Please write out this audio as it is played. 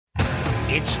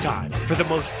It's time for the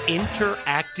most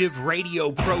interactive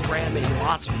radio program in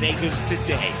Las Vegas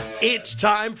today. It's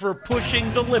time for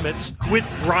Pushing the Limits with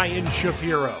Brian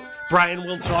Shapiro. Brian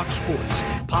will talk sports,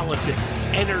 politics,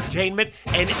 entertainment,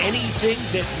 and anything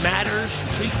that matters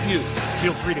to you.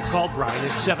 Feel free to call Brian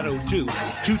at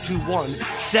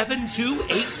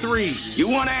 702-221-7283. You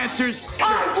want answers?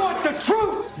 I want the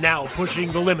truth! Now,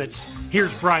 Pushing the Limits,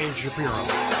 here's Brian Shapiro.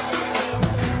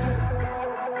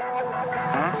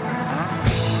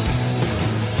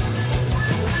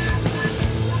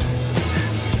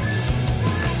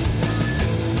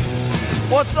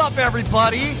 What's up,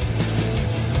 everybody?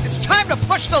 It's time to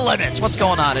push the limits. What's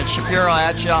going on? It's Shapiro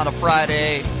at you on a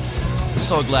Friday.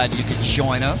 So glad you could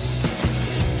join us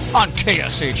on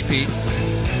KSHP.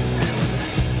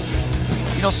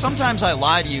 You know, sometimes I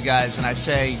lie to you guys and I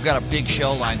say, you've got a big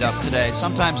show lined up today.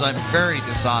 Sometimes I'm very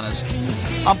dishonest.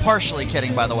 I'm partially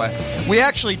kidding, by the way. We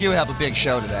actually do have a big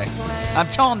show today. I'm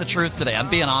telling the truth today. I'm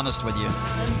being honest with you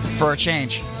for a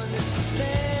change.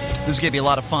 This is going to be a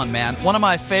lot of fun, man. One of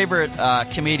my favorite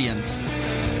comedians,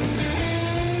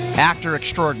 actor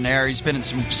extraordinaire. He's been in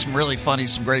some really funny,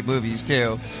 some great movies,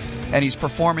 too. And he's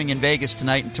performing in Vegas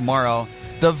tonight and tomorrow.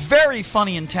 The very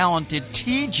funny and talented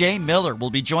T.J. Miller will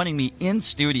be joining me in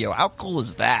studio. How cool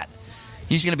is that?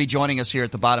 He's going to be joining us here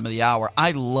at the bottom of the hour.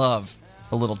 I love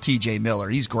a little T.J. Miller.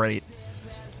 He's great.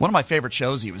 One of my favorite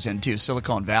shows he was in, too,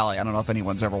 Silicon Valley. I don't know if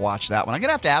anyone's ever watched that one. I'm going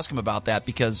to have to ask him about that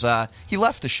because he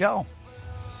left the show.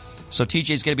 So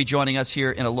TJ's going to be joining us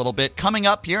here in a little bit. Coming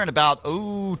up here in about,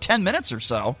 10 minutes or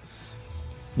so,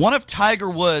 one of Tiger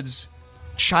Woods'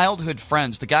 childhood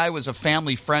friends. The guy was a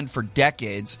family friend for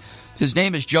decades. His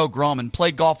name is Joe Groman.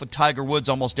 Played golf with Tiger Woods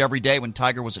almost every day when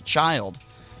Tiger was a child.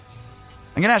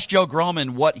 I'm going to ask Joe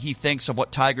Groman what he thinks of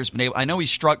what Tiger's been able. I know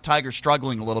Tiger's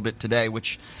struggling a little bit today,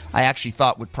 which I actually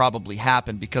thought would probably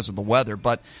happen because of the weather.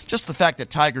 But just the fact that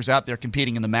Tiger's out there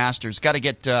competing in the Masters, got to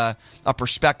get a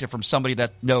perspective from somebody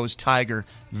that knows Tiger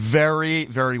very,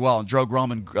 very well. And Joe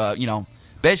Groman,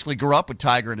 basically grew up with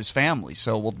Tiger and his family.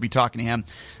 So we'll be talking to him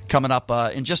coming up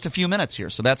in just a few minutes here.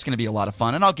 So that's going to be a lot of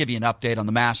fun. And I'll give you an update on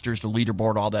the Masters, the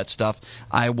leaderboard, all that stuff.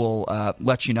 I will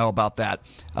let you know about that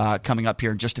coming up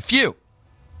here in just a few.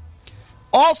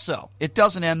 Also, it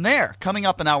doesn't end there. Coming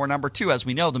up in hour number 2, as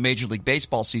we know, the Major League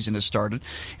Baseball season has started.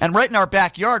 And right in our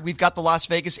backyard, we've got the Las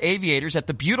Vegas Aviators at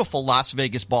the beautiful Las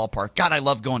Vegas ballpark. God, I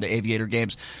love going to Aviator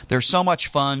games. They're so much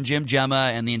fun. Jim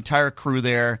Gemma and the entire crew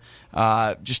there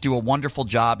just do a wonderful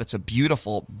job. It's a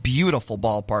beautiful, beautiful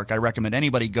ballpark. I recommend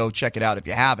anybody go check it out if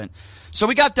you haven't. So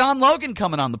we got Don Logan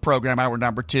coming on the program, hour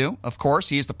number 2. Of course,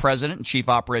 he is the president and chief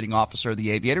operating officer of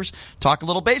the Aviators. Talk a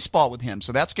little baseball with him.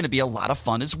 So that's going to be a lot of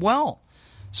fun as well.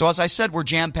 So as I said, we're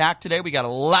jam-packed today. We got a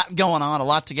lot going on, a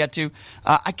lot to get to.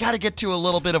 I got to get to a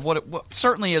little bit of what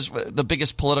certainly is the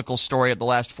biggest political story of the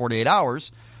last 48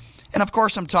 hours. And, of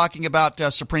course, I'm talking about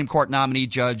Supreme Court nominee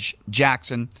Judge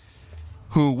Jackson,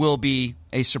 who will be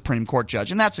a Supreme Court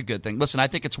judge. And that's a good thing. Listen, I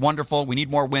think it's wonderful. We need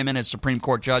more women as Supreme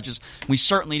Court judges. We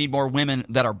certainly need more women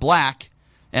that are black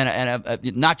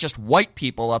and not just white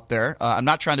people up there. I'm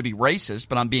not trying to be racist,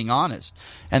 but I'm being honest.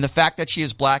 And the fact that she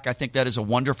is black, I think that is a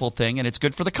wonderful thing, and it's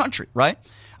good for the country, right?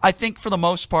 I think for the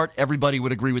most part, everybody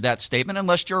would agree with that statement.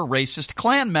 Unless you're a racist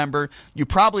Klan member, you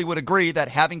probably would agree that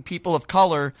having people of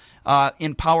color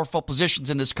in powerful positions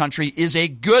in this country is a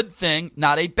good thing,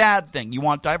 not a bad thing. You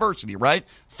want diversity, right?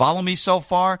 Follow me so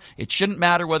far? It shouldn't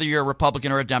matter whether you're a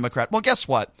Republican or a Democrat. Well, guess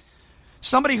what?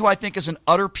 Somebody who I think is an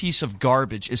utter piece of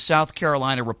garbage is South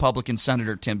Carolina Republican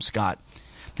Senator Tim Scott.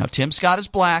 Now, Tim Scott is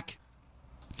black,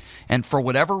 and for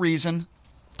whatever reason,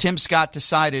 Tim Scott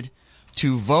decided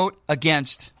to vote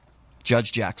against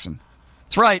Judge Jackson.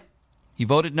 That's right. He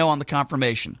voted no on the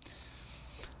confirmation.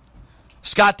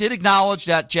 Scott did acknowledge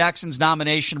that Jackson's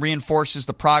nomination reinforces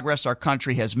the progress our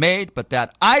country has made, but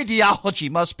that ideology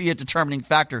must be a determining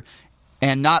factor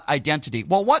and not identity.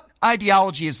 Well, what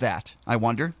ideology is that, I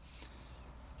wonder?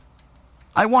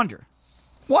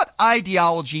 What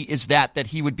ideology is that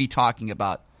he would be talking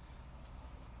about?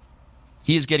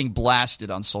 He is getting blasted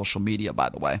on social media, by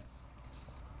the way.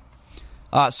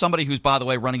 Somebody who's, by the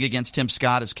way, running against Tim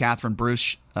Scott is Catherine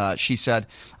Bruce. She said,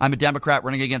 I'm a Democrat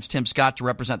running against Tim Scott to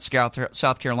represent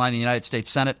South Carolina in the United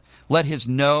States Senate. Let his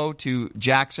no to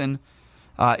Jackson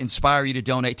inspire you to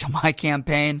donate to my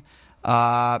campaign.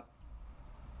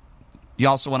 He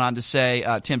also went on to say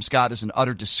Tim Scott is an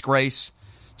utter disgrace.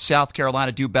 South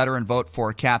Carolina, do better and vote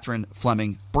for Catherine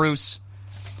Fleming Bruce.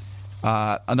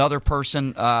 Another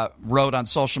person wrote on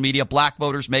social media, black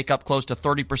voters make up close to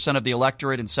 30% of the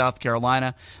electorate in South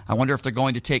Carolina. I wonder if they're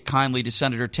going to take kindly to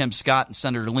Senator Tim Scott and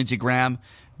Senator Lindsey Graham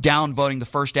downvoting the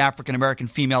first African-American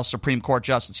female Supreme Court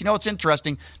justice. You know, it's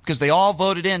interesting because they all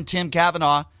voted in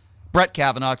Brett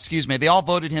Kavanaugh, they all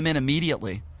voted him in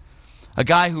immediately. A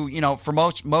guy who, you know, for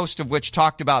most of which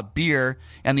talked about beer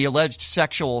and the alleged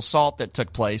sexual assault that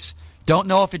took place. Don't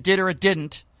know if it did or it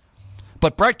didn't.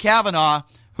 But Brett Kavanaugh,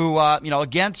 who,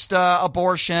 against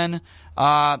abortion,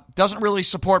 doesn't really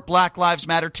support Black Lives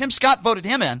Matter. Tim Scott voted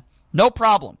him in. No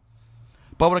problem.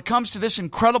 But when it comes to this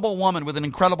incredible woman with an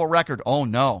incredible record, oh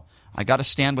no, I got to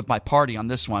stand with my party on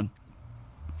this one.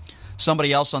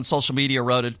 Somebody else on social media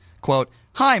wrote it, quote,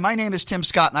 "Hi, my name is Tim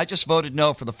Scott, and I just voted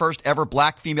no for the first ever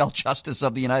black female justice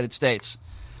of the United States."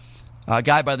 A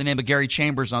guy by the name of Gary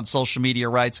Chambers on social media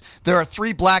writes, "There are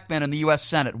 3 black men in the U.S.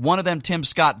 Senate. One of them, Tim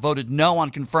Scott, voted no on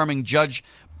confirming Judge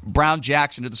Brown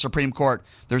Jackson to the Supreme Court.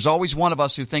 There's always one of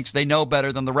us who thinks they know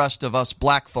better than the rest of us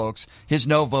black folks. His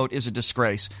no vote is a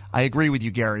disgrace." I agree with you,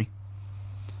 Gary.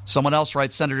 Someone else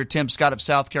writes, "Senator Tim Scott of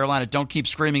South Carolina, don't keep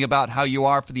screaming about how you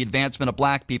are for the advancement of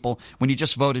black people when you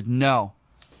just voted no."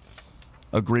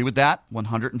 Agree with that,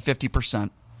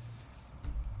 150%.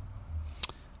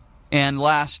 And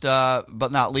last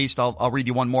but not least, I'll read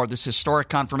you one more. This historic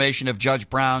confirmation of Judge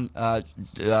Brown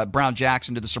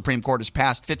Jackson to the Supreme Court is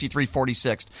passed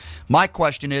 53-46. My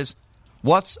question is,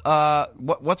 what's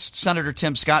Senator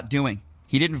Tim Scott doing?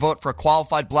 He didn't vote for a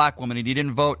qualified black woman, and he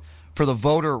didn't vote for the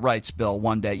voter rights bill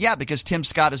one day. Yeah, because Tim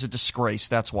Scott is a disgrace.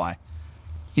 That's why.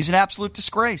 He's an absolute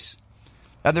disgrace.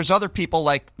 And there's other people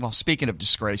like, well, speaking of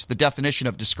disgrace, the definition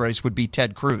of disgrace would be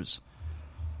Ted Cruz.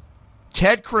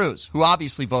 Ted Cruz, who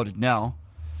obviously voted no.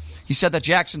 He said that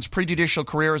Jackson's prejudicial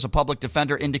career as a public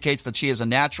defender indicates that she has a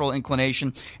natural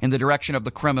inclination in the direction of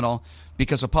the criminal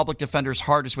because a public defender's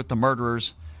heart is with the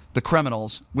murderers, the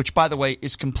criminals, which, by the way,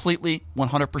 is completely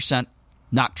 100%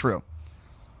 not true.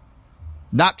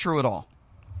 Not true at all.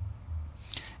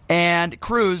 And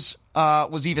Cruz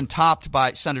was even topped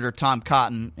by Senator Tom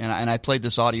Cotton, and I played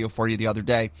this audio for you the other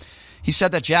day. He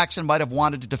said that Jackson might have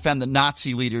wanted to defend the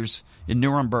Nazi leaders in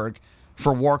Nuremberg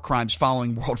for war crimes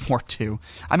following World War II.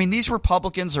 I mean, these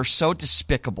Republicans are so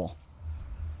despicable.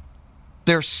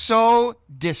 They're so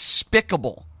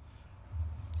despicable.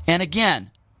 And again,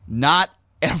 not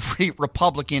every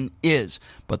Republican is,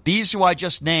 but these who I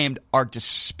just named are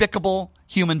despicable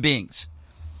human beings.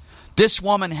 This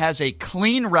woman has a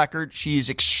clean record. She's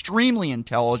extremely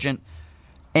intelligent,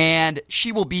 and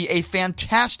she will be a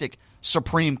fantastic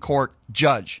Supreme Court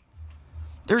judge.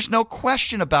 There's no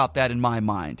question about that in my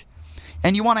mind.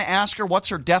 And you want to ask her what's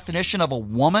her definition of a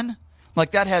woman?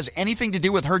 Like that has anything to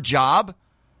do with her job?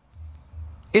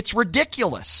 It's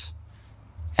ridiculous.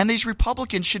 And these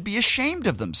Republicans should be ashamed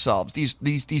of themselves,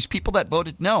 these people that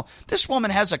voted no. This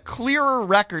woman has a clearer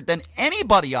record than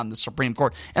anybody on the Supreme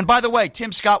Court. And by the way,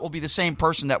 Tim Scott will be the same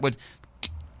person that would,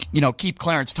 keep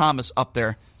Clarence Thomas up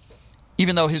there,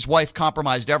 even though his wife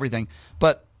compromised everything.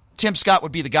 But Tim Scott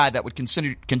would be the guy that would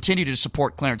continue to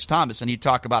support Clarence Thomas, and he'd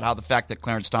talk about how the fact that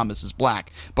Clarence Thomas is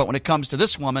black. But when it comes to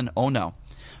this woman, oh no.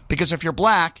 Because if you're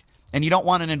black and you don't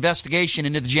want an investigation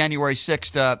into the January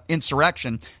 6th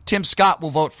insurrection, Tim Scott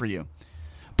will vote for you.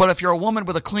 But if you're a woman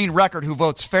with a clean record who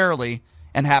votes fairly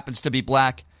and happens to be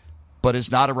black but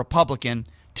is not a Republican,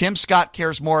 Tim Scott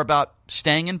cares more about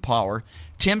staying in power.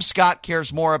 Tim Scott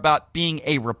cares more about being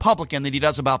a Republican than he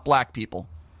does about black people.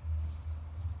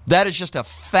 That is just a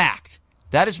fact.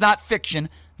 That is not fiction.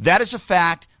 That is a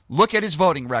fact. Look at his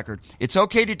voting record. It's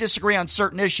okay to disagree on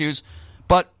certain issues,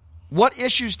 but what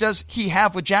issues does he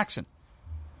have with Jackson?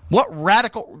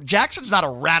 Jackson's not a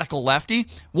radical lefty.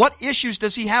 What issues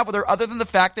does he have with her other than the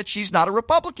fact that she's not a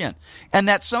Republican and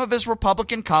that some of his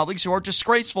Republican colleagues who are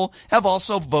disgraceful have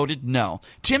also voted no?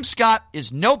 Tim Scott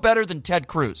is no better than Ted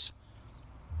Cruz.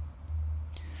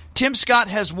 Tim Scott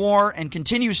has wore and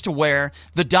continues to wear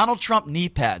the Donald Trump knee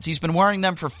pads. He's been wearing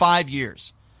them for 5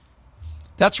 years.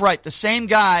 That's right. The same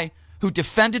guy who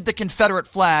defended the Confederate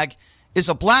flag is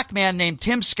a black man named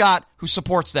Tim Scott who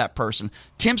supports that person.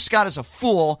 Tim Scott is a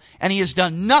fool, and he has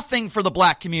done nothing for the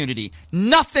black community.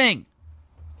 Nothing.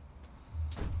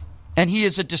 And he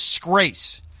is a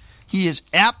disgrace. He is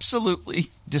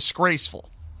absolutely disgraceful.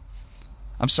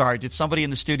 I'm sorry, did somebody in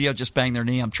the studio just bang their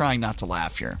knee? I'm trying not to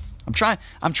laugh here.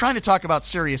 I'm trying to talk about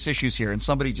serious issues here, and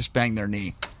somebody just banged their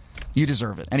knee. You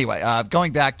deserve it. Anyway,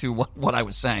 going back to what I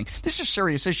was saying, these are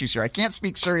serious issues here. I can't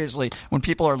speak seriously when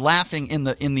people are laughing in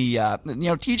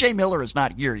the T.J. Miller is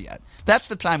not here yet. That's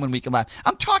the time when we can laugh.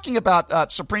 I'm talking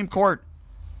about Supreme Court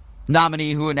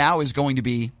nominee who now is going to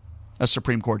be a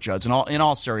Supreme Court judge. In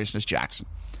all seriousness, Jackson.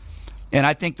 And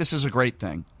I think this is a great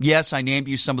thing. Yes, I named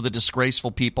you some of the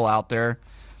disgraceful people out there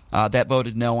that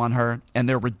voted no on her, and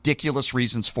there are ridiculous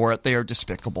reasons for it. They are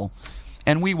despicable.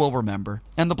 And we will remember,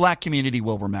 and the black community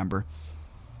will remember.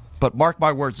 But mark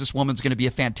my words, this woman's going to be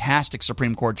a fantastic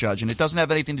Supreme Court judge, and it doesn't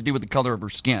have anything to do with the color of her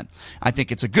skin. I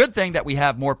think it's a good thing that we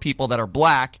have more people that are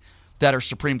black that are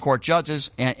Supreme Court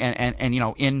judges, and you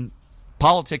know, in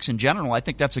politics in general, I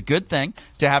think that's a good thing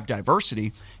to have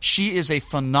diversity. She is a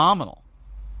phenomenal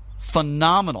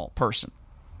person.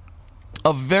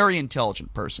 A very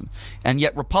intelligent person. And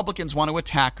yet Republicans want to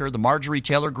attack her, the Marjorie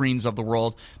Taylor Greens of the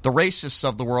world, the racists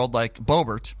of the world like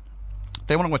Boebert.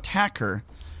 They want to attack her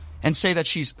and say that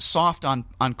she's soft on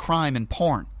crime and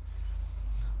porn.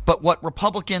 But what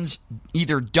Republicans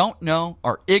either don't know,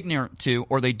 are ignorant to,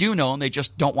 or they do know and they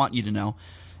just don't want you to know,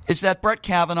 is that Brett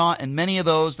Kavanaugh and many of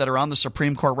those that are on the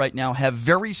Supreme Court right now have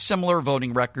very similar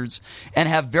voting records and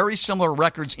have very similar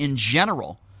records in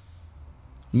general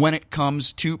when it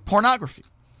comes to pornography.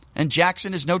 And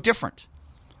Jackson is no different.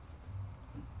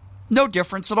 No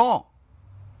difference at all.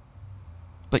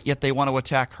 But yet they want to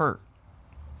attack her.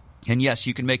 And yes,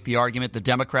 you can make the argument the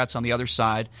Democrats on the other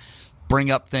side bring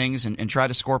up things and try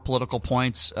to score political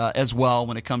points as well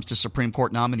when it comes to Supreme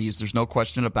Court nominees. There's no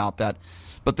question about that.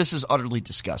 But this is utterly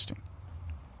disgusting.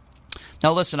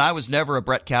 Now listen, I was never a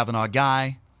Brett Kavanaugh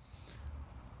guy.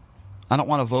 I don't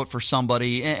want to vote for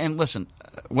somebody. And listen,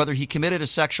 whether he committed a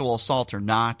sexual assault or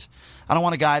not, I don't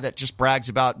want a guy that just brags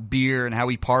about beer and how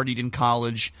he partied in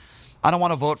college. I don't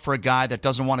want to vote for a guy that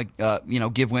doesn't want to,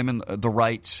 give women the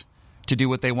rights to do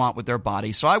what they want with their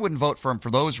body. So I wouldn't vote for him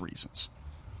for those reasons.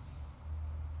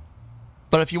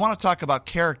 But if you want to talk about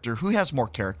character, who has more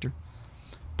character?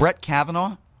 Brett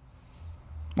Kavanaugh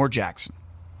or Jackson?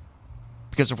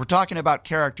 Because if we're talking about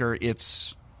character,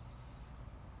 this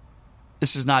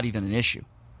is not even an issue.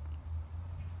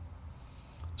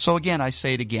 So again, I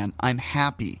say it again, I'm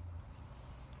happy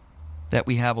that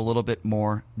we have a little bit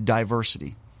more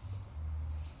diversity.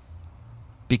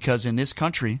 Because in this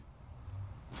country,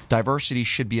 diversity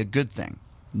should be a good thing,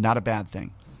 not a bad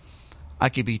thing. I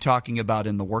could be talking about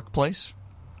in the workplace.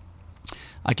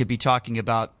 I could be talking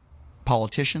about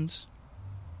politicians.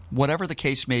 Whatever the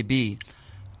case may be,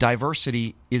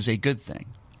 diversity is a good thing.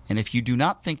 And if you do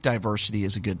not think diversity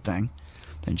is a good thing,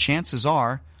 then chances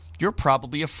are you're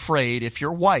probably afraid, if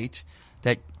you're white,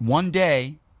 that one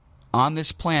day on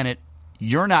this planet,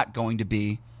 you're not going to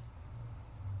be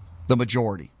the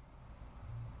majority.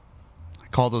 I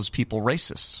call those people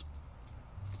racists.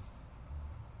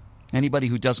 Anybody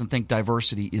who doesn't think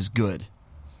diversity is good.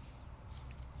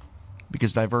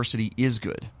 Because diversity is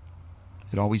good.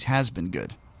 It always has been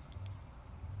good.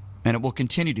 And it will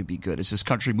continue to be good as this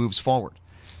country moves forward.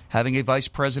 Having a vice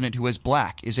president who is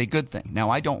black is a good thing. Now,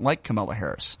 I don't like Kamala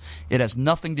Harris. It has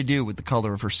nothing to do with the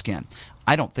color of her skin.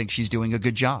 I don't think she's doing a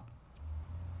good job.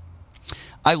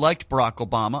 I liked Barack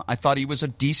Obama. I thought he was a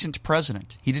decent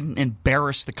president. He didn't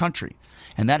embarrass the country.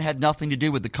 And that had nothing to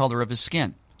do with the color of his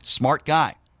skin. Smart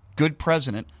guy. Good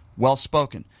president.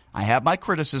 Well-spoken. I have my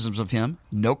criticisms of him,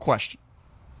 no question.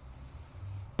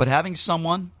 But having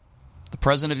someone, the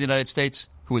president of the United States,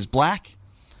 who is black,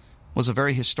 was a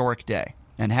very historic day.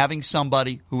 And having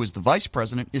somebody who is the vice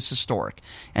president is historic.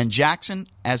 And Jackson,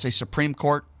 as a Supreme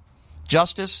Court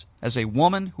justice, as a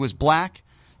woman who is black,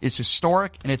 is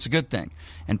historic, and it's a good thing.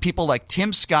 And people like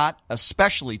Tim Scott,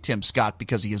 especially Tim Scott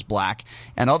because he is black,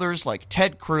 and others like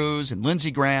Ted Cruz and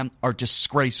Lindsey Graham are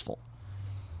disgraceful.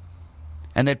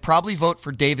 And they'd probably vote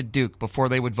for David Duke before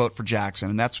they would vote for Jackson.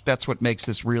 And that's what makes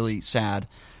this really sad.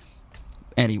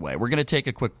 Anyway, we're going to take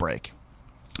a quick break.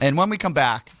 And when we come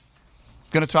back, I'm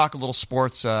going to talk a little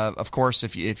sports. Of course,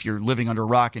 if you're living under a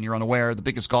rock and you're unaware, the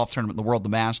biggest golf tournament in the world, the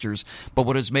Masters. But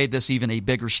what has made this even a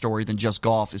bigger story than just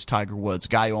golf is Tiger Woods, a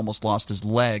guy who almost lost his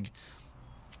leg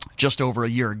just over a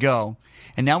year ago.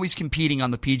 And now he's competing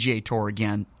on the PGA Tour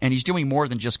again. And he's doing more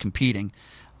than just competing.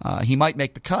 He might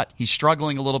make the cut. He's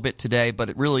struggling a little bit today, but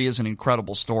it really is an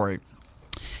incredible story.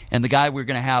 And the guy we're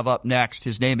going to have up next,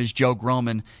 his name is Joe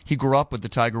Groman. He grew up with the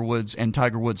Tiger Woods and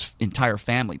Tiger Woods' entire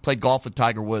family. Played golf with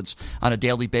Tiger Woods on a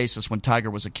daily basis when Tiger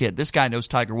was a kid. This guy knows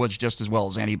Tiger Woods just as well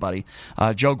as anybody.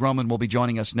 Joe Groman will be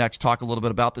joining us next, talk a little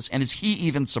bit about this. And is he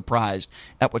even surprised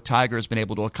at what Tiger has been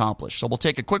able to accomplish? So we'll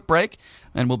take a quick break,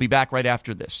 and we'll be back right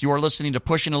after this. You are listening to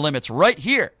Pushing the Limits right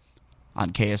here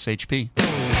on KSHP.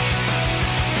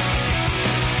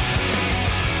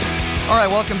 All right,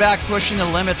 welcome back, Pushing the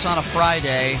Limits on a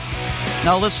Friday.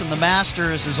 Now listen, the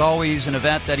Masters is always an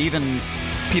event that even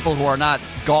people who are not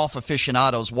golf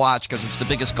aficionados watch because it's the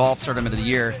biggest golf tournament of the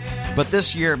year. But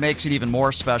this year it makes it even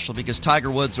more special because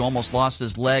Tiger Woods, who almost lost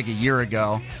his leg a year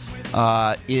ago,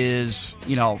 is,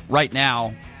 right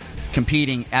now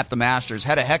competing at the Masters.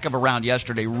 Had a heck of a round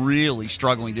yesterday, really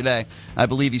struggling today. I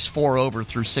believe he's 4 over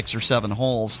through 6 or 7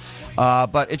 holes.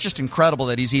 But it's just incredible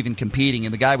that he's even competing.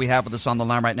 And the guy we have with us on the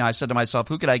line right now, I said to myself,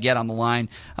 who could I get on the line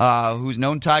who's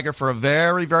known Tiger for a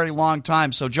very, very long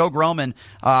time? So Joe Groman,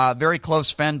 very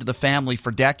close friend to the family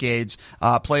for decades,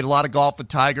 played a lot of golf with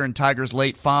Tiger and Tiger's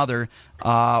late father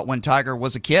when Tiger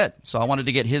was a kid. So I wanted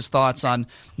to get his thoughts on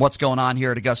what's going on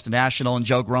here at Augusta National, and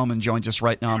Joe Groman joins us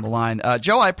right now on the line.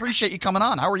 Joe, I appreciate you coming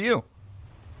on. How are you?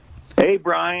 Hey,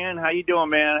 Brian. How you doing,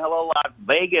 man? Hello, Las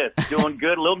Vegas. Doing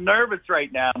good. A little nervous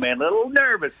right now, man. A little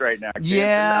nervous right now. Can't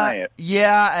deny it.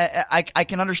 Yeah. I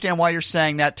can understand why you're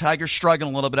saying that. Tiger's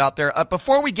struggling a little bit out there.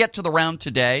 Before we get to the round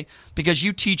today, because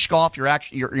you teach golf, you're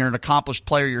an accomplished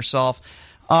player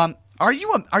yourself. Are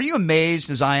you amazed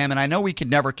as I am? And I know we could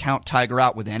never count Tiger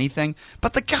out with anything,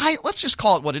 but the guy, let's just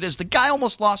call it what it is. The guy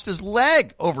almost lost his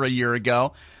leg over a year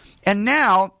ago, and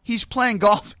now he's playing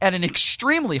golf at an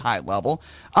extremely high level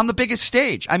on the biggest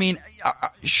stage. I mean,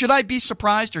 should I be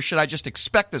surprised or should I just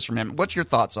expect this from him? What's your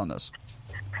thoughts on this?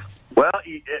 Well,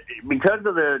 because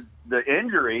of the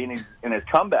injury and his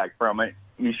comeback from it,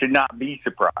 you should not be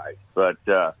surprised. But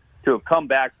to have come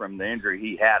back from the injury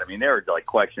he had, I mean, they were like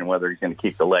questioning whether he's going to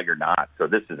keep the leg or not. So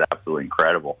this is absolutely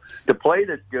incredible. To play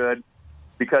this good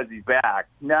because he's back,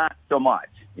 not so much,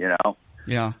 you know?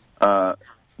 Yeah.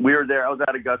 We were there. I was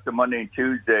at Augusta Monday and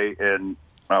Tuesday, and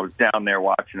I was down there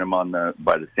watching him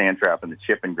by the sand trap and the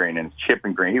chipping green. And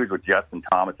chipping green, he was with Justin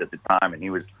Thomas at the time, and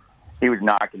he was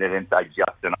knocking it inside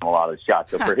Justin on a lot of the shots.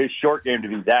 So for his short game to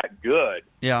be that good,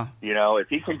 yeah, you know, if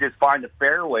he can just find the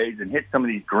fairways and hit some of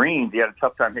these greens, he had a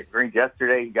tough time hitting greens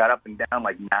yesterday. He got up and down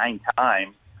like 9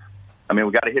 times. I mean,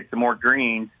 we got to hit some more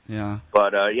greens. Yeah.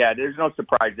 But, yeah, there's no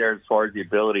surprise there as far as the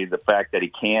ability, the fact that he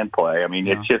can play. I mean,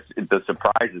 It's just the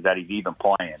surprise is that he's even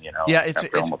playing, you know, yeah,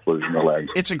 after almost losing the leg.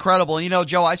 It's incredible. You know,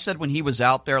 Joe, I said when he was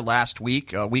out there last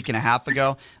week, a week and a half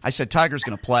ago, I said Tiger's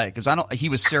going to play because he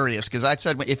was serious because I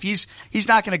said if he's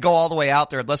not going to go all the way out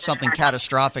there unless something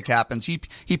catastrophic happens.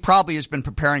 He probably has been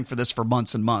preparing for this for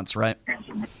months and months, right?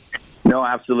 No,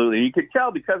 absolutely. You could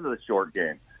tell because of the short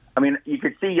game. I mean, you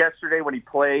could see yesterday when he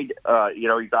played, you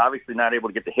know, he's obviously not able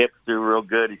to get the hips through real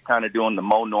good. He's kind of doing the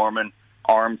Mo Norman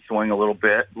arm swing a little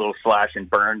bit, little slash and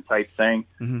burn type thing.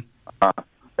 Mm-hmm.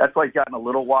 That's why he's gotten a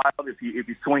little wild. If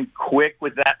you swing quick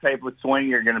with that type of swing,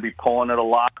 you're going to be pulling it a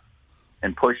lot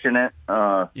and pushing it.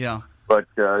 Yeah. But,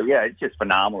 yeah, it's just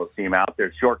phenomenal to see him out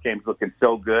there. Short game's looking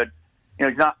so good. You know,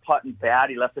 he's not putting bad.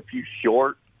 He left a few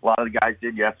short. A lot of the guys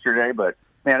did yesterday. But,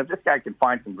 man, if this guy can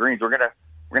find some greens, we're going to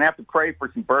have to pray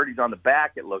for some birdies on the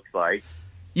back, it looks like.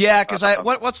 Yeah, because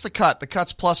what's the cut? The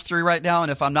cut's +3 right now,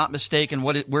 and if I'm not mistaken,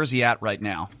 where's he at right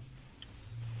now?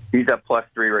 He's at +3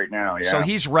 right now, yeah. So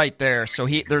he's right there. So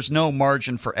there's no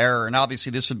margin for error, and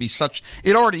obviously this would be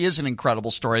it already is an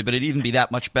incredible story, but it'd even be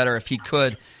that much better if he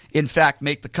could, in fact,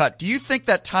 make the cut. Do you think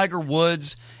that Tiger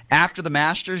Woods, after the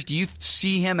Masters, do you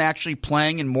see him actually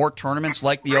playing in more tournaments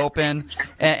like the Open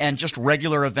and just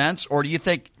regular events? Or do you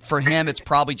think for him it's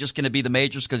probably just going to be the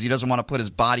majors because he doesn't want to put his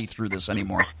body through this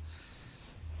anymore?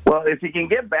 Well, if he can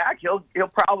get back, he'll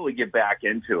probably get back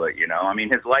into it, you know. I mean,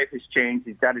 his life has changed.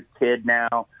 He's got his kid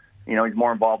now. You know, he's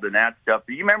more involved in that stuff.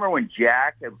 Do you remember when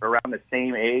Jack, around the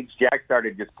same age, Jack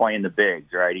started just playing the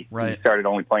bigs, right? He started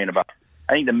only playing about,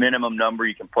 I think the minimum number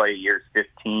you can play a year is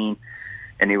 15.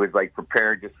 And he was, like,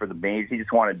 prepared just for the majors. He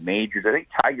just wanted majors. I think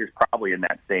Tiger's probably in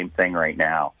that same thing right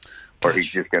now, where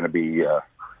he's just going to be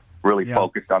really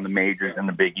focused on the majors and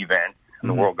the big events and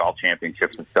the World Golf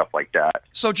Championships and stuff like that.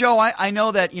 So, Joe, I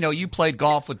know that, you know, you played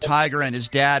golf with Tiger and his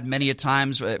dad many a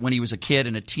times when he was a kid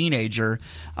and a teenager.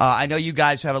 I know you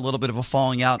guys had a little bit of a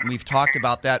falling out, and we've talked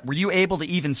about that. Were you able to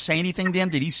even say anything to him?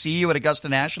 Did he see you at Augusta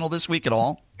National this week at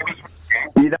all?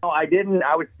 You know, I didn't.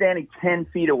 I was standing 10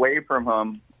 feet away from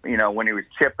him, you know, when he was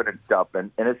chipping and stuff.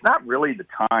 And it's not really the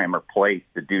time or place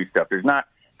to do stuff.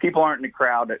 People aren't in the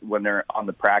crowd when they're on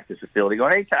the practice facility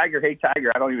going, hey,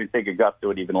 Tiger. I don't even think Augusta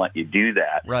would even let you do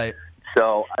that. Right.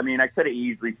 So, I mean, I could have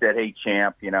easily said, hey,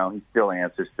 champ, you know, he still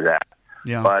answers to that.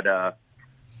 Yeah. But,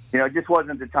 you know, it just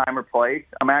wasn't the time or place.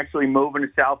 I'm actually moving to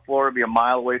South Florida, be a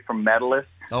mile away from Medalist.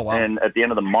 Oh, wow. And at the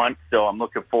end of the month, so I'm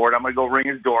looking forward. I'm going to go ring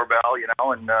his doorbell, you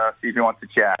know, and see if he wants to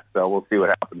chat. So we'll see what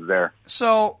happens there.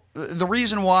 So the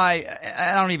reason why,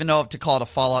 I don't even know if to call it a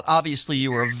fallout, obviously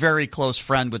you were a very close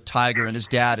friend with Tiger and his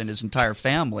dad and his entire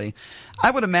family.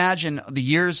 I would imagine the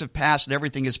years have passed and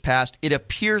everything has passed. It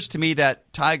appears to me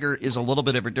that Tiger is a little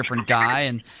bit of a different guy,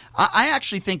 and I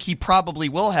actually think he probably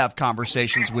will have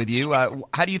conversations with you.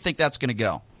 How do you think that's going to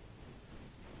go?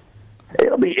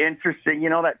 It'll be interesting.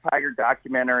 That Tiger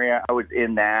documentary, I was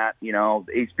in that.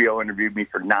 HBO interviewed me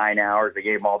for 9 hours. They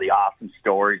gave them all the awesome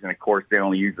stories. And, of course, they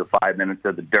only used the 5 minutes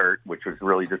of the dirt, which was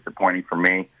really disappointing for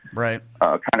me. Right.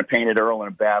 Kind of painted Earl in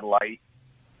a bad light.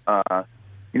 I've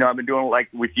been doing like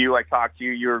with you. I talked to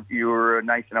you. You were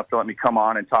nice enough to let me come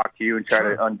on and talk to you and try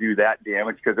to undo that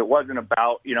damage, because it wasn't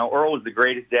about, Earl was the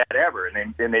greatest dad ever.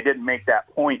 And they didn't make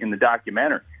that point in the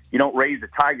documentary. You don't raise a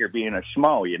tiger being a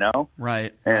schmo,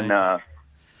 Right. And,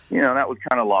 that was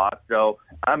kind of lost. So,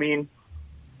 I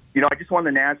just won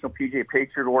the National PGA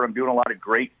Patriot Award. I'm doing a lot of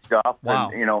great stuff. Wow.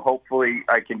 And, hopefully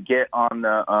I can get on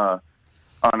I'm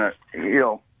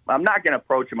not going to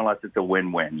approach him unless it's a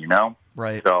win-win,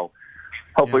 Right. So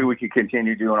hopefully we can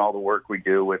continue doing all the work we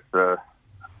do with the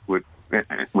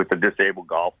disabled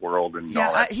golf world and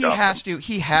all that stuff.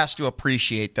 He has to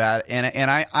appreciate that, and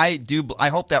I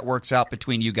hope that works out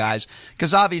between you guys,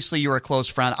 because obviously you're a close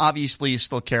friend. Obviously you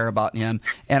still care about him,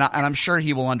 and I'm sure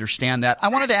he will understand that. I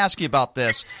wanted to ask you about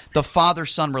this, the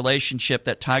father-son relationship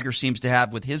that Tiger seems to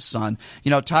have with his son.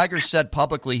 Tiger said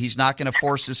publicly he's not going to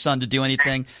force his son to do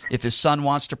anything. If his son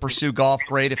wants to pursue golf,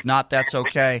 great. If not, that's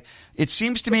okay. It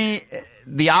seems to me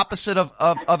the opposite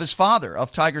of his father,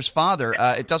 of Tiger's father.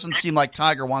 It doesn't seem like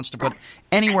Tiger wants to put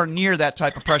anywhere near that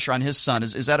type of pressure on his son.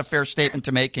 Is that a fair statement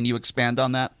to make? Can you expand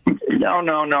on that? No,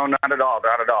 not at all.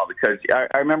 Because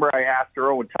I remember I asked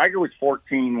Earl when Tiger was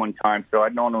 14 one time, so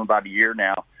I'd known him about a year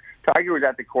now. Tiger was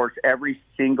at the course every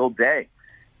single day.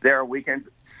 There are weekends,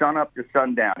 sun up to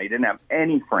sundown. He didn't have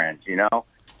any friends,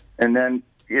 And then,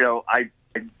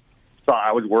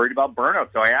 I was worried about burnout,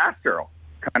 so I asked Earl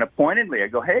kind of pointedly. I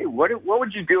go, hey, what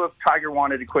would you do if Tiger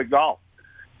wanted to quit golf?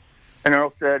 And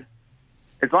Earl said,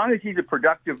 as long as he's a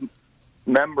productive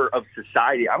member of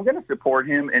society, I'm going to support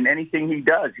him in anything he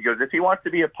does. He goes, if he wants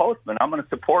to be a postman, I'm going to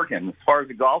support him. As far as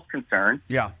the golf's concerned,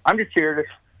 I'm just here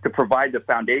to provide the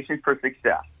foundation for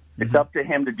success. Mm-hmm. It's up to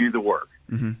him to do the work.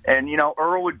 Mm-hmm. And,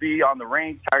 Earl would be on the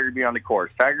range, Tiger would be on the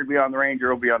course. Tiger would be on the range,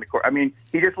 Earl would be on the course.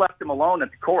 He just left him alone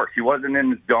at the course. He wasn't in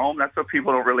his dome. That's what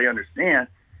people don't really understand.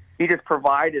 He just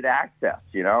provided access,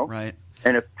 Right.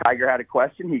 And if Tiger had a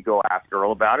question, he'd go ask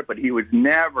Earl about it, but he was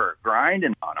never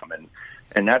grinding on him.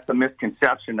 And that's a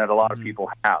misconception that a lot of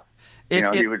people have.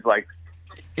 He was like...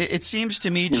 It seems to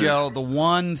me, Joe, the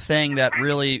one thing that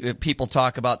really people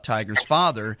talk about Tiger's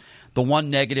father, the one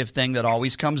negative thing that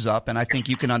always comes up, and I think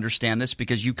you can understand this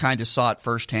because you kind of saw it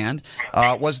firsthand,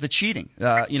 was the cheating.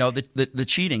 The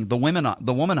cheating, the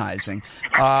womanizing.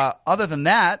 Other than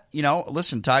that,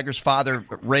 listen, Tiger's father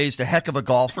raised a heck of a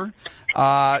golfer.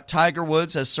 Tiger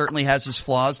Woods certainly has his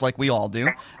flaws, like we all do.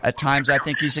 At times, I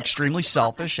think he's extremely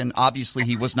selfish, and obviously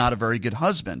he was not a very good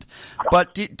husband.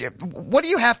 But what do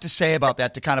you have to say about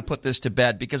that to kind of put this to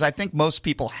bed? Because I think most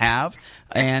people have,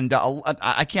 and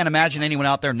I can't imagine anyone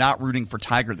out there not rooting for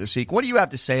Tiger this week. What do you have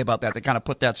to say about that to kind of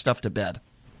put that stuff to bed?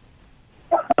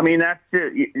 That's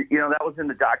it. That was in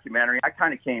the documentary. I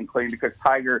kind of came clean because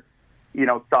Tiger,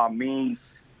 saw me,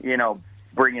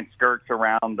 bringing skirts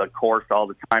around the course all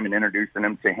the time and introducing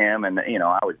them to him. And,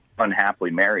 I was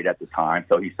unhappily married at the time,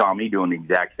 so he saw me doing the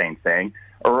exact same thing.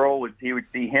 Earl, he would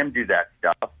see him do that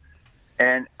stuff.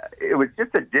 And it was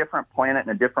just a different planet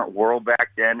and a different world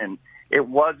back then. And it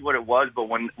was what it was. But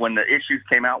when the issues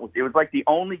came out, it was like the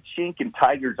only chink in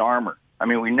Tiger's armor.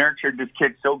 We nurtured this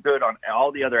kid so good on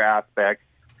all the other aspects.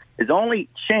 His only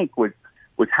chink was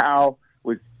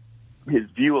his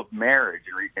view of marriage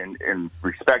and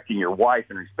respecting your wife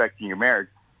and respecting your marriage.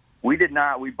 We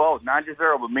both, not just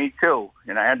Earl, but me too.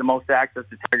 And I had the most access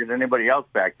to Tiger than anybody else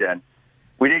back then.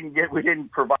 We didn't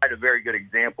provide a very good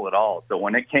example at all. So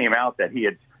when it came out that he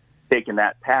had taken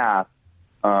that path,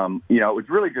 it was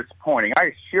really disappointing.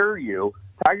 I assure you,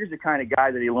 Tiger's the kind of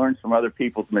guy that he learns from other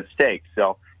people's mistakes.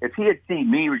 So if he had seen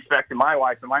me respecting my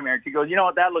wife and my marriage, he goes, you know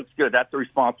what, that looks good. That's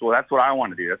responsible. That's what I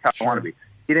want to do. That's how I want to be.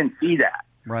 He didn't see that.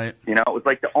 Right. It was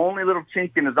like the only little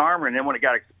chink in his armor, and then when it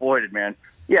got exploited, man,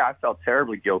 I felt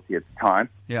terribly guilty at the time.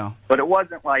 Yeah. But it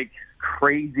wasn't like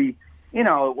crazy. It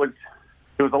was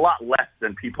a lot less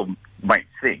than people might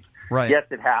think. Right. Yes,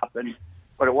 it happened,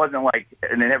 but it wasn't like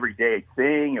an everyday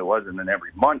thing. It wasn't an every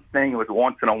month thing. It was a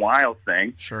once in a while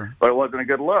thing. Sure. But it wasn't a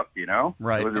good look,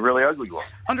 Right. It was a really ugly look.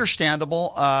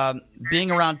 Understandable.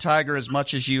 Being around Tiger as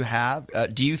much as you have,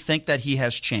 do you think that he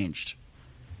has changed?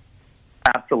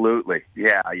 Absolutely.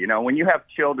 Yeah. When you have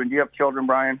children, do you have children,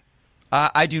 Brian?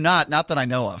 I do not. Not that I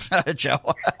know of, Joe.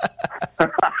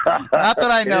 Not that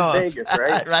I know of. Vegas,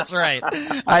 right? That's right.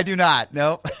 I do not.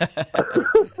 Nope.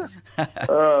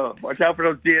 Watch out for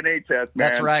those DNA tests,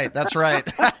 man. That's right.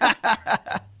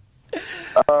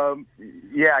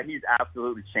 Yeah, he's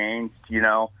absolutely changed.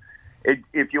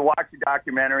 if you watch the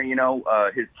documentary,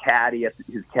 his caddy,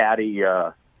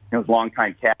 his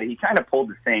longtime caddy, he kind of pulled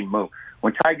the same move.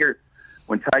 When Tiger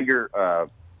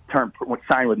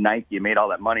signed with Nike and made all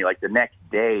that money, like the next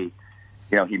day,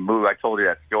 he moved. I told you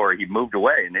that story. He moved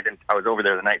away, and I was over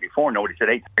there the night before. Nobody said,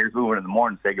 "Hey, Tiger's moving in the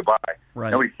morning. Say goodbye."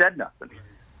 Right. Nobody said nothing,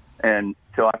 and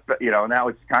so and that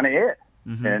was kind of it.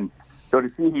 Mm-hmm. And so to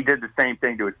see he did the same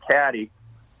thing to his caddy,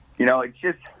 it's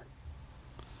just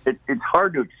it's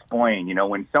hard to explain.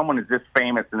 When someone is this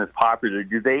famous and this popular,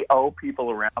 do they owe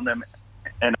people around them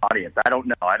an audience? I don't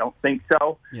know. I don't think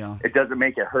so. Yeah. It doesn't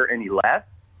make it hurt any less.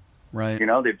 Right.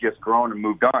 They've just grown and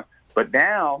moved on. But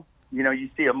now, you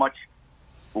see a much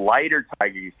lighter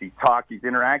Tiger. You see he's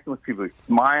interacting with people, he's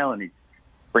smiling, he's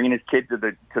bringing his kid to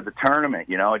the tournament.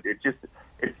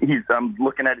 I'm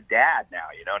looking at a dad now.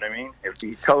 You know what I mean?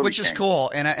 He totally Which is changed.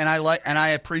 cool, and I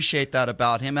appreciate that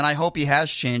about him, and I hope he has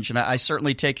changed, and I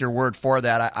certainly take your word for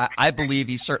that. I believe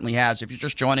he certainly has. If you're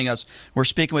just joining us, we're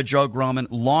speaking with Joe Groman,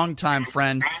 longtime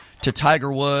friend to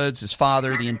Tiger Woods, his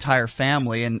father, the entire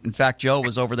family, and in fact, Joe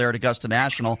was over there at Augusta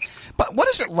National. But what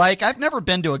is it like? I've never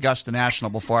been to Augusta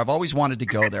National before. I've always wanted to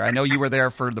go there. I know you were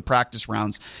there for the practice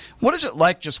rounds. What is it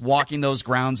like just walking those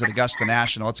grounds at Augusta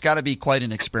National? It's got to be quite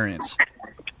an experience.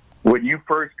 When you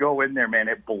first go in there, man,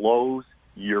 it blows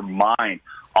your mind.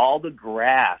 All the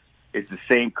grass is the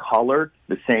same color,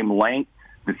 the same length,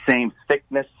 the same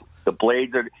thickness. The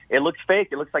blades it looks fake.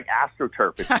 It looks like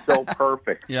AstroTurf. It's so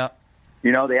perfect. Yeah.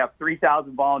 They have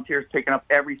 3,000 volunteers taking up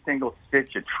every single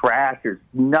stitch of trash.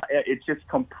 It's just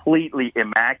completely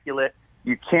immaculate.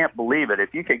 You can't believe it.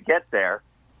 If you can get there,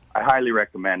 I highly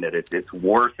recommend it. It's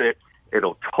worth it.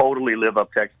 It'll totally live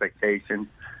up to expectations.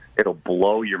 It'll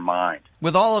blow your mind.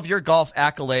 With all of your golf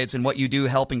accolades and what you do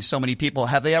helping so many people,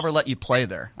 have they ever let you play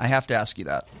there? I have to ask you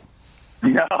that.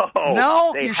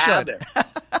 No, you haven't.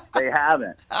 They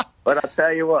haven't. But I'll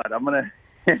tell you what, I'm gonna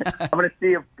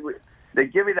see if they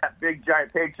give me that big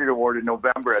giant Patriot Award in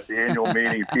November at the annual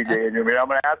meeting, PGA annual meeting. I'm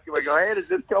going to ask you, hey, does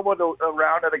this come with a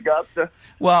round at Augusta?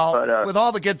 Well, with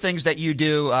all the good things that you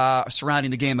do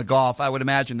surrounding the game of golf, I would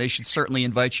imagine they should certainly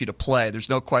invite you to play. There's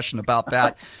no question about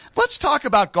that. Let's talk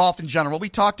about golf in general. We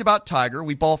talked about Tiger.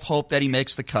 We both hope that he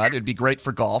makes the cut. It'd be great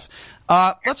for golf.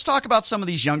 Let's talk about some of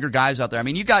these younger guys out there. I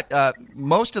mean, you got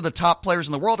most of the top players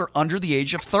in the world are under the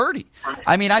age of 30.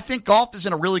 I mean, I think golf is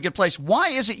in a really good place. Why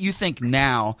is it you think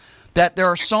now that there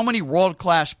are so many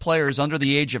world-class players under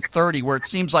the age of 30 where it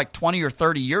seems like 20 or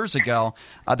 30 years ago,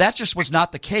 that just was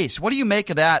not the case? What do you make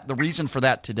of that, the reason for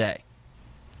that today?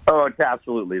 Oh, it's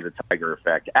absolutely the Tiger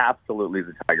effect. Absolutely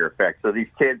the Tiger effect. So these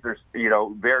kids are,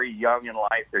 very young in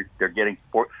life. They're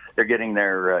getting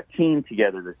their team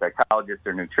together, their psychologists,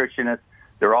 their nutritionists.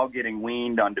 They're all getting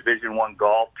weaned on Division I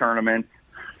golf tournaments.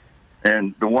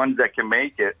 And the ones that can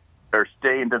make it are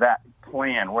staying to that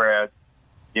plan, whereas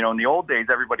in the old days,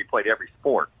 everybody played every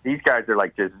sport. These guys are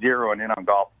like just zeroing in on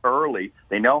golf early.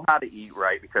 They know how to eat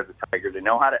right because of Tiger. They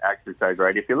know how to exercise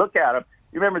right. If you look at them,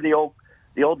 you remember the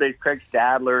old days, Craig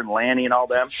Stadler and Lanny and all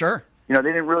them? Sure. They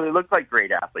didn't really look like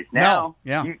great athletes. Now,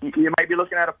 no. Yeah. You might be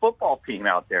looking at a football team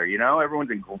out there.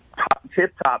 Everyone's in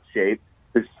tip-top shape.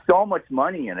 There's so much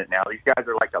money in it now. These guys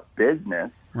are like a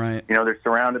business. Right. They're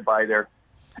surrounded by their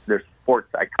sports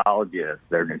psychologists,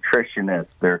 their nutritionists,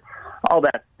 their all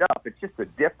that stuff. It's just a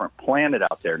different planet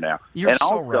out there now. You're and so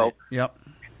also, right. Yep.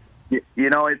 If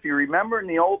you remember in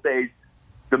the old days,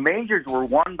 the majors were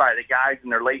won by the guys in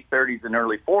their late 30s and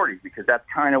early 40s because that's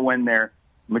kind of when their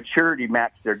maturity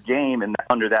matched their game and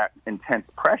under that intense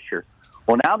pressure.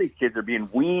 Well, now these kids are being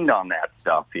weaned on that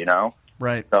stuff,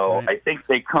 Right. So right. I think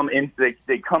they come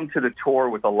to the tour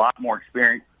with a lot more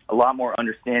experience, a lot more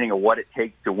understanding of what it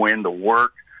takes to win, the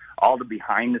work, all the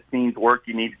behind-the-scenes work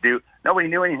you need to do. Nobody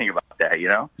knew anything about that,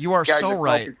 You are guys so are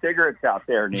right. smoking cigarettes out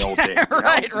there in the old days.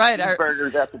 Right.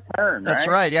 Burgers at the turn. That's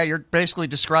right. Yeah, you're basically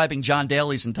describing John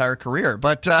Daly's entire career.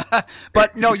 But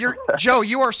no, Joe,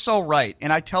 you are so right.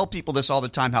 And I tell people this all the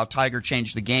time, how Tiger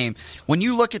changed the game. When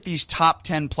you look at these top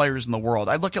 10 players in the world,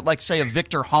 I look at, like, say, a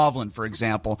Victor Hovland, for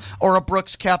example, or a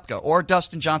Brooks Koepka, or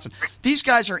Dustin Johnson. These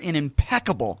guys are in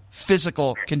impeccable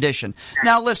physical condition.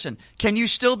 Now, listen, can you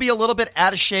still be a little bit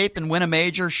out of shape and win a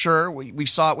major? Sure. We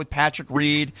saw it with Patrick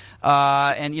Reed,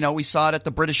 and we saw it at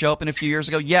the British Open a few years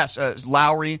ago. Yes,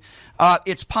 Lowry.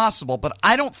 It's possible, but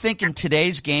I don't think in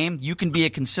today's game you can be a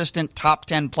consistent top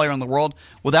 10 player in the world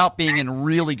without being in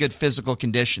really good physical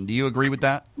condition. Do you agree with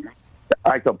that?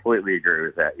 I completely agree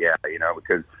with that. Yeah,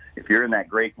 because if you're in that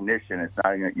great condition,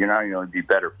 you're not going to be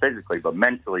better physically, but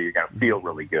mentally you're going to feel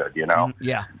really good.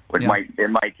 Yeah.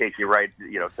 It might take you right,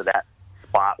 to that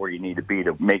spot where you need to be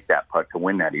to make that putt to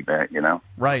win that event, you know?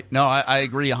 Right. No, I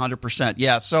agree 100%.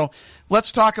 Yeah. So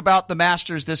let's talk about the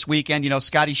Masters this weekend. You know,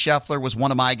 Scotty Scheffler was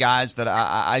one of my guys that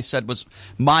I said was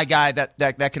my guy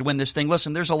that could win this thing.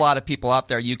 Listen, there's a lot of people out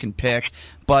there you can pick,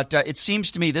 but it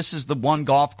seems to me this is the one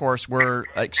golf course where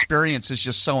experience is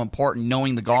just so important,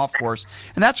 knowing the golf course.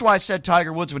 And that's why I said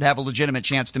Tiger Woods would have a legitimate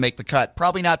chance to make the cut.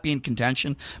 Probably not be in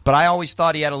contention, but I always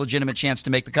thought he had a legitimate chance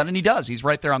to make the cut, and he does. He's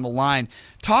right there on the line.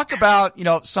 Talk about, you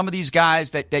know, some of these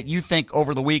guys that you think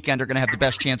over the weekend are going to have the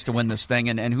best chance to win this thing,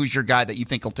 and who's your guy that you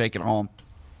think will take it home?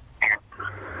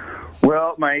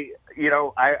 Well, I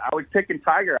was picking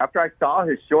Tiger after I saw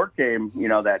his short game, you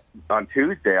know, that on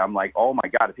Tuesday. I'm like, oh my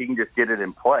God, if he can just get it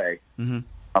in play. Mm-hmm.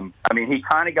 I mean, he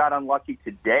kind of got unlucky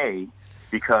today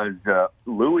because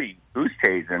Louis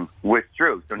Oosthuizen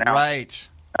withdrew. So now, right.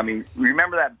 I mean,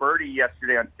 remember that birdie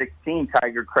yesterday on 16?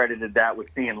 Tiger credited that with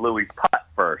seeing Louis' putt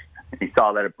first. He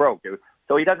saw that it broke.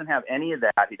 So he doesn't have any of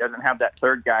that. He doesn't have that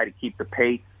third guy to keep the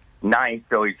pace nice.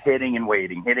 So he's hitting and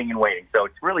waiting. So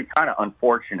it's really kind of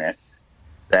unfortunate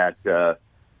that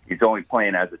he's only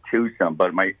playing as a twosome.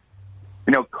 But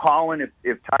Colin,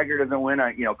 if Tiger doesn't win,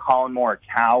 Colin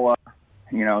Morikawa,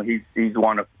 you know, he's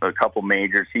won a couple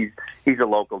majors. He's a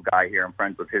local guy here. I'm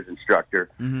friends with his instructor.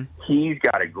 Mm-hmm. He's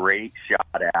got a great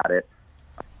shot at it.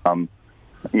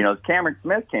 Cameron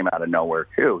Smith came out of nowhere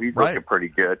too. He's looking pretty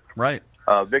good. Right.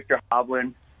 Victor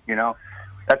Hovland, you know,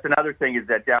 that's another thing is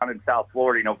that down in South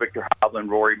Florida, you know, Victor Hovland,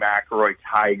 Rory McIlroy,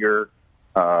 Tiger.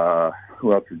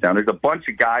 Who else is down? There's a bunch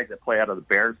of guys that play out of the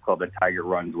Bears Club that Tiger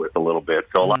runs with a little bit.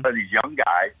 So a lot of these young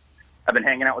guys have been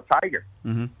hanging out with Tiger,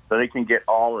 so they can get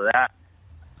all of that.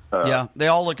 Yeah, they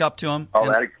all look up to him. All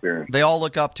that experience. They all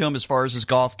look up to him as far as his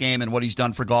golf game and what he's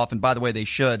done for golf. And by the way, they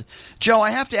should. Joe,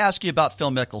 I have to ask you about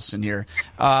Phil Mickelson here.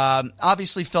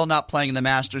 Obviously, Phil not playing in the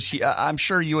Masters. I'm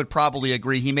sure you would probably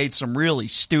agree. He made some really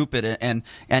stupid and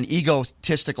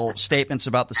egotistical statements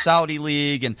about the Saudi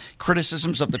League and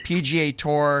criticisms of the PGA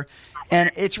Tour.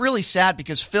 And it's really sad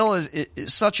because Phil is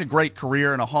such a great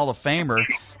career and a Hall of Famer.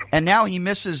 And now he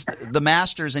misses the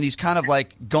Masters, and he's kind of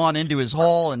like gone into his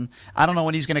hole, and I don't know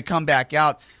when he's going to come back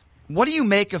out. What do you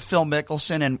make of Phil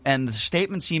Mickelson and the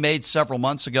statements he made several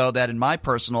months ago that, in my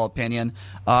personal opinion,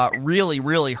 really,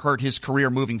 really hurt his career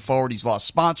moving forward? He's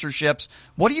lost sponsorships.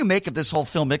 What do you make of this whole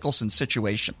Phil Mickelson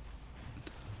situation?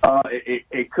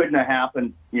 It couldn't have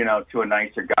happened, you know, to a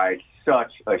nicer guy. It's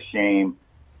such a shame,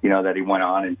 you know, that he went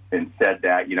on and said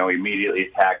that, you know, immediately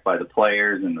attacked by the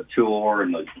players and the tour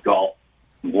and the golf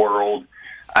world.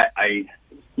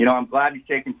 I'm glad he's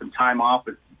taking some time off.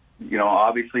 But, you know,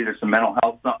 obviously there's some mental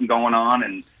health something going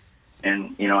on,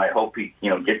 and you know, I hope he, you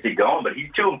know, gets it going. But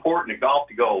he's too important to golf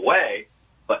to go away.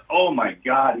 But oh my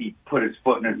God, he put his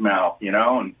foot in his mouth, you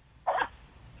know,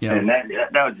 and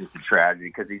that was just a tragedy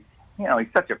because he's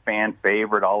such a fan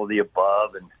favorite, all of the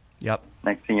above, and yep.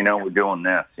 Next thing you know, we're doing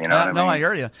this. You know what I mean? No, I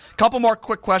hear you. A couple more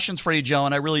quick questions for you, Joe,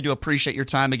 and I really do appreciate your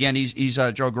time. Again, he's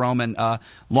Joe Groman,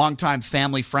 longtime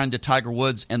family friend to Tiger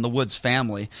Woods and the Woods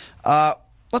family.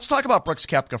 Let's talk about Brooks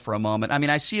Koepka for a moment. I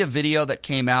mean, I see a video that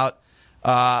came out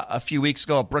a few weeks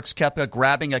ago of Brooks Koepka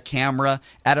grabbing a camera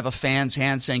out of a fan's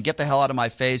hand saying, "Get the hell out of my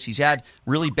face." He's had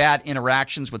really bad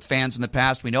interactions with fans in the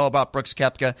past. We know about Brooks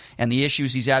Koepka and the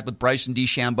issues he's had with Bryson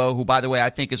DeChambeau, who, by the way, I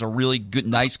think is a really good,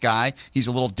 nice guy. He's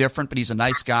a little different, but he's a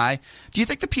nice guy. Do you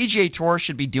think the PGA Tour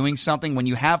should be doing something when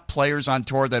you have players on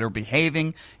tour that are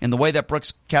behaving in the way that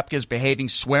Brooks Koepka is behaving,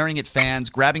 swearing at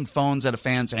fans, grabbing phones out of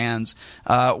fans' hands?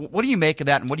 What do you make of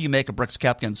that, and what do you make of Brooks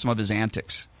Koepka and some of his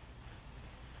antics?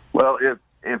 Well,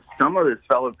 if some of his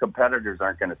fellow competitors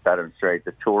aren't going to set him straight,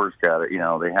 the tour's got it. You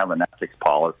know, they have an ethics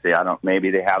policy. Maybe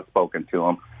they have spoken to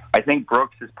him. I think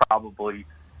Brooks is probably,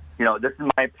 you know, this is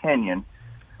my opinion,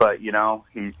 but you know,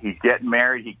 he's getting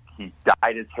married. He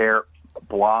dyed his hair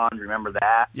blonde. Remember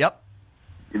that? Yep.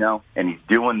 You know, and he's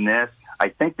doing this. I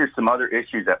think there's some other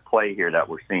issues at play here that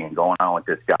we're seeing going on with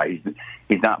this guy.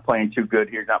 He's not playing too good.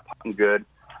 He's not putting good.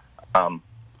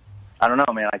 I don't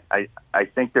know, man. I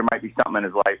think there might be something in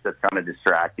his life that's kind of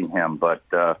distracting him. But,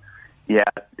 yeah,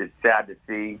 it's sad to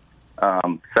see,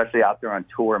 especially out there on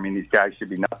tour. I mean, these guys should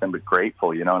be nothing but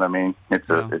grateful, you know what I mean? It's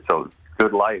a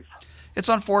good life. It's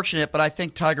unfortunate, but I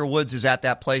think Tiger Woods is at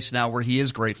that place now where he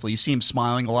is grateful. You see him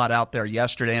smiling a lot out there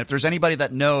yesterday. And if there's anybody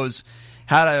that knows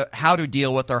how to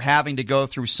deal with or having to go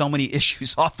through so many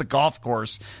issues off the golf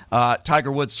course,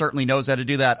 Tiger Woods certainly knows how to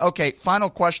do that. Okay, final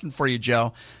question for you,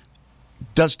 Joe.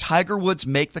 Does Tiger Woods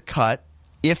make the cut?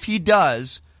 If he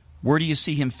does, where do you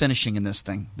see him finishing in this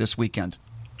thing this weekend?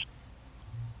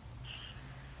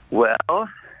 Well,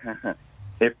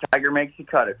 if Tiger makes the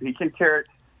cut,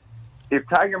 if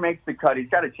Tiger makes the cut, he's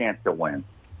got a chance to win.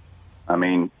 I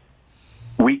mean,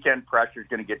 weekend pressure is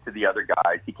going to get to the other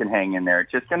guys. He can hang in there.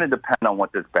 It's just going to depend on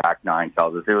what this back nine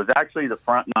tells us. It was actually the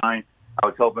front nine I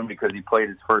was hoping, because he played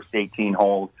his first 18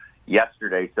 holes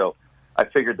yesterday. So I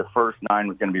figured the first nine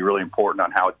was going to be really important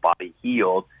on how his body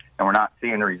healed, and we're not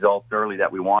seeing the results early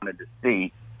that we wanted to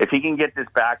see. If he can get this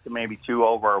back to maybe 2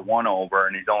 over or 1 over,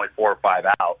 and he's only 4 or 5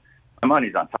 out, my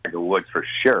money's on Tiger Woods for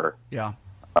sure. Yeah.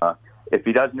 If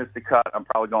he does miss the cut, I'm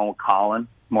probably going with Colin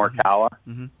Morikawa.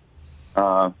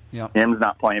 Him's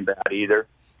not playing bad either.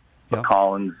 But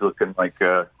Colin's looking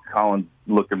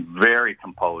very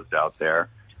composed out there.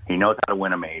 He knows how to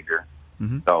win a major.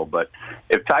 So, but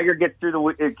if Tiger gets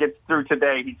through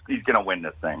today, he's going to win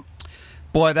this thing.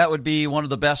 Boy, that would be one of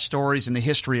the best stories in the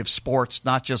history of sports,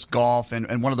 not just golf,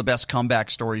 and one of the best comeback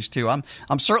stories, too.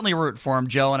 I'm certainly rooting for him,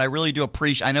 Joe, and I really do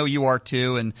appreciate – I know you are,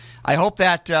 too, and I hope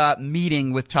that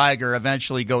meeting with Tiger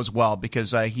eventually goes well,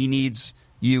 because he needs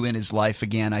you in his life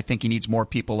again. I think he needs more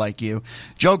people like you.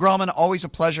 Joe Groman, always a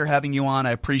pleasure having you on.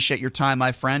 I appreciate your time,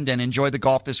 my friend, and enjoy the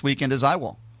golf this weekend, as I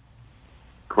will.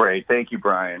 Great. Thank you,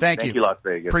 Brian. Thank you, Las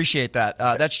Vegas. Appreciate that.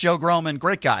 That's Joe Groman.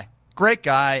 Great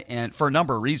guy, and for a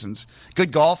number of reasons.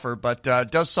 Good golfer, but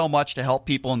does so much to help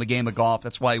people in the game of golf.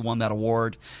 That's why he won that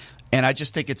award. And I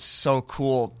just think it's so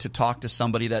cool to talk to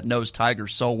somebody that knows Tiger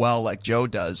so well like Joe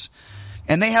does.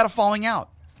 And they had a falling out.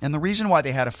 And the reason why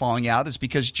they had a falling out is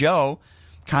because Joe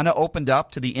kind of opened up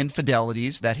to the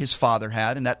infidelities that his father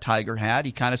had and that Tiger had.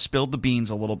 He kind of spilled the beans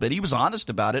a little bit. He was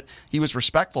honest about it. He was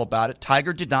respectful about it.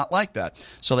 Tiger did not like that.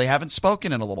 So they haven't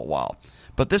spoken in a little while.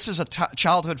 But this is a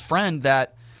childhood friend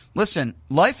that, listen,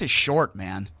 life is short,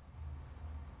 man.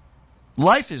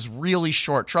 Life is really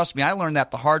short. Trust me, I learned that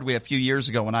the hard way a few years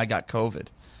ago when I got COVID.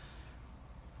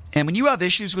 And when you have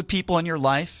issues with people in your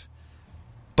life,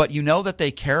 but you know that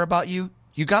they care about you,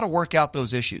 you got to work out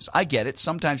those issues. I get it.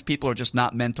 Sometimes people are just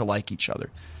not meant to like each other.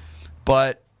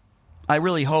 But I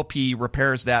really hope he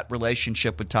repairs that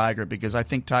relationship with Tiger, because I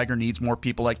think Tiger needs more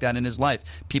people like that in his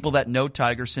life. People that know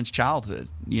Tiger since childhood.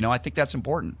 I think that's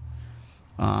important.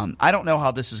 I don't know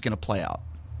how this is going to play out.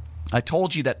 I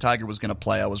told you that Tiger was going to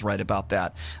play. I was right about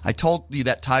that. I told you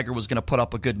that Tiger was going to put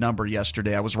up a good number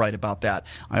yesterday. I was right about that.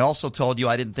 I also told you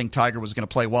I didn't think Tiger was going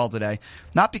to play well today.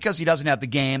 Not because he doesn't have the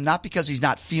game, not because he's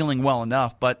not feeling well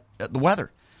enough, but the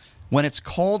weather. When it's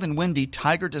cold and windy,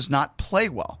 Tiger does not play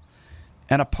well.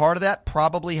 And a part of that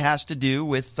probably has to do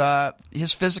with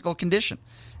his physical condition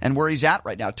and where he's at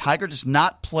right now. Tiger does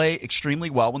not play extremely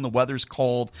well when the weather's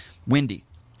cold, windy.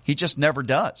 He just never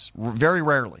does, very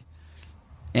rarely.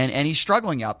 And he's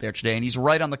struggling out there today, and he's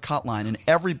right on the cut line. And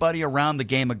everybody around the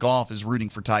game of golf is rooting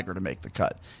for Tiger to make the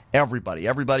cut.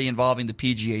 Everybody involving the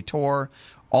PGA Tour,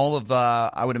 all of,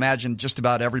 I would imagine, just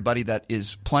about everybody that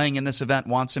is playing in this event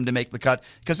wants him to make the cut,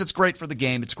 because it's great for the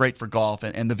game, it's great for golf,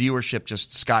 and the viewership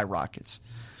just skyrockets.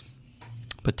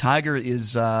 But Tiger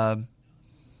is, what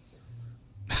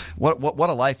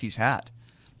a life he's had.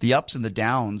 The ups and the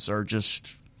downs are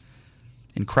just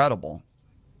incredible.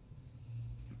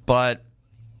 But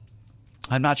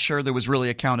I'm not sure there was really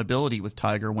accountability with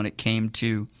Tiger when it came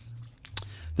to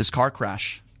this car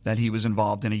crash that he was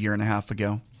involved in a year and a half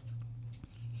ago.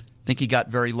 I think he got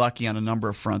very lucky on a number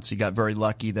of fronts. He got very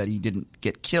lucky that he didn't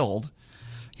get killed.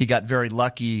 He got very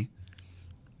lucky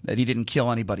that he didn't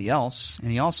kill anybody else.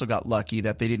 And he also got lucky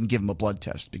that they didn't give him a blood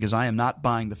test, because I am not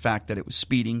buying the fact that it was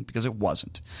speeding, because it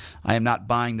wasn't. I am not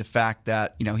buying the fact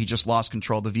that, he just lost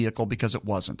control of the vehicle, because it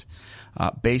wasn't.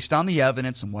 Based on the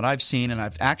evidence and what I've seen, and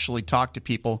I've actually talked to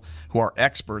people who are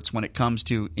experts when it comes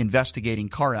to investigating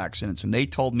car accidents, and they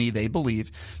told me they believe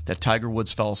that Tiger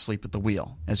Woods fell asleep at the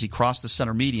wheel as he crossed the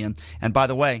center median, and by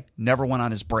the way, never went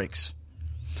on his brakes.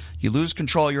 You lose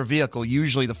control of your vehicle,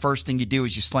 usually the first thing you do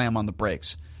is you slam on the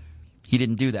brakes. He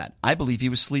didn't do that. I believe he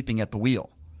was sleeping at the wheel.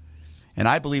 And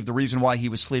I believe the reason why he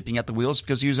was sleeping at the wheel is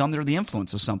because he was under the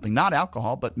influence of something. Not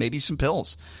alcohol, but maybe some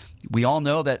pills. We all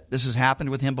know that this has happened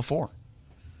with him before.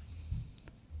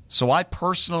 So I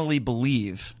personally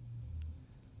believe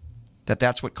that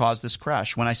that's what caused this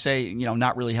crash. When I say,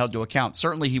 not really held to account,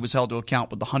 certainly he was held to account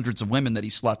with the hundreds of women that he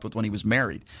slept with when he was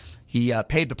married. He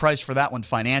paid the price for that one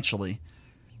financially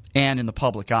and in the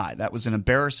public eye. That was an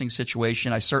embarrassing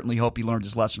situation. I certainly hope he learned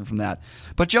his lesson from that.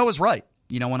 But Joe is right.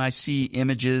 When I see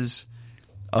images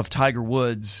of Tiger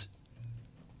Woods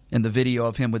in the video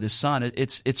of him with his son,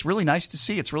 it's really nice to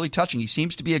see. It's really touching. He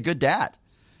seems to be a good dad.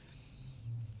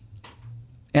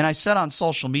 And I said on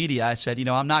social media, I said,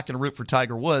 I'm not going to root for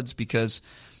Tiger Woods because,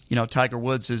 Tiger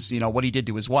Woods is, what he did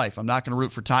to his wife. I'm not going to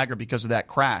root for Tiger because of that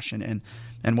crash and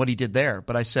what he did there.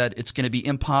 But I said it's going to be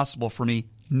impossible for me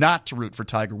not to root for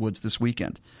Tiger Woods this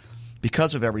weekend,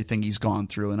 because of everything he's gone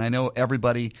through. And I know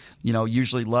everybody,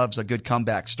 usually loves a good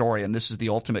comeback story, and this is the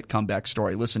ultimate comeback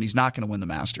story. Listen, he's not going to win the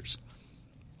Masters.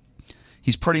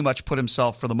 He's pretty much put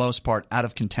himself, for the most part, out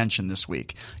of contention this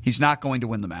week. He's not going to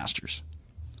win the Masters.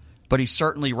 But he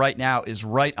certainly right now is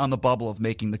right on the bubble of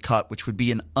making the cut, which would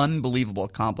be an unbelievable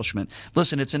accomplishment.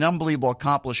 Listen, it's an unbelievable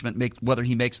accomplishment whether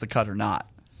he makes the cut or not.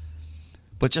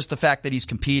 But just the fact that he's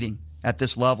competing at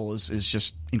this level is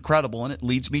just incredible, and it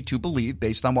leads me to believe,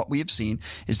 based on what we have seen,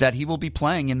 is that he will be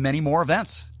playing in many more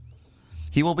events.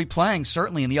 He will be playing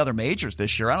certainly in the other majors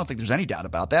this year. I don't think there's any doubt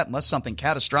about that. Unless something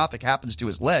catastrophic happens to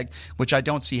his leg, which I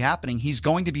don't see happening, he's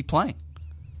going to be playing.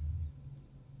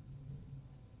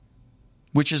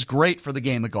 Which is great for the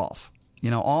game of golf.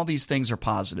 All these things are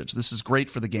positives. This is great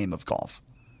for the game of golf.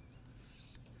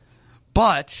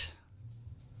 But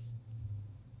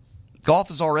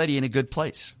golf is already in a good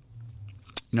place.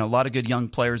 A lot of good young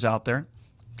players out there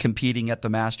competing at the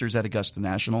Masters at Augusta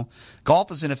National.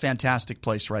 Golf is in a fantastic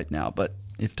place right now, but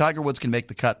if Tiger Woods can make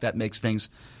the cut, that makes things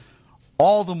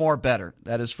all the more better.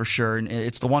 That is for sure, and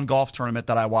it's the one golf tournament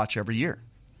that I watch every year.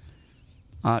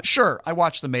 Sure, I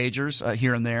watch the majors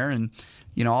here and there, and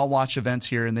I'll watch events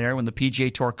here and there. When the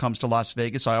PGA Tour comes to Las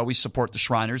Vegas, I always support the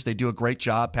Shriners. They do a great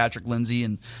job. Patrick Lindsay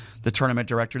and the tournament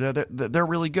director, they're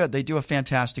really good. They do a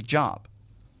fantastic job.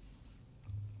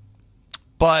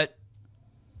 But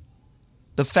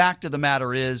the fact of the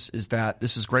matter is that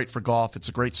this is great for golf. It's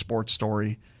a great sports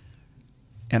story.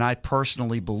 And I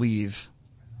personally believe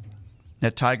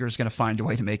that Tiger is going to find a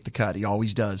way to make the cut. He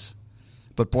always does.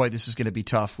 But, boy, this is going to be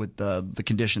tough with the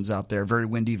conditions out there. Very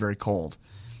windy, very cold.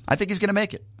 I think he's going to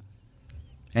make it.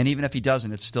 And even if he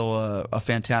doesn't, it's still a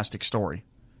fantastic story.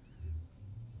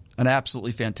 An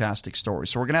absolutely fantastic story.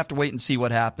 So we're going to have to wait and see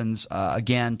what happens.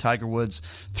 Again, Tiger Woods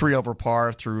 3 over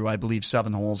par through, I believe,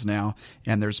 7 holes now.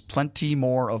 And there's plenty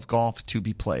more of golf to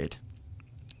be played.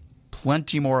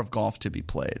 Plenty more of golf to be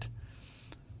played.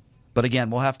 But again,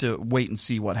 we'll have to wait and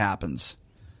see what happens.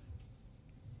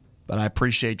 But I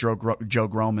appreciate Joe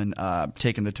Groman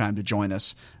taking the time to join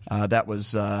us. That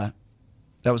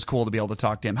was cool to be able to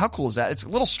talk to him. How cool is that? It's a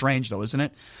little strange, though, isn't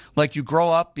it? Like, you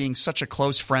grow up being such a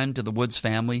close friend to the Woods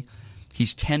family.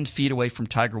 He's 10 feet away from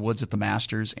Tiger Woods at the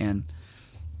Masters and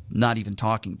not even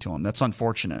talking to him. That's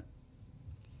unfortunate.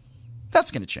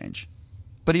 That's going to change.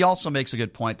 But he also makes a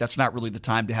good point. That's not really the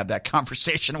time to have that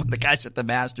conversation with the guys at the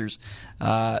Masters.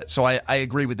 So I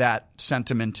agree with that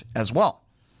sentiment as well.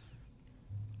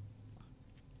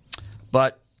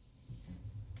 But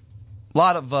a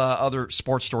lot of other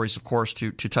sports stories, of course,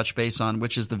 to touch base on,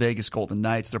 which is the Vegas Golden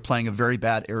Knights. They're playing a very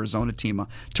bad Arizona team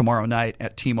tomorrow night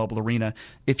at T-Mobile Arena.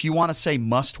 If you want to say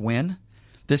must win,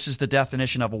 this is the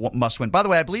definition of a must win. By the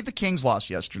way, I believe the Kings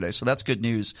lost yesterday, so that's good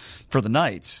news for the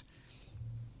Knights.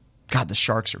 God, the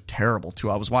Sharks are terrible, too.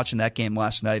 I was watching that game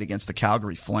last night against the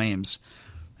Calgary Flames.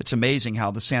 It's amazing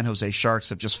how the San Jose Sharks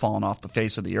have just fallen off the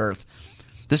face of the earth.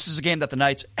 This is a game that the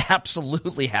Knights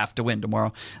absolutely have to win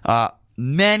tomorrow.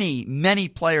 Many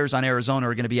players on Arizona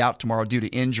are going to be out tomorrow due to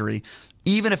injury.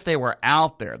 Even if they were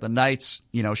out there, the Knights,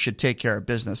 should take care of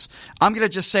business. I'm going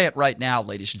to just say it right now,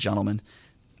 ladies and gentlemen.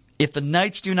 If the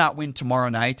Knights do not win tomorrow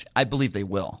night, I believe they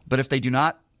will. But if they do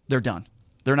not, they're done.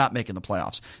 They're not making the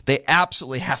playoffs. They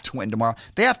absolutely have to win tomorrow.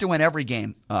 They have to win every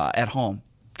game at home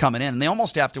coming in. And they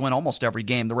almost have to win almost every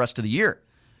game the rest of the year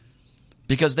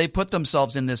because they put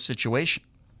themselves in this situation.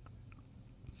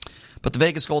 But the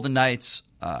Vegas Golden Knights,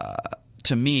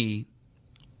 to me,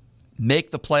 make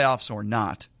the playoffs or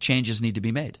not, changes need to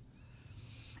be made.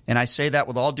 And I say that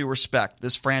with all due respect.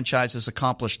 This franchise has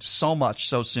accomplished so much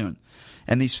so soon.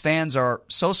 And these fans are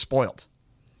so spoiled.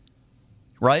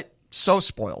 Right? So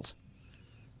spoiled.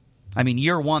 I mean,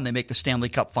 year one, they make the Stanley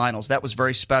Cup Finals. That was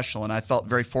very special, and I felt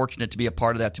very fortunate to be a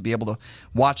part of that, to be able to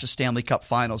watch the Stanley Cup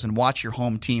Finals and watch your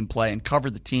home team play and cover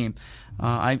the team.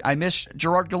 I miss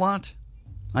Gerard Gallant.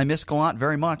 I miss Gallant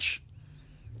very much.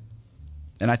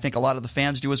 And I think a lot of the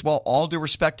fans do as well. All due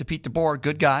respect to Pete DeBoer,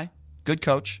 good guy, good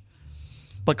coach.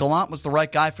 But Gallant was the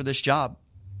right guy for this job.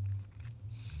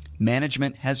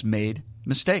 Management has made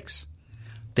mistakes.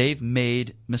 They've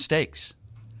made mistakes.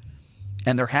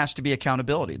 And there has to be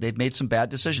accountability. They've made some bad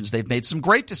decisions. They've made some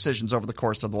great decisions over the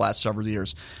course of the last several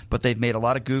years. But they've made a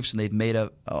lot of goofs and they've made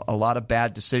a lot of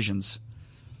bad decisions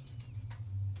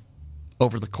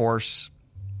over the course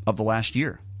of the last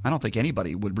year. I don't think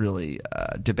anybody would really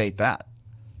debate that.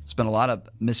 It's been a lot of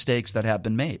mistakes that have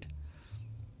been made.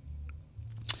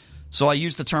 So I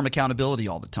use the term accountability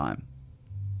all the time.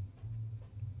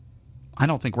 I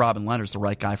don't think Robin Lehner's the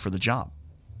right guy for the job.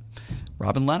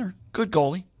 Robin Lehner, good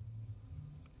goalie.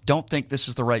 Don't think this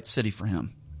is the right city for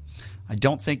him. I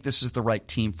don't think this is the right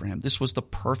team for him. This was the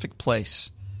perfect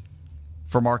place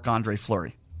for Marc-Andre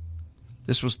Fleury.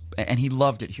 And he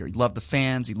loved it here. He loved the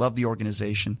fans. He loved the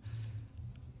organization.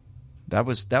 That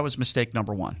was mistake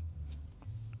number one.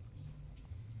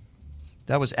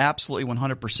 That was absolutely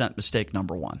 100% mistake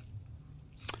number one.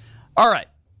 All right.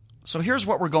 So here's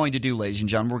what we're going to do, ladies and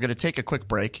gentlemen. We're going to take a quick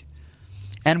break.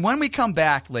 And when we come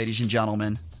back, ladies and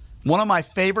gentlemen, one of my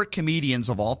favorite comedians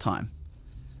of all time.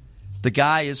 The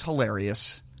guy is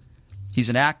hilarious. He's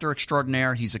an actor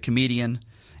extraordinaire. He's a comedian.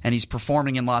 And he's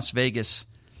performing in Las Vegas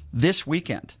this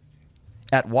weekend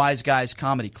at Wise Guys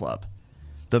Comedy Club.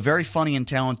 The very funny and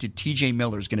talented TJ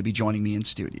Miller is going to be joining me in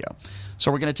studio.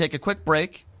 So we're going to take a quick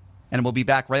break, and we'll be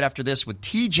back right after this with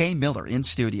TJ Miller in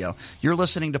studio. You're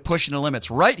listening to Pushing the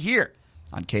Limits right here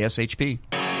on KSHP.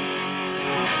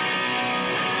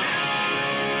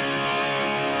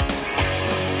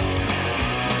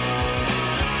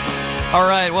 All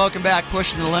right, welcome back.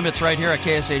 Pushing the Limits right here at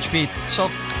KSHP. So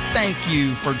thank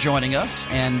you for joining us.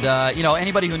 And,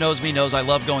 anybody who knows me knows I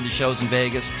love going to shows in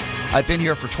Vegas. I've been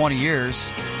here for 20 years.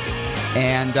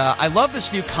 And I love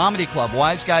this new comedy club,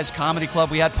 Wise Guys Comedy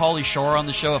Club. We had Pauly Shore on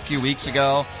the show a few weeks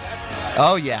ago.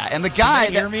 Oh, yeah. And the guy...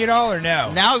 Can you hear me at all or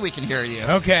no? Now we can hear you.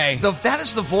 Okay. That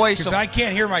is the voice of... Because I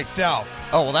can't hear myself.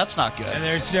 Oh, well, that's not good. And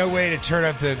there's no way to turn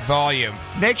up the volume.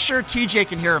 Make sure TJ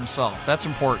can hear himself. That's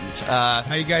important.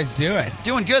 How you guys doing?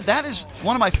 Doing good. That is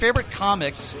one of my favorite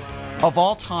comics of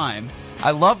all time.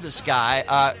 I love this guy.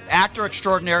 Actor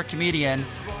extraordinaire, comedian,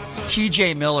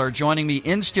 TJ Miller, joining me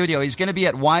in studio. He's going to be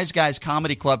at Wise Guys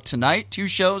Comedy Club tonight, 2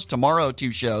 shows, tomorrow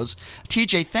 2 shows.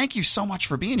 TJ, thank you so much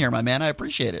for being here, my man. I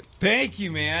appreciate it. Thank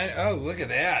you, man. Oh, look at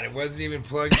that. It wasn't even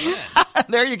plugged in.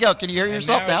 There you go. Can you hear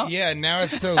yourself now? Yeah, now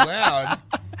it's so loud.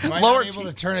 Am I not able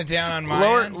to turn it down on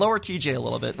my end? Lower TJ a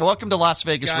little bit. Welcome to Las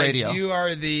Vegas Guys, Radio. You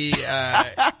are the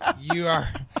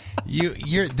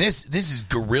this is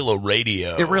guerrilla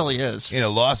radio. It really is. In a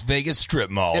Las Vegas strip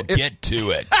mall. Get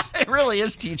to it. It really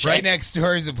is, TJ. Right next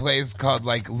door is a place called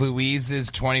like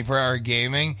Louise's 24-hour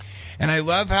gaming. And I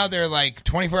love how they're like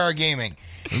 24-hour gaming.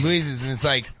 Louise's, and it's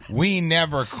like, we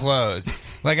never close.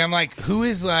 Like, I'm like, who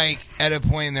is like at a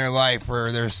point in their life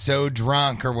where they're so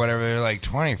drunk or whatever, they're like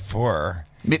 24?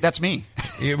 That's me.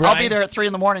 Right? I'll be there at 3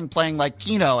 a.m. playing like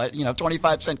Keno at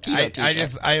 25-cent Keno.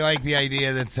 I like the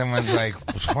idea that someone's like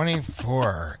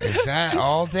 24. Is that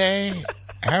all day?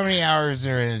 How many hours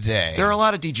are in a day? There are a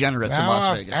lot of degenerates in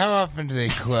Las Vegas. How often do they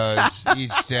close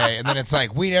each day? And then it's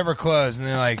like, we never close. And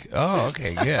they're like, oh,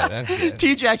 okay, good. That's good.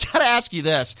 TJ, I got to ask you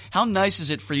this. How nice is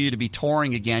it for you to be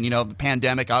touring again? The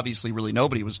pandemic, obviously, really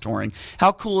nobody was touring.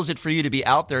 How cool is it for you to be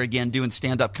out there again doing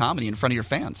stand-up comedy in front of your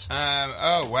fans?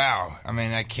 Oh, wow. I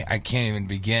mean, I can't even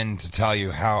begin to tell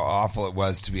you how awful it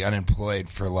was to be unemployed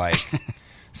for like...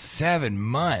 7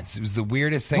 months. It was the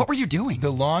weirdest thing. What were you doing?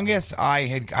 The longest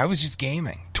I was just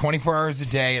gaming. 24 hours a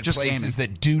day at places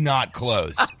that do not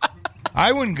close.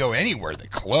 I wouldn't go anywhere that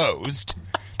closed.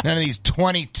 None of these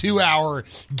 22-hour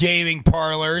gaming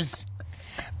parlors.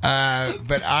 But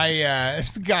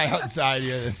there's a guy outside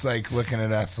here that's like looking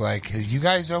at us like, you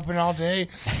guys open all day?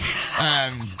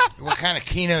 What kind of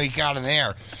Keno you got in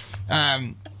there?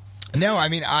 No, I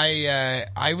mean,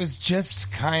 I was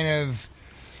just kind of...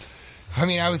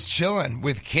 I was chilling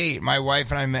with Kate. My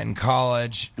wife and I met in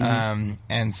college.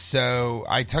 And so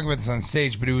I talk about this on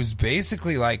stage, but it was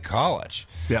basically like college.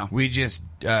 Yeah. We just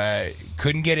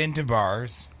couldn't get into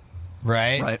bars,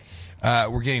 right?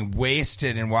 Right. We're getting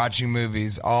wasted and watching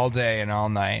movies all day and all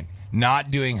night,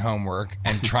 not doing homework,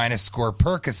 and trying to score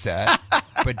Percocet,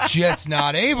 but just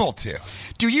not able to.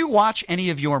 Do you watch any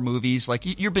of your movies? Like,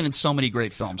 you've been in so many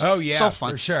great films. Oh, yeah, so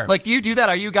fun. for sure. Like, do you do that?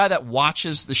 Are you a guy that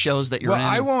watches the shows that you're in?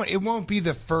 It won't be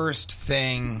the first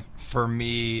thing for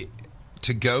me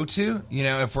to go to.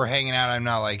 If we're hanging out, I'm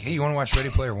not like, hey, you want to watch Ready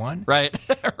Player One? Right.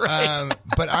 Right.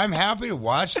 But I'm happy to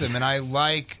watch them, and I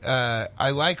like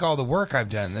all the work I've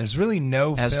done. There's really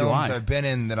no films I've been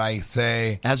in that I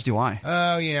say... As do I.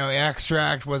 Oh,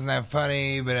 Extract wasn't that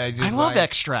funny, but I love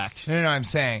Extract. No, I'm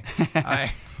saying...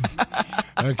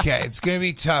 Okay, it's going to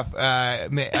be tough. All right,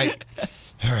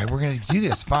 we're going to do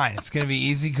this. Fine. It's going to be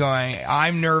easy going.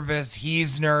 I'm nervous.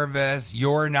 He's nervous.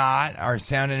 You're not. Our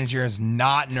sound engineer is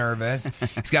not nervous.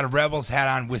 He's got a Rebels hat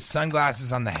on with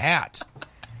sunglasses on the hat.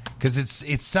 Because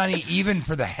it's sunny even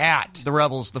for the hat. The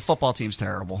Rebels, the football team's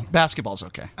terrible. Basketball's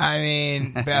okay. I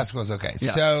mean, basketball's okay.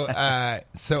 Yeah.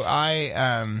 So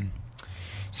I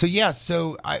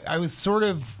was sort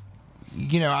of... we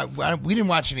didn't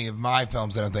watch any of my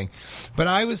films, I don't think. But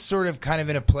I was sort of kind of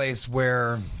in a place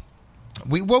where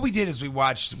What we did is we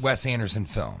watched Wes Anderson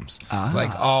films,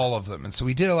 like all of them. And so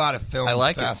we did a lot of film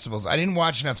festivals. I didn't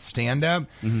watch enough stand-up.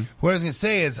 Mm-hmm. What I was going to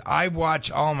say is I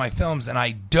watch all my films, and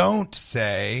I don't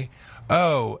say,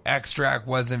 oh, Extract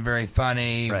wasn't very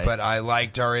funny, but I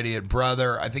liked Our Idiot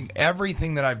Brother. I think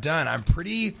everything that I've done,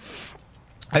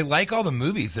 I like all the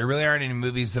movies. There really aren't any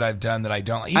movies that I've done that I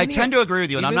don't like. I tend to agree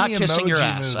with you, and I'm not kissing your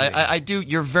ass. I do.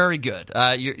 You're very good.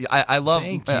 I love.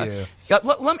 Thank you. I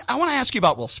want to ask you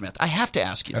about Will Smith. I have to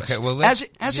ask you this. Okay, well, do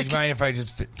you mind if I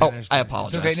just finish? Oh, I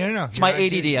apologize. It's okay, no. It's my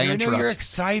ADD. I interrupt. You're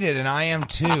excited, and I am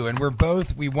too, and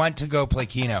we want to go play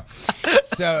Keno.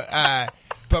 So,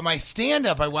 but my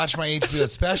stand-up, I watched my HBO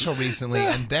special recently,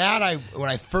 and when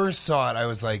I first saw it, I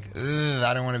was like, ugh,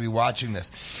 I don't want to be watching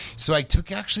this. So I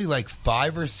took actually like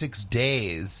 5 or 6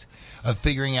 days of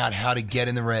figuring out how to get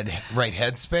in the right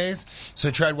headspace. So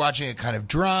I tried watching it kind of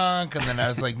drunk, and then I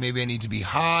was like, maybe I need to be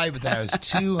high, but then I was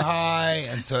too high,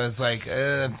 and so I was like,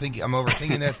 I'm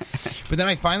overthinking this. But then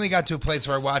I finally got to a place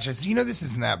where I said, this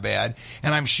isn't that bad,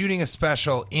 and I'm shooting a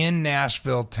special in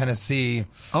Nashville, Tennessee.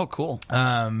 Oh, cool.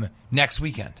 Next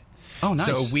weekend. Oh, nice.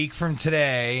 So a week from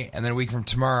today, and then a week from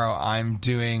tomorrow, I'm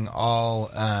doing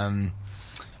I'm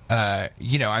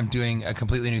doing a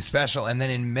completely new special. And then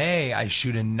in May, I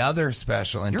shoot another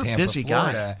special in Tampa,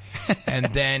 Florida. And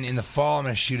then in the fall, I'm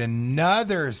going to shoot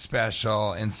another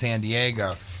special in San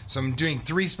Diego. So I'm doing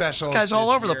 3 specials. This guy's all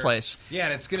over the place. Yeah,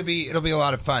 and it'll be a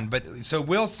lot of fun. But so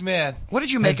Will Smith. What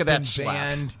did you make of that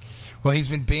slap? Well, he's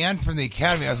been banned from the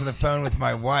Academy. I was on the phone with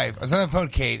my wife. I was on the phone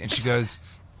with Kate, and she goes,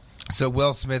 so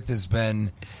Will Smith has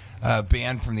been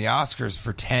banned from the Oscars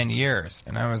for 10 years.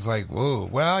 And I was like, whoa,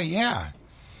 well, yeah.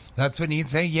 That's what he'd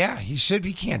say. Yeah, he should.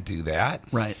 He can't do that.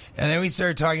 Right. And then we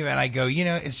started talking about it, and I go,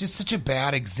 it's just such a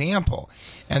bad example.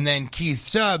 And then Keith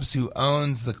Stubbs, who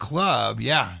owns the club,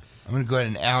 I'm going to go ahead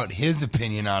and out his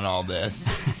opinion on all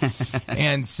this.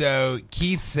 And so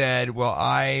Keith said, well,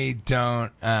 I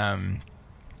don't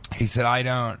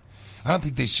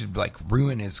think they should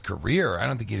ruin his career. I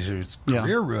don't think he should have his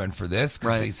career ruined for this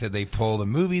because they said they pulled a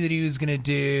movie that he was going to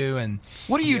do. And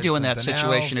what do you do in that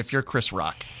situation if you're Chris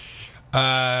Rock?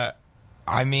 So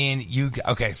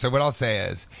what I'll say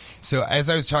is, so as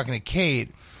I was talking to Kate,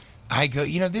 I go,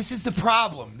 this is the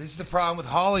problem. This is the problem with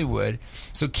Hollywood.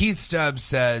 So Keith Stubbs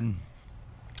said,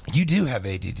 you do have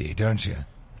ADD, don't you?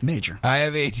 Major. I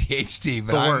have ADHD,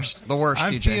 but the worst.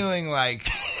 I'm TJ. feeling like,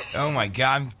 oh my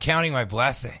God, I'm counting my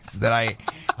blessings that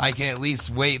I can at least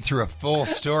wait through a full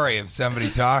story of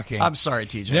somebody talking. I'm sorry,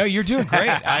 TJ. No, you're doing great.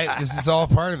 This is all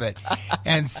part of it.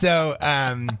 And so,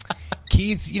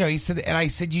 Keith, he said, and I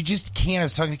said, you just can't. I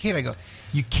was talking to Kate. I go,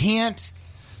 you can't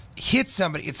hit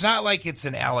somebody. It's not like it's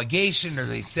an allegation or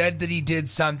they said that he did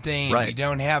something. Right. You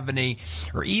don't have any,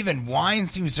 or even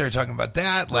Weinstein. We started talking about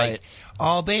that. Like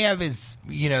all they have is,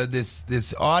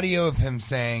 this audio of him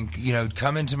saying,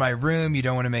 come into my room. You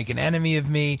don't want to make an enemy of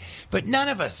me. But none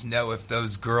of us know if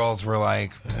those girls were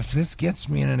like, if this gets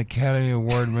me in an Academy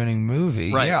Award winning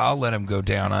movie, I'll let him go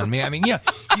down on me. I mean,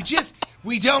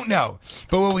 we don't know.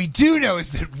 But what we do know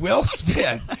is that Will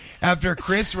Smith, after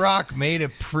Chris Rock made a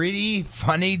pretty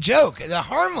funny joke, a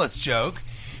harmless joke,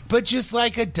 but just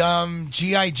like a dumb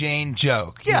G.I. Jane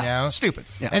joke, stupid.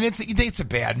 Yeah. And it's a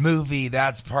bad movie.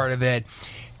 That's part of it.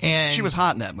 And she was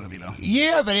hot in that movie, though.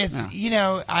 Yeah, but it's,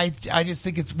 I just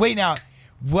think it's, wait, now,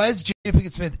 was Jada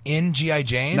Pinkett Smith in G.I.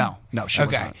 Jane? No, she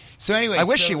was not. So anyway, I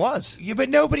wish she was. Yeah, but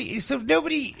nobody. It's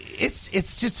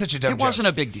just such a dumb. It wasn't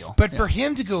a big deal. But for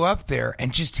him to go up there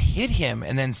and just hit him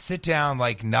and then sit down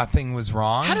like nothing was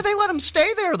wrong. How did they let him stay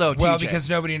there though? Well, TJ? because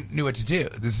nobody knew what to do.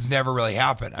 This has never really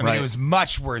happened. I mean, it was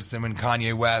much worse than when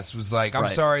Kanye West was like, "I'm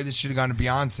sorry, this should have gone to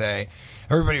Beyonce."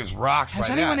 Everybody was rocked. Has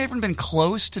anyone ever been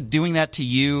close to doing that to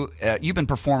you? You've been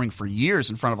performing for years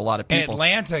in front of a lot of people. An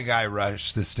Atlanta guy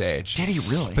rushed the stage. Did he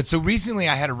really? But so recently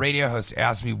I had a radio host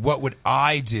ask me, what would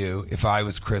I do if I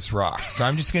was Chris Rock? So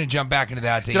I'm just going to jump back into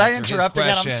that to Did answer I interrupt his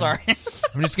again? question. I'm sorry.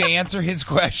 I'm just going to answer his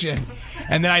question.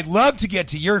 And then I'd love to get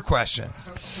to your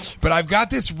questions. But I've got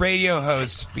this radio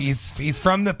host. He's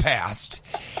from the past.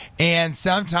 And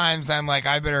sometimes I'm like,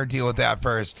 I better deal with that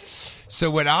first.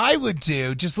 So what I would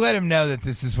do, just let him know that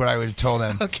this is what I would have told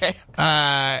him. Okay.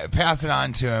 Pass it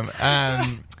on to him.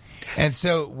 And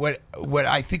so what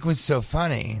I think was so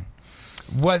funny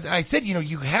was, and I said,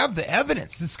 you have the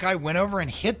evidence. This guy went over and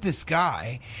hit this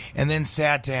guy and then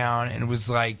sat down and was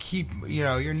like, keep,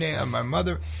 your name, my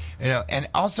mother, and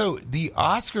also the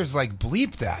Oscars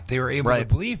bleeped that. They were able to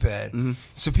bleep it. Mm-hmm.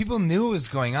 So people knew what was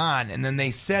going on. And then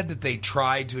they said that they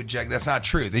tried to eject. That's not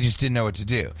true. They just didn't know what to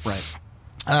do. Right.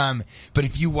 But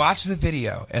if you watch the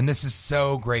video, and this is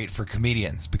so great for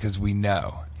comedians because we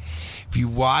know, If you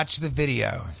watch the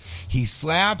video, he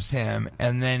slaps him,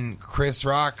 and then Chris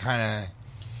Rock kind of,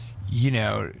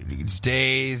 is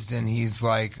dazed, and he's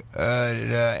like,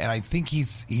 and I think he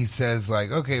says,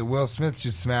 like, okay, Will Smith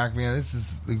just smacked me. This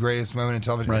is the greatest moment in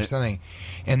television or something.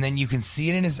 And then you can see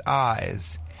it in his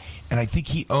eyes. And I think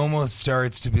he almost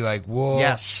starts to be like, whoa.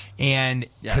 Yes. And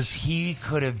because he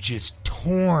could have just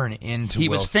torn into He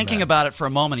Will was thinking Smith. about it for a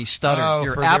moment. He stuttered.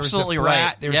 You're absolutely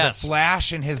right. There was a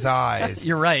flash in his eyes.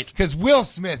 You're right. Because Will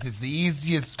Smith is the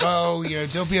easiest.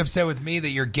 Don't be upset with me that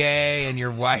you're gay and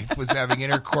your wife was having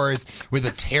intercourse with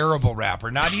a terrible rapper.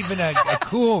 Not even a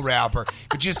cool rapper,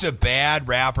 but just a bad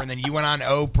rapper. And then you went on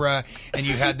Oprah and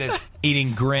you had this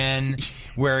eating grin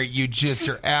where you just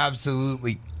are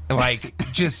absolutely... like,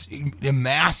 just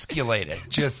emasculated,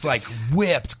 just like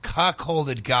whipped,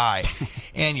 cuckolded guy.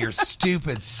 And your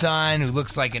stupid son who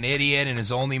looks like an idiot and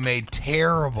has only made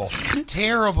terrible music.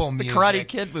 The Karate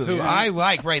Kid movie. Who I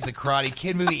like, right, the Karate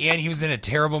Kid movie. And he was in a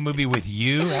terrible movie with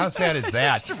you. How sad is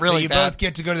that? It's really you bad. both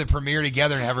get to go to the premiere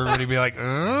together and have everybody be like,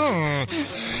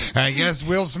 I guess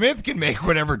Will Smith can make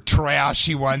whatever trash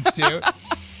he wants to.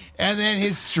 And then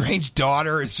his strange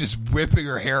daughter is just whipping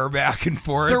her hair back and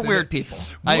forth. They're weird people.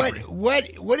 What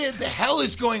the hell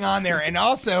is going on there? And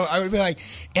also, I would be like,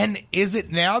 and is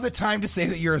it now the time to say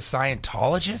that you're a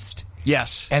Scientologist?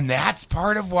 Yes. And that's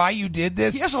part of why you did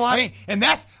this? He has a lot.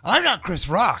 I'm not Chris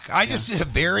Rock. I just did a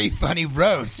very funny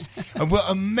roast.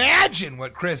 Well, imagine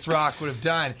what Chris Rock would have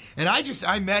done. And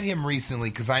I met him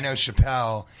recently because I know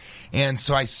Chappelle. And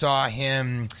so I saw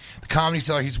him, the Comedy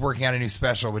Cellar. He's working on a new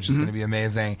special, which is going to be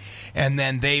amazing. And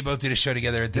then they both did a show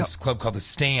together at this club called The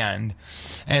Stand.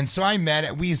 And so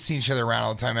we've seen each other around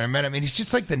all the time. And I met him, and he's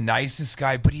just like the nicest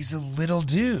guy, but he's a little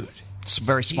dude. It's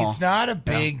very small. He's not a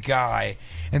big guy.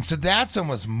 And so that's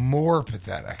almost more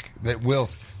pathetic that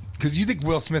because you think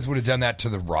Will Smith would have done that to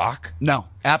The Rock? No,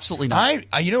 absolutely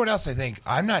not. You know what else I think?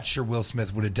 I'm not sure Will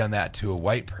Smith would have done that to a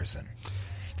white person.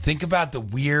 Think about the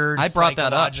weird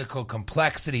psychological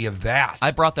complexity of that. I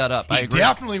brought that up. I agree. He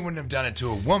definitely wouldn't have done it to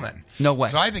a woman. No way.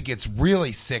 So I think it's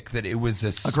really sick that it was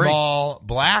a small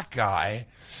black guy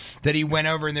that he went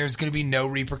over and there's going to be no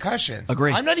repercussions.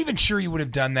 Agree. I'm not even sure he would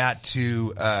have done that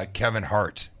to Kevin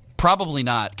Hart. Probably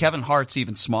not. Kevin Hart's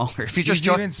even smaller. If you He's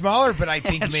even smaller, but I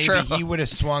think maybe true. he would have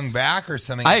swung back or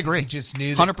something. I agree. He just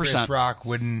knew that 100%. Chris Rock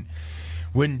wouldn't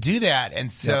do that.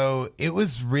 And so it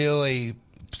was really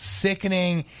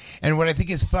sickening. And what I think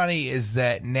is funny is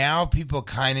that now people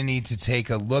kind of need to take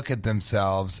a look at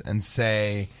themselves and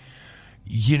say,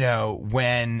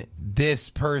 when this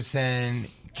person,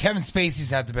 Kevin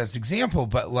Spacey's not the best example,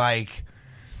 but like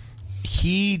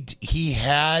he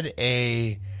had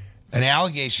an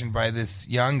allegation by this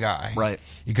young guy. Right.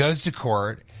 He goes to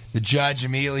court. The judge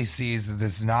immediately sees that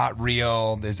this is not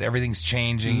real. Everything's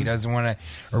changing. He doesn't want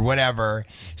to, or whatever.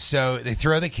 So they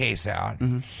throw the case out.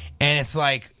 And it's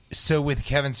like, so with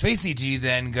Kevin Spacey, do you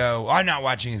then go, I'm not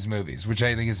watching his movies, which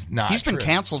I think is not He's been true.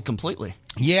 canceled completely.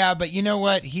 Yeah, but you know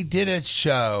what? He did a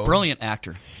show. Brilliant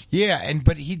actor. Yeah,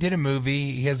 but he did a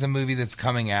movie. He has a movie that's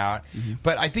coming out.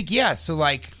 But I think, so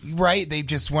like, right, they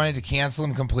just wanted to cancel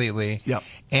him completely. Yep.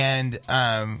 And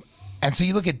so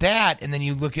you look at that, and then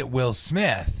you look at Will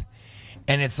Smith,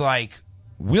 and it's like,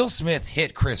 Will Smith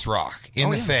hit Chris Rock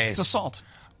in the face. It's assault.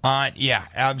 Yeah,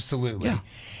 absolutely. Yeah.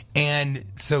 And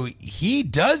so he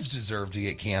does deserve to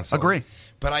get canceled. Agree.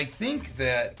 But I think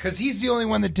that, because he's the only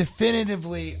one that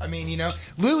definitively,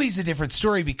 Louis a different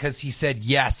story because he said,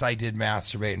 yes, I did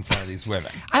masturbate in front of these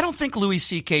women. I don't think Louis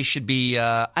C.K. should be,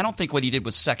 I don't think what he did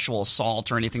was sexual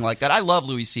assault or anything like that. I love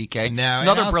Louis C.K. No,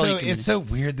 another brilliant comedian. It's so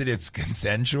weird that it's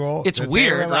consensual. It's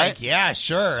weird, right? Like, yeah,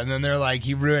 sure. And then they're like,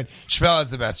 he ruined, Chappelle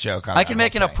has the best joke on that. I can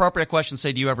make an appropriate question,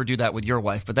 say, do you ever do that with your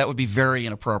wife? But that would be very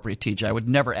inappropriate, TJ. I would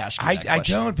never ask you that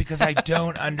question. I don't, because I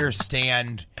don't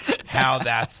understand how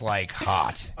that's like hot.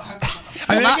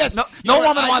 I guess no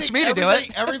woman wants me to do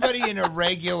it. Everybody in a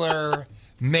regular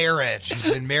marriage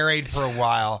who's been married for a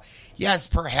while, yes,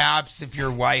 perhaps if your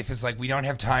wife is like, we don't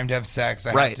have time to have sex,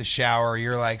 I have to shower,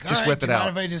 you're like, just whip it out.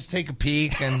 If I just take a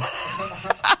peek and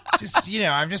just,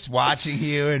 I'm just watching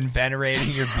you and venerating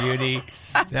your beauty,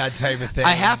 that type of thing.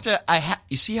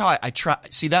 You see how I try?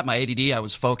 See that my ADD? I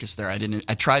was focused there. I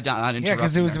tried not interrupting. Yeah,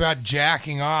 because it was about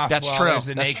jacking off. That's while true. There's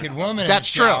a naked woman.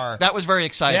 That's in the true. shower. That was very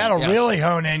exciting. That'll really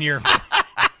hone in your.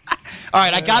 All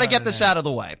right, I got to get this out of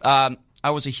the way. I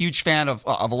was a huge fan of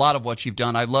a lot of what you've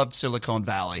done. I loved Silicon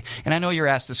Valley. And I know you're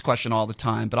asked this question all the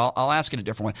time, but I'll ask it a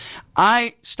different way.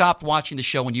 I stopped watching the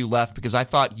show when you left because I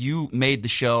thought you made the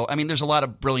show. I mean, there's a lot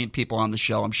of brilliant people on the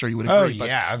show. I'm sure you would agree. Oh,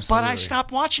 yeah, absolutely. But I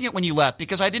stopped watching it when you left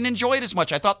because I didn't enjoy it as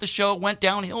much. I thought the show went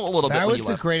downhill a little bit when you left. That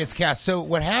was the greatest cast. So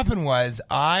what happened was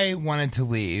I wanted to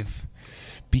leave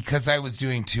because I was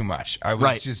doing too much. I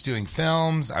was just doing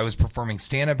films. I was performing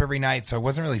stand-up every night, so I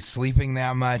wasn't really sleeping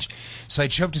that much. So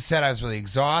I'd show up to set. I was really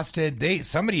exhausted.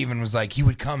 Somebody even was like, he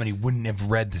would come and he wouldn't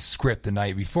have read the script the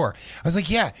night before. I was like,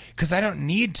 yeah, because I don't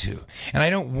need to, and I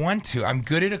don't want to. I'm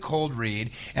good at a cold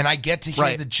read, and I get to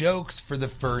hear the jokes for the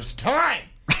first time.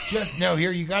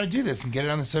 Here, you got to do this and get it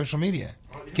on the social media.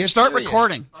 Start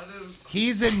recording.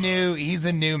 He's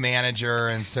a new manager,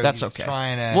 and so that's he's okay.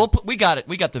 Trying to. We got it.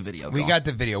 We got the video. We got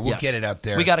the video. We'll get it up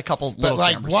there. We got a couple. But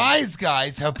like Wise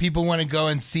Guys, how people want to go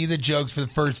and see the jokes for the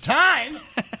first time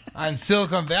on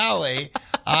Silicon Valley,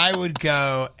 I would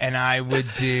go and I would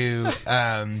do.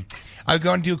 I would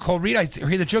go and do a cold read. I'd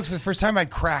hear the jokes for the first time.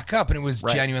 I'd crack up, and it was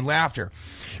genuine laughter.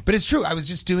 But it's true. I was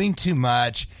just doing too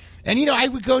much. And, I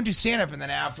would go and do stand-up, and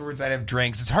then afterwards I'd have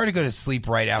drinks. It's hard to go to sleep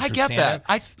right after stand-up. I get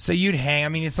that. So you'd hang. I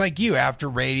mean, it's like you. After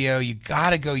radio, you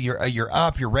got to go. You're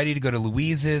up. You're ready to go to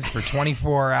Louise's for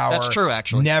 24 hours. That's true,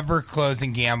 actually. Never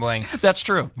closing gambling. That's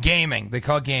true. Gaming. They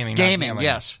call it gaming, Gaming, not gambling.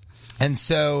 yes. And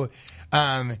so,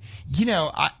 I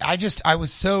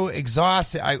was so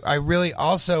exhausted. I really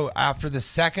also, after the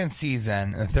second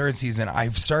season, the third season, I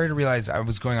started to realize I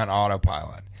was going on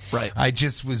autopilot. Right. I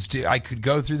just I could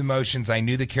go through the motions. I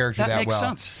knew the character that well. That makes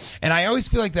sense. And I always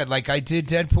feel like that. Like I did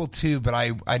Deadpool 2, but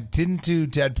I didn't do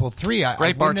Deadpool 3.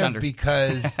 Great bartender.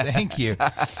 Because, thank you.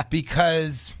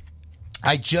 Because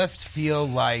I just feel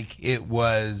like it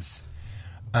was,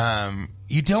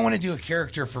 you don't want to do a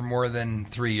character for more than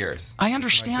 3 years. I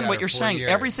understand what you're saying.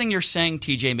 Years. Everything you're saying,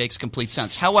 TJ, makes complete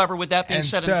sense. However, with that being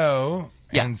said...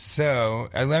 And so,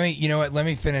 let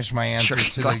me finish my answer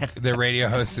to the radio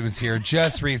host that was here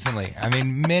just recently. I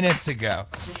mean, minutes ago.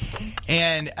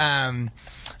 And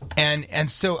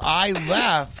so I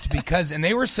left because, and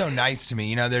they were so nice to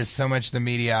me. There's so much, the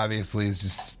media obviously is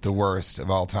just the worst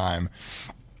of all time.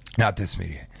 Not this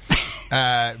media.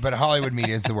 But Hollywood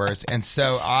media is the worst. And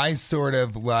so I sort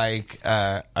of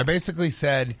I basically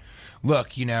said,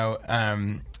 look,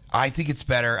 I think it's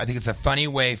better. I think it's a funny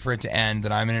way for it to end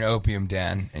that I'm in an opium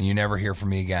den and you never hear from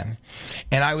me again.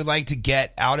 And I would like to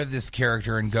get out of this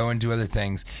character and go and do other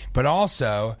things. But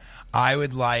also, I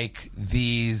would like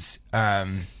these, there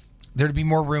to be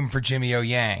more room for Jimmy O.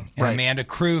 Yang and Amanda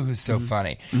Crew, who's so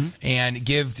funny, and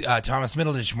give Thomas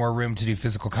Middleditch more room to do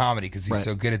physical comedy because he's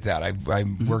so good at that. I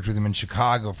worked with him in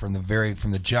Chicago from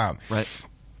the jump. Right.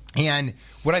 And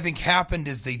what I think happened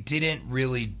is they didn't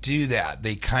really do that.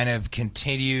 They kind of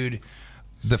continued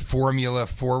the formula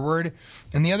forward.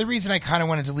 And the other reason I kind of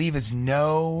wanted to leave is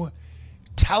no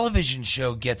television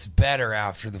show gets better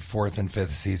after the fourth and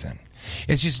fifth season.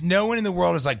 It's just no one in the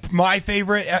world is like, my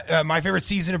favorite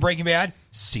season of Breaking Bad,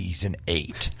 season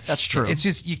 8. That's true. It's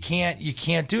just you can't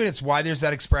do it. It's why there's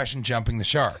that expression, jumping the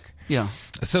shark. Yeah.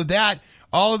 So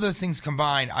all of those things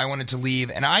combined, I wanted to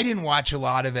leave. And I didn't watch a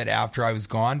lot of it after I was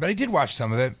gone, but I did watch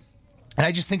some of it. And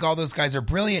I just think all those guys are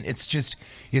brilliant.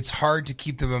 It's hard to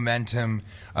keep the momentum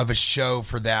of a show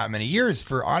for that many years,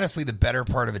 for honestly the better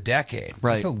part of a decade.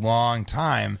 Right. It's a long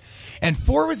time. And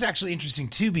 4 was actually interesting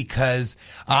too, because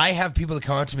I have people that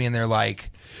come up to me and they're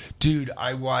like, dude,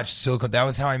 I watched Silicon. That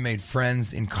was how I made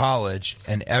friends in college.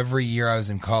 And every year I was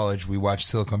in college, we watched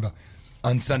Silicon Valley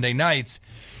on Sunday nights.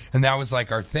 And that was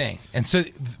like our thing. And so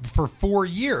for 4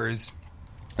 years,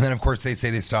 and then of course they say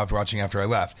they stopped watching after I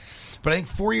left. But I think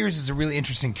 4 years is a really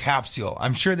interesting capsule.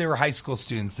 I'm sure there were high school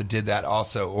students that did that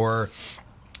also, or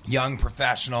young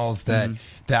professionals that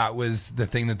was the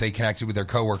thing that they connected with their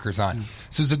coworkers on.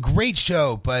 So it's a great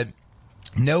show, but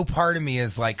no part of me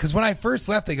is like, because when I first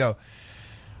left, they go,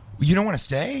 you don't want to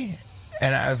stay?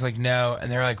 And I was like, no. And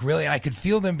they're like, really? And I could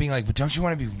feel them being like, but don't you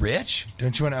want to be rich?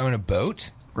 Don't you want to own a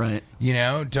boat? Right.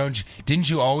 Didn't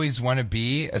you always want to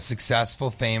be a successful,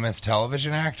 famous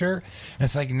television actor? And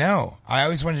it's like, no, I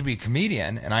always wanted to be a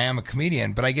comedian, and I am a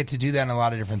comedian, but I get to do that in a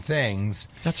lot of different things.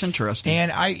 That's interesting.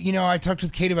 And I talked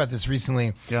with Kate about this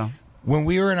recently. Yeah. When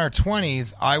we were in our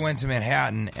 20s, I went to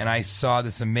Manhattan and I saw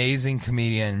this amazing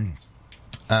comedian,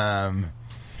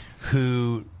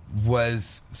 who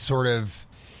was sort of,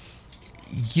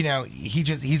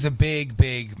 he's a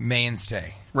big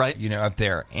mainstay. Right. Up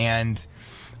there. And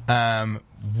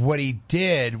what he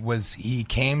did was he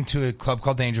came to a club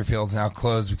called Dangerfield's, now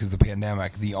closed because of the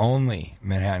pandemic, the only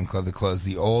Manhattan club that closed,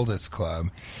 the oldest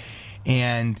club.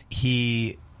 And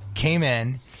he came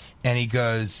in And he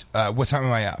goes, what time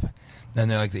am I up? And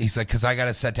they're like, he's like, because I got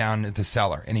to sit down at the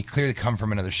cellar. And he clearly come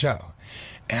from another show.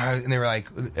 And they were like,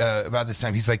 about this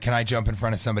time, he's like, can I jump in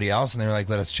front of somebody else? And they were like,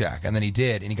 let us check. And then he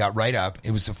did, and he got right up.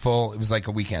 It was like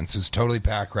a weekend, so it was a totally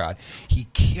packed crowd. He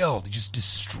just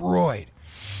destroyed.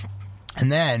 And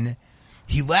then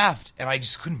he left, and I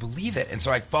just couldn't believe it. And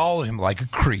so I followed him like a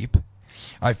creep.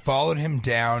 I followed him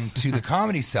down to the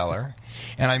Comedy Cellar,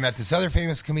 and I met this other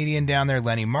famous comedian down there,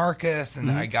 Lenny Marcus,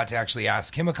 and I got to actually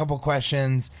ask him a couple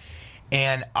questions.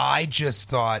 And I just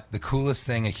thought the coolest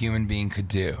thing a human being could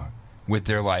do with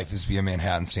their life is be a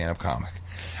Manhattan stand-up comic.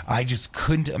 I just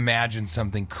couldn't imagine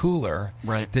something cooler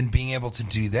than being able to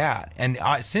do that. And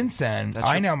since then,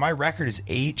 my record is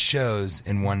 8 shows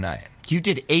in one night. You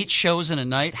did 8 shows in a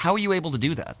night? How are you able to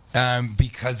do that?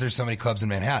 Because there's so many clubs in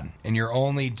Manhattan, and you're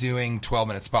only doing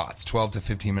 12-minute spots, 12 to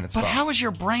 15-minute spots. But how is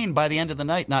your brain by the end of the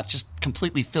night not just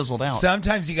completely fizzled out?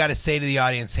 Sometimes you got to say to the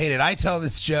audience, hey, did I tell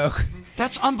this joke?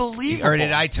 That's unbelievable. Or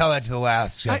did I tell that to the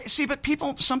last joke? See, but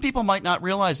some people might not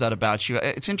realize that about you.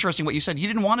 It's interesting what you said. You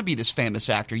didn't want to be this famous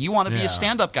actor. You want to be a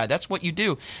stand-up guy. That's what you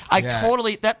do.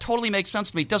 That totally makes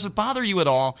sense to me. Does it bother you at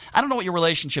all? I don't know what your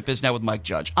relationship is now with Mike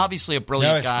Judge. Obviously a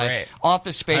brilliant guy. Great.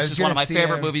 Office Space is one of my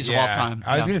favorite movies of all time.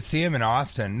 I was going to see him in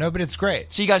Austin. No, but it's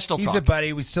great. So you guys still talk? He's a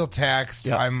buddy. We still text.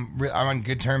 Yep. I'm on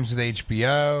good terms with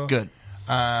HBO. Good.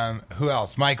 Who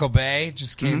else? Michael Bay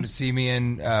just came to see me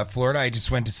in Florida. I just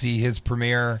went to see his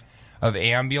premiere of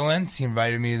Ambulance. He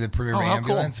invited me to the premiere of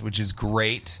Ambulance, which is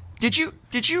great. Did you?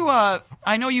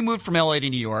 I know you moved from LA to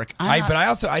New York.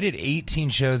 I did 18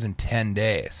 shows in 10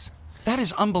 days. That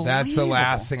is unbelievable. That's the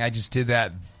last thing. I just did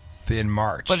that in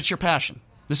March. But it's your passion.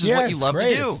 This is what you love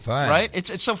to do, it's fun. Right?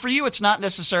 It's so for you, it's not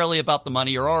necessarily about the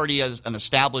money. You're already an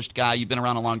established guy. You've been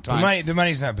around a long time. The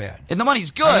money's not bad, and the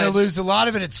money's good. I'm going to lose a lot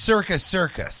of it at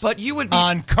Circus, but you would be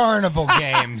on carnival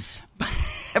games.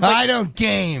 I don't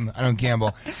game. I don't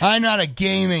gamble. I'm not a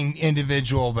gaming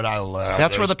individual, but I love.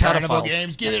 That's where the carnival pedophiles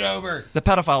games. Give it over. The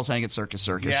pedophiles hang at Circus.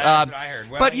 Yeah, that's what I heard.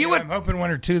 Well, but I'm hoping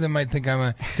one or two of them might think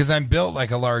because I'm built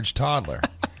like a large toddler.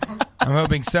 I'm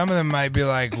hoping some of them might be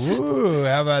like, "Woo,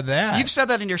 how about that?" You've said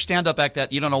that in your stand-up act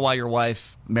that you don't know why your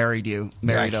wife married you.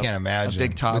 I can't imagine. A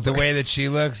big toddler. With the way that she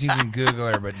looks, you can Google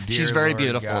her. But dear she's very Lord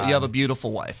beautiful. God. You have a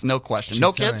beautiful wife, no question.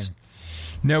 No kids?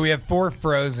 No, we have 4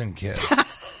 frozen kids.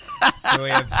 So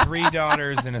we have 3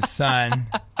 daughters and a son.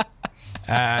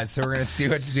 So we're going to see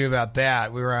what to do about that.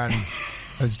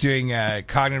 I was doing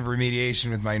cognitive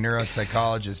remediation with my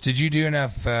neuropsychologist. Did you do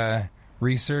enough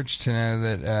research to know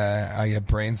that I have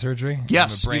brain surgery?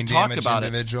 Yes, I'm a brain damaged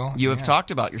individual. You have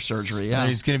talked about your surgery, yeah.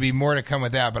 There's going to be more to come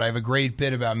with that, but I have a great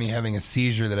bit about me having a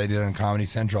seizure that I did on Comedy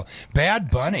Central.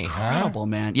 Bad Bunny, incredible,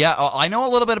 man. Yeah, I know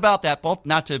a little bit about that, both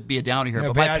not to be a downer here,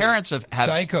 but my parents have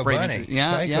Psycho brain Bunny. injury.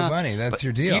 Yeah, Psycho Bunny, that's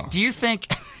your deal. Do you think...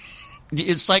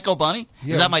 Is Psycho Bunny?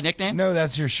 Yeah. Is that my nickname? No,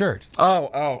 that's your shirt.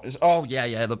 Yeah.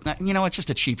 It's just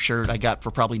a cheap shirt I got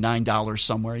for probably $9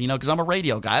 somewhere. Because I'm a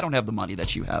radio guy. I don't have the money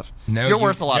that you have. No, you're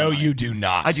worth a lot. No, of money. you do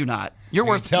not. I do not. You're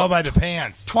worth. Tell by the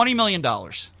pants. $20 million. No.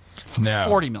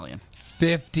 $40 million.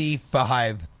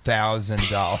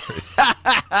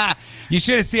 $55,000. You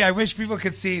should have seen. I wish people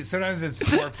could see. Sometimes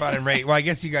it's more fun and rate. Well, I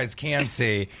guess you guys can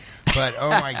see. But oh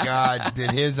my God,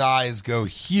 did his eyes go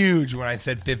huge when I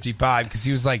said 55? Because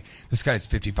he was like, "This guy's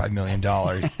 $55 million."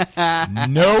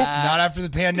 Nope, not after the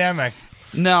pandemic.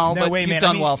 No, but you've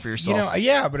done well for yourself.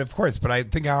 Yeah, but of course. But I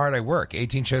think how hard I work.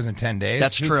 18 shows in 10 days.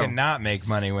 That's true. Who cannot make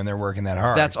money when they're working that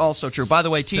hard? That's also true. By the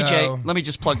way, TJ, let me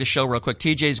just plug the show real quick.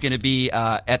 TJ's going to be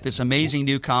at this amazing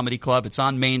new comedy club. It's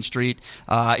on Main Street.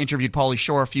 Interviewed Pauly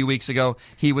Shore a few weeks ago.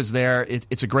 He was there.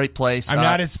 It's a great place. I'm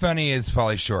not as funny as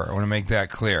Pauly Shore. I want to make that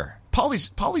clear. Pauly's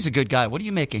a good guy. What do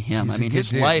you make of him?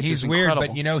 His life is incredible.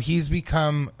 He's weird, but he's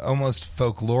become almost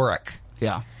folkloric.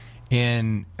 Yeah.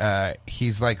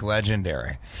 He's like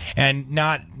legendary, and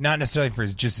not necessarily for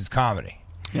just his comedy.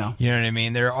 Yeah, you know what I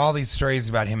mean. There are all these stories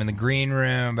about him in the green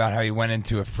room, about how he went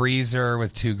into a freezer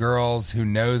with 2 girls. Who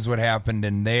knows what happened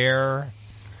in there?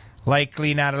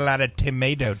 Likely not a lot of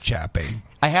tomato chopping.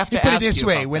 I have to put ask it this you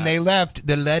way: about when that. they left,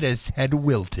 the lettuce had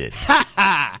wilted.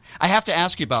 I have to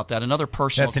ask you about that. Another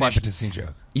personal question. That's an impotency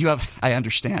joke. I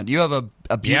understand. You have a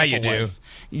beautiful you do. wife.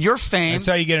 Your fame. I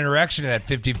saw you get an erection to that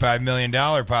 $55 million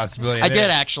possibility. I did,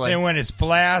 actually. And when it's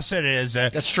flaccid as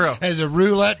that's true. As a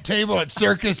roulette table at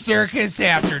Circus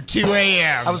after 2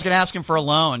 a.m. I was going to ask him for a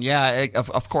loan. Yeah,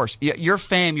 of course. Your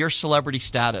fame, your celebrity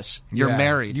status. You're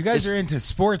married. You guys are into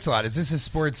sports a lot. Is this a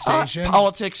sports station?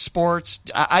 Politics, sports.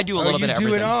 I do a little bit of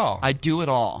everything. You do it all. I do it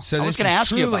all. So I was going to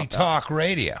ask you about talk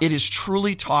radio. It is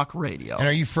truly talk radio. And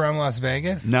are you from Las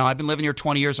Vegas? No, I've been living here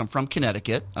 20 years. I'm from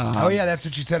Connecticut. Oh, yeah, that's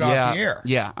what you said off the air.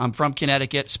 Yeah, I'm from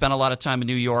Connecticut. Spent a lot of time in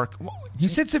New York. You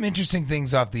said some interesting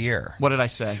things off the air. What did I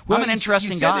say? Well, I'm an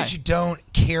interesting guy. You said guy. that you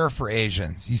don't care for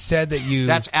Asians. You said that you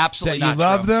That's absolutely that not you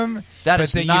love true. them, That but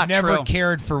is that not you've never true.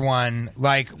 cared for one.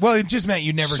 Like, well, it just meant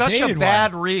you never Such dated a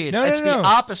bad one. read. No, It's no. the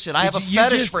opposite. I have a You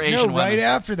fetish just- for Asian no, women. right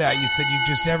after that, you said you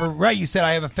just never. Right, you said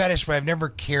I have a fetish, but I've never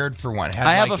cared for one.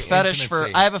 I have a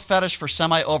fetish for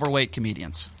semi-overweight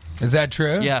comedians. Is that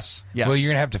true? Yes. Well, you're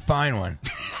gonna have to find one.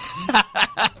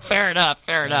 Fair enough.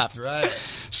 That's right.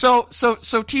 So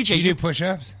TJ, Do you do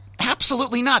push-ups?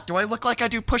 Absolutely not. Do I look like I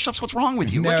do push-ups? What's wrong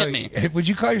with you? Look at me. Would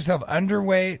you call yourself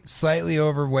underweight, slightly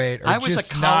overweight, or I was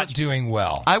just a not college- doing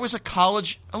well? I was a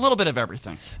little bit of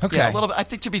everything. Okay. Yeah, a little bit. I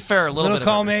think to be fair, a little bit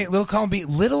column of A, little column B,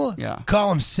 little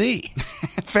column C.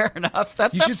 Fair enough.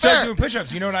 That's You should fair. start doing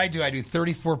push-ups. You know what I do? I do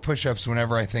 34 push-ups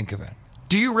whenever I think of it.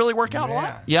 Do you really work out a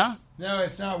lot? Yeah. No,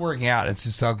 it's not working out. It's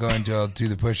just I'll do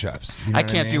the push-ups. You know I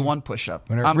what can't mean? do one push-up.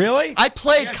 Really? I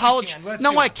played Yes, you college. can. Let's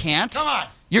No, do I it. can't. Come on.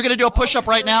 You're going to do a push-up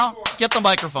right now? Get the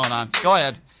microphone on. Go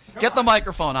ahead. Get the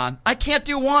microphone on. I can't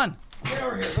do one. Get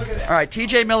over here. Look at that. All right,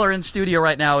 TJ Miller in studio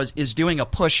right now is doing a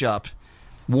push-up.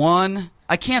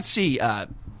 I can't see.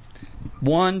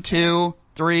 1, 2,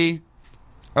 3.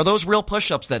 Are those real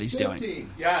push-ups that he's doing?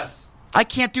 Yes. I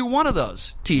can't do one of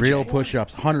those, TJ. Real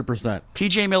push-ups, 100%.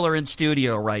 TJ Miller in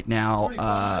studio right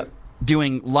now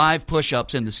doing live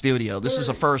push-ups in the studio. This is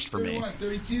a first for me.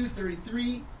 32,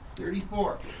 33,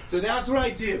 34. So that's what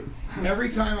I do. Every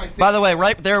time I think... By the way,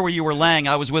 right there where you were laying,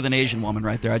 I was with an Asian woman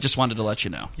right there. I just wanted to let you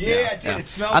know. Yeah, I did. It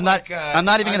smelled I'm not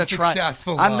even going to try.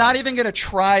 unsuccessful I'm love. not even going to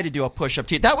try to do a push-up.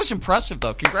 That was impressive,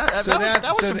 though. Congrats.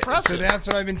 That was impressive. So that's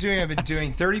what I've been doing. I've been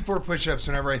doing 34 push-ups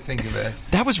whenever I think of it.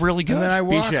 That was really good. And then I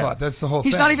walk a Chef. lot. That's the whole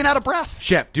He's thing. not even out of breath.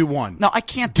 Shep, do one. No, I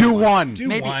can't Do one. Do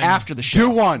Maybe one. after the show. Do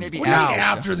one. Maybe What do you mean Now.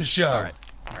 after the show?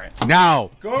 All right. Now.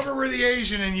 Go over where the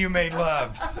Asian and you made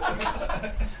love.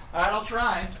 All right, I'll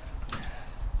try.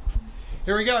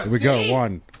 Here we go. Here we See? go.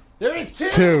 1, There is 2.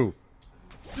 2,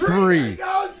 There 3. he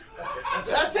goes.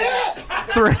 That's it.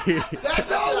 3.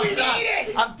 That's all we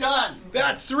needed. I'm done.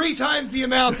 That's 3 times the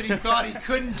amount that he thought he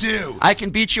couldn't do. I can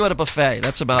beat you at a buffet.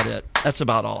 That's about it. That's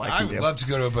about all I I can would do. love to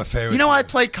go to a buffet with You know, I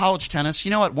played college tennis.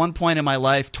 You know, at one point in my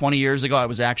life, 20 years ago, I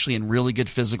was actually in really good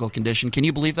physical condition. Can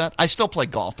you believe that? I still play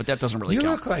golf, but that doesn't really You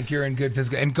count. look like you're in good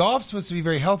physical. And golf's supposed to be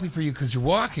very healthy for you because you're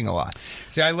walking a lot.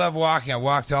 See, I love walking. I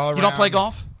walked all around. You don't play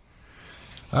golf?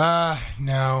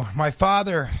 No. My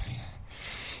father,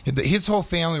 his whole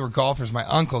family were golfers. My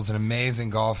uncle's an amazing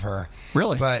golfer.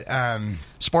 Really? But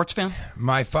Sports fan?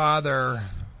 my father,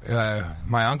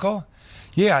 my uncle,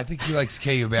 yeah, I think he likes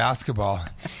KU basketball.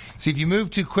 See, if you move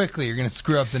too quickly, you're going to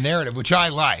screw up the narrative, which I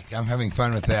like. I'm having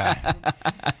fun with that.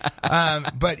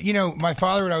 But, you know, my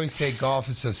father would always say golf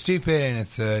is so stupid and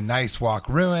it's a nice walk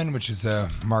ruin, which is a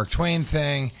Mark Twain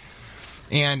thing.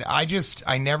 And I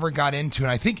never got into it.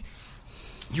 I think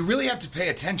you really have to pay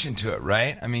attention to it,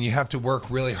 right? I mean, you have to work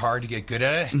really hard to get good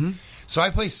at it. Mm-hmm. So I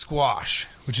play squash,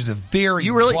 which is a very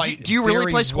white, do you really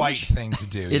very play squash? white thing to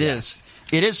do. It yes. is.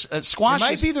 It is. Squash It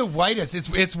might is, be the whitest.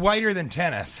 It's whiter than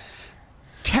tennis.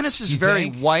 tennis is You very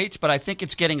think? white, but I think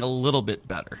it's getting a little bit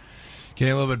better.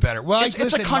 Getting a little bit better. Well,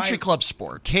 It's a country club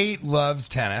sport. Kate loves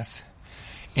tennis,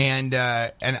 and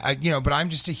I, you know, but I'm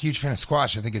just a huge fan of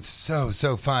squash. I think it's so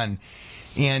fun,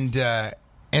 and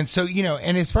so, you know,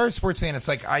 and as far as sports fan, it's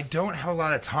like I don't have a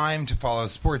lot of time to follow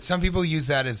sports. Some people use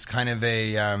that as kind of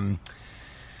a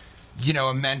you know,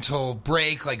 a mental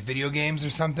break, like video games or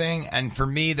something. And for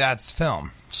me, that's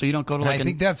film. So you don't go to And like I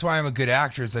think that's why I'm a good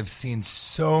actor, is I've seen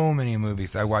so many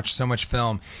movies. I watch so much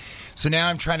film. So now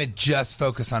I'm trying to just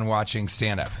focus on watching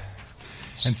stand-up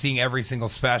and seeing every single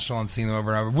special and seeing them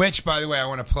over and over. Which, by the way, I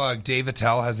want to plug. Dave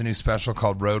Attell has a new special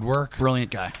called Roadwork. brilliant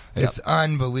guy. It's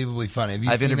unbelievably funny. Have you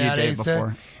I've seen interviewed that, Dave Asa?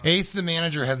 before. Ace, the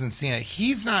manager, hasn't seen it.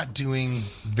 He's not doing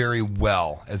very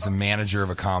well as a manager of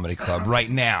a comedy club right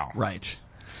now. Right.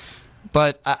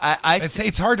 But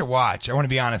It's hard to watch. I want to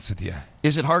be honest with you.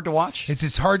 Is it hard to watch? It's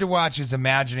as hard to watch as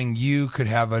imagining you could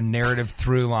have a narrative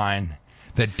through line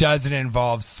that doesn't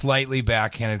involve slightly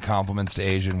backhanded compliments to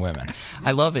Asian women.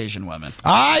 I love Asian women.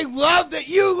 I love that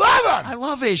you love them. I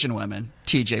love Asian women,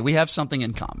 TJ. We have something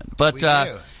in common. But We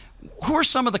do. who are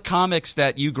some of the comics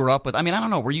that you grew up with? I mean, I don't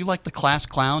know. Were you like the class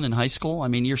clown in high school? I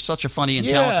mean, you're such a funny and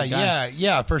talented guy.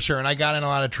 Yeah, for sure. And I got in a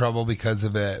lot of trouble because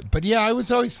of it. But yeah, I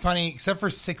was always funny, except for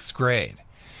 6th grade.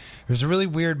 There was a really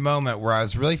weird moment where I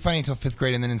was really funny until 5th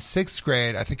grade. And then in 6th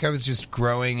grade, I think I was just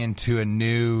growing into a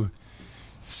new,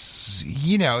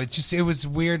 you know, it was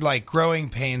weird, like growing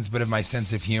pains, but of my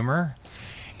sense of humor.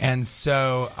 And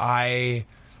so I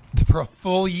the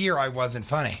full year I wasn't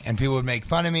funny. And people would make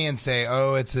fun of me and say,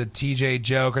 oh, it's a TJ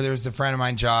joke. Or there was a friend of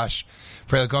mine, Josh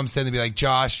Fralick Olmsted, they'd be like,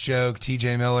 Josh joke,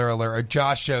 TJ Miller alert, or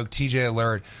Josh joke, TJ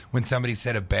alert, when somebody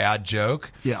said a bad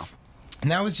joke. Yeah.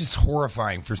 And that was just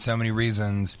horrifying for so many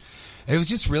reasons. It was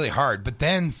just really hard. But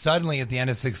then suddenly at the end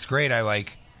of 6th grade, I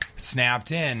like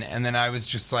snapped in, and then I was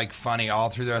just like funny all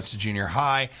through the rest of junior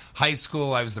high. High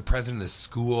school, I was the president of the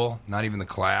school, not even the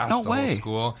class, No the way. whole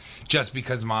school, just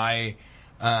because my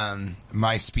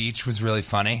speech was really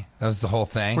funny. That was the whole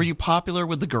thing. Were you popular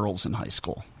with the girls in high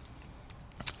school?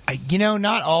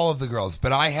 Not all of the girls,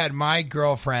 but I had my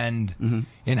girlfriend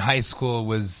in high school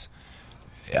was,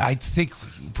 I think,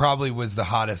 probably was the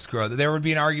hottest girl. There would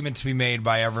be an argument to be made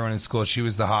by everyone in school. She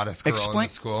was the hottest girl in the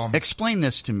school. Explain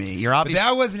this to me. You're But obviously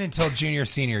that wasn't until junior,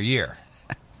 senior year.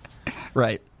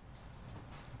 right.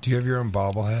 Do you have your own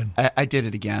bobblehead? I did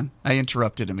it again. I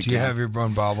interrupted him again. Do you have your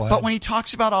own bobblehead? But when he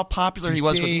talks about how popular he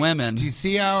was with women, do you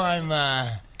see how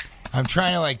I'm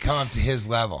trying to like come up to his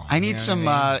level? I need You know some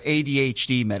what I mean?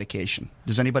 ADHD medication.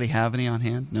 Does anybody have any on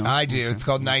hand? No. I do. It's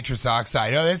called nitrous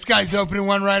oxide. Oh, this guy's opening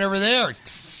one right over there.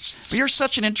 But you're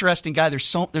such an interesting guy.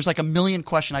 There's like a million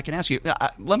questions I can ask you.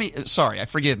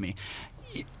 Forgive me.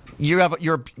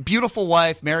 You're a beautiful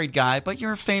wife, married guy, but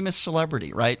you're a famous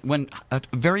celebrity, right? When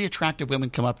very attractive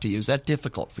women come up to you, is that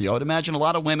difficult for you? I would imagine a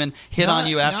lot of women hit on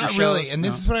you after not shows. Really. And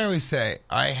this is what I always say.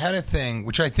 I had a thing,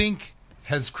 which I think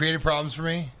has created problems for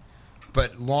me,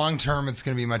 but long term it's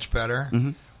going to be much better,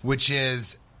 which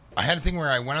is I had a thing where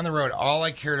I went on the road. All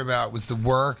I cared about was the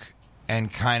work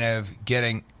and kind of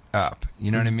getting up.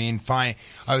 You know what I mean? Fine.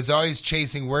 I was always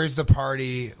chasing, where's the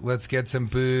party? Let's get some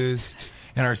booze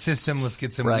in our system. Let's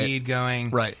get some weed going.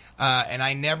 Right. And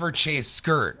I never chased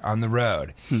skirt on the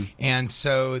road. And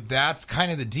so that's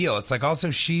kind of the deal. It's like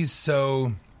also she's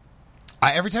so...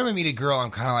 every time I meet a girl,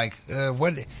 I'm kind of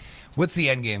like, what's the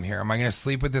end game here? Am I going to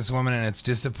sleep with this woman and it's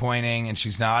disappointing and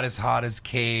she's not as hot as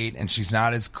Kate and she's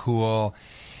not as cool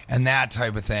and that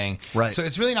type of thing. Right. So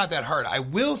it's really not that hard. I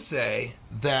will say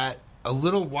that a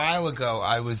little while ago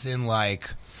I was in I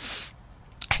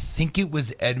think it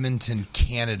was Edmonton,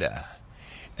 Canada.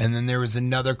 And then there was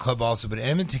another club also. But in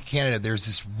Edmonton, Canada, there's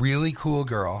this really cool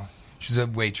girl. She's a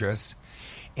waitress.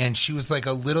 And she was like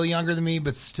a little younger than me,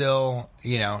 but still,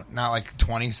 not like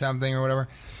 20-something or whatever.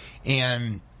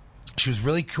 And she was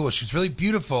really cool. She was really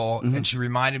beautiful. And she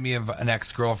reminded me of an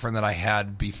ex-girlfriend that I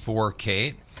had before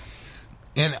Kate.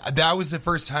 And that was the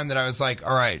first time that I was like,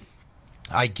 all right,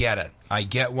 I get it. I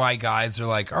get why guys are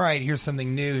like, all right, here's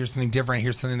something new. Here's something different.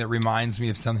 Here's something that reminds me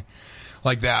of something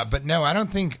like that. But no, I don't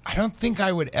think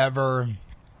I would ever.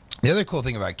 The other cool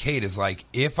thing about Kate is like,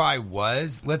 if I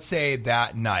was, let's say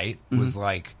that night was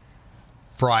like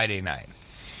Friday night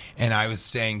and I was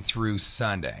staying through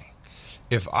Sunday.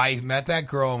 If I met that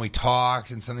girl and we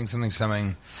talked and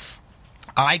something,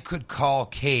 I could call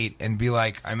Kate and be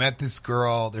like, I met this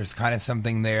girl. There's kind of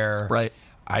something there. Right.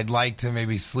 I'd like to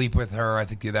maybe sleep with her. I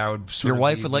think that would sort Your of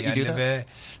wife be would the let you end do of that? it.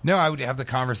 No, I would have the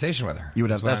conversation with her. You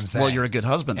would have. That's what I'm saying. Well, you're a good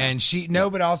husband. And she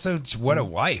but also what a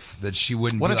wife that she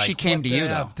wouldn't. What be if like, she came what to the you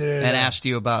F, though da-da-da. and asked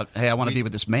you about, hey, I want to be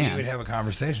with this man? We would have a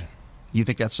conversation. You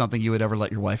think that's something you would ever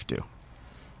let your wife do?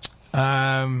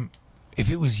 If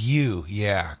it was you,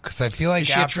 yeah, because I feel like Is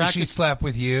she after she attracted- slept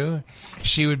with you,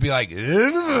 she would be like,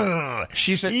 ugh.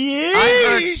 She said,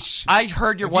 Yeesh. I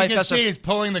heard your If wife you can has see, a. it's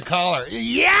pulling the collar.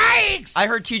 Yikes! I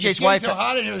heard TJ's It's wife. getting so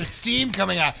hot in here, the steam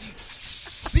coming out.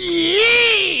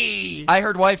 See? I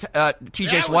heard TJ's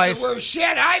That was wife. the worst shit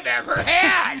I've ever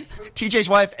had. TJ's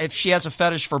wife, if she has a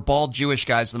fetish for bald Jewish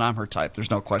guys, then I'm her type.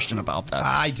 There's no question about that.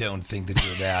 I don't think that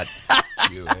you're that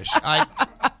Jewish.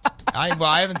 I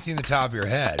haven't seen the top of your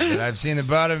head, but I've seen the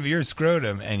bottom of your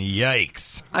scrotum, and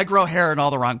yikes. I grow hair in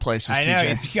all the wrong places, I know,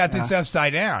 TJ. you got this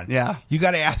upside down. Yeah. You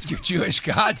got to ask your Jewish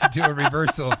God to do a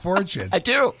reversal of fortune. I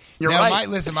do. You're now, right.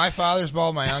 my father's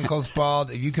bald, my uncle's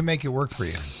bald. You can make it work for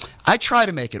you. I try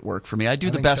to make it work for me. I do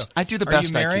the think best. so. I do the Are you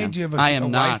best married? I can. Do you have a I am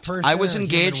wife not. person I was or a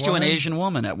engaged to human an woman? Asian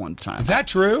woman at one time. Is that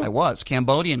true? I was.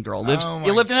 Cambodian girl. Oh, my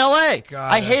You lived in L.A.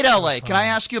 God, I hate that's so L.A. Can funny. I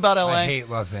ask you about L.A.? I hate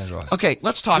Los Angeles. Okay,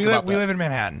 let's talk about We that. live in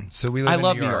Manhattan, so we live I in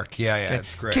love New York. Yeah, Okay.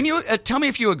 it's great. Can you tell me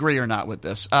if you agree or not with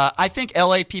this? I think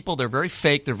L.A. people, they're very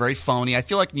fake. They're very phony. I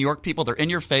feel like New York people, they're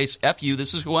in your face. F you.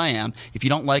 This is who I am. If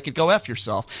you don't like it, go F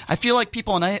yourself. I feel like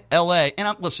people in L.A. And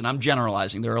I'm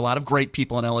generalizing. There are a lot of great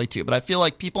people in L.A. too, but I feel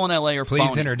like people in L.A. are Please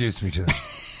phony. introduce me to them.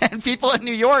 And people in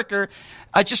New York are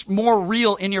just more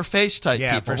real, in your face type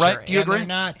people, for right? sure. Do you And agree? they're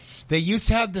not. They used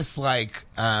to have this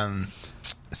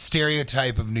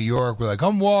stereotype of New York. Where like,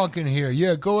 I'm walking here.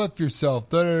 Yeah, go F yourself.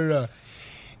 Da, da, da.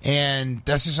 And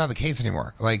that's just not the case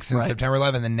anymore. Like since September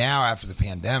 11th, and now after the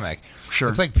pandemic,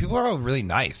 it's like people are all really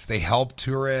nice. They help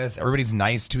tourists. Everybody's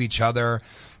nice to each other.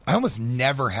 I almost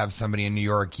never have somebody in New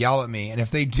York yell at me, and if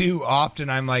they do,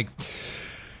 often I'm like,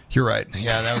 "You're right.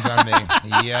 Yeah, that was on me.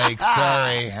 Yikes!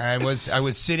 Sorry. I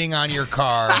was sitting on your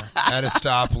car at a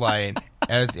stoplight,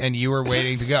 and you were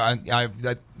waiting to go.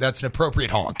 That's an appropriate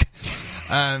honk."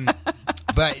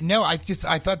 But no, I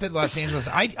thought that Los Angeles,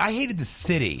 I hated the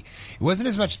city. It wasn't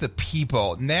as much the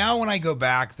people. Now when I go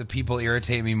back, the people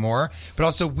irritate me more. But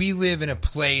also we live in a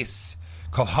place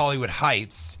called Hollywood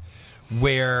Heights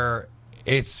where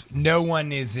no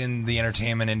one is in the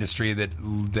entertainment industry that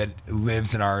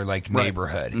lives in our like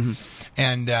neighborhood.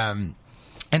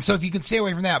 And so if you can stay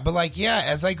away from that, but like, yeah,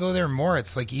 as I go there more,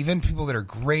 it's like even people that are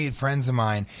great friends of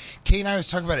mine, Kate and I was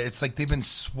talking about it. It's like they've been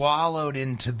swallowed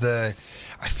into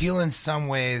I feel in some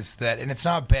ways that, and it's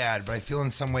not bad, but I feel in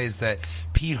some ways that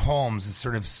Pete Holmes is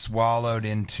sort of swallowed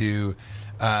into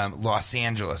Los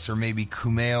Angeles, or maybe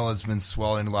Kumail has been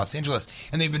swallowed into Los Angeles,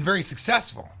 and they've been very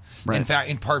successful. Right. In fact,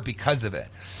 in part because of it.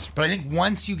 But I think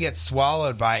once you get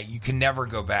swallowed by it, you can never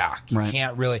go back. You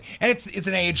can't really, and it's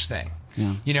an age thing.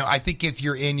 Yeah. You know, I think if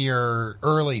you're in your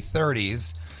early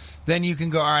 30s, then you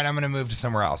can go, all right, I'm going to move to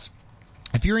somewhere else.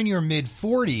 If you're in your mid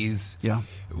 40s,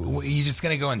 you're just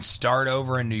going to go and start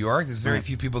over in New York. There's very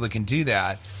few people that can do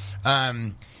that.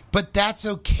 But that's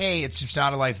okay. It's just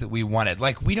not a life that we wanted.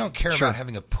 Like, we don't care about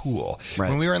having a pool.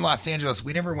 When we were in Los Angeles,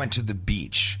 we never went to the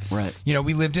beach. You know,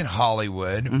 we lived in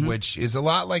Hollywood, which is a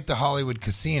lot like the Hollywood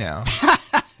Casino.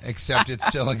 Except it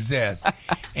still exists.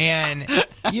 And,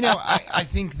 you know, I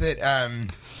think that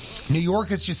New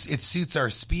York is just, it suits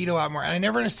our speed a lot more. And I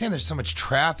never understand there's so much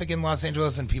traffic in Los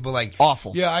Angeles and people like,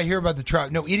 awful. Yeah, I hear about the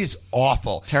traffic. No, it is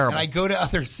awful. Terrible. And I go to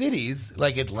other cities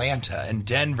like Atlanta and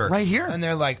Denver. Right here. And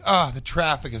they're like, oh, the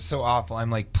traffic is so awful.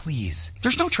 I'm like, please.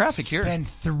 There's no traffic here. Spend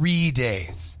 3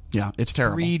 days. Yeah, it's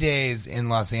terrible. 3 days in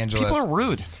Los Angeles. People are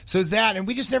rude. So is that, and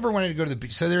we just never wanted to go to the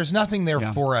beach. So there's nothing there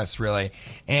for us, really.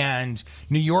 And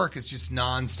New York is just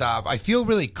nonstop. I feel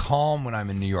really calm when I'm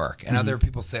in New York. And other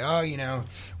people say, oh, you know,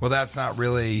 well, that's not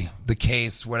really the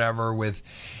case, whatever, with,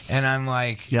 and I'm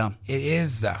like, it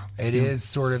is, though. It is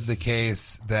sort of the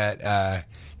case that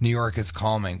New York is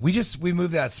calming. We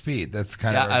move that speed. That's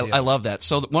kind of our deal. I love that.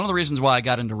 So one of the reasons why I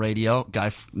got into radio, guy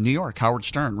from New York, Howard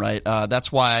Stern, right?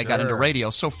 That's why I got into radio.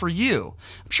 So for you,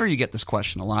 I'm sure you get this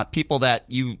question a lot. People that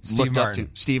you looked up to.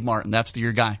 Steve Martin. That's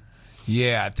your guy.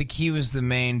 Yeah, I think he was the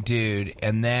main dude.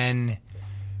 And then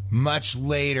much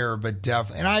later, but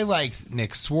definitely, and I liked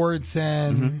Nick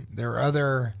Swardson. There were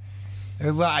other.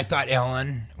 I thought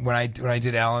Ellen, when I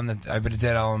did Ellen, I've been to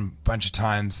Ellen a bunch of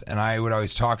times, and I would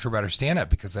always talk to her about her stand-up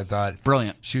because I thought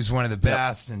brilliant. She was one of the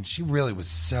best, and she really was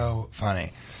so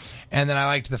funny. And then I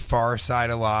liked The Far Side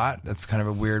a lot. That's kind of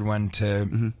a weird one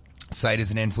to cite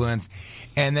as an influence.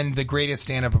 And then the greatest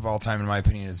stand-up of all time, in my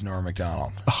opinion, is Norm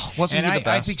Macdonald. Oh, wasn't he the best?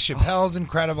 I think Chappelle's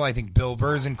incredible. I think Bill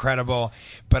Burr's incredible.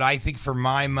 But I think for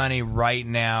my money right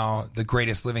now, the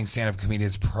greatest living stand-up comedian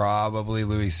is probably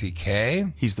Louis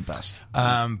C.K. He's the best.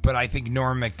 But I think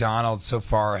Norm Macdonald so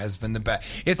far has been the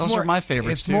best. Those are my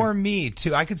favorites, It's more me,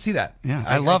 too. I could see that. Yeah,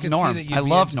 I love Norm. I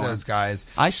love Norm. Those guys.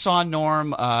 I saw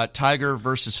Norm, Tiger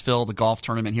versus Phil, the golf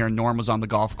tournament here, and Norm was on the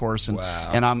golf course. And,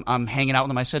 and I'm hanging out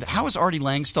with him. I said, how is Artie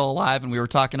Lang still alive? And we were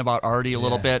talking about Artie a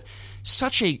little bit.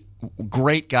 Such a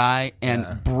great guy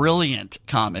and brilliant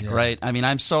comic, right? I mean,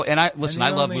 I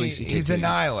love Louis C.K. He's a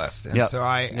nihilist, and so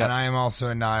I am also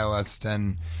a nihilist,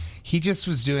 and he just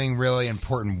was doing really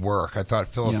important work. I thought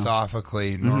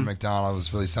philosophically, Norm Macdonald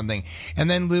was really something. And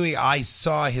then Louis, I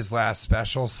saw his last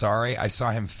special. Sorry, I saw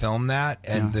him film that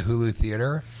at the Hulu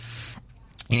Theater,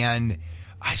 and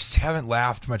I just haven't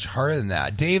laughed much harder than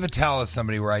that. Dave Attell is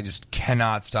somebody where I just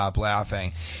cannot stop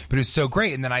laughing, but it was so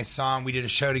great. And then I saw him. We did a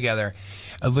show together,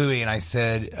 Louis, and I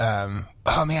said,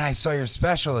 "Oh man, I saw your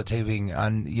special at taping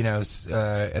on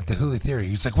at the Hulu Theater."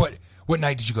 He was like, "What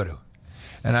night did you go to?"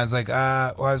 And I was like,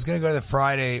 "Well, I was going to go to the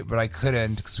Friday, but I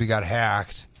couldn't because we got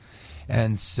hacked."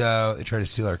 And so they tried to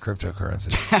steal our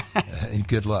cryptocurrency.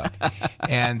 Good luck.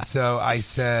 And so I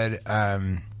said,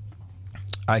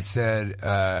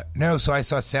 no, so I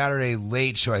saw Saturday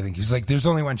late show, I think. He was like, there's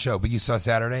only one show, but you saw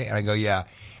Saturday? And I go, yeah.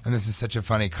 And this is such a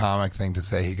funny comic thing to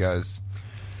say. He goes,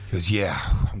 yeah,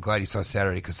 I'm glad you saw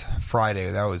Saturday because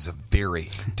Friday, that was a very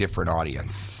different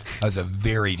audience. That was a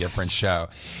very different show.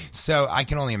 So I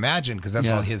can only imagine, because that's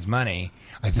all his money,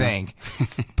 I think.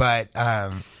 But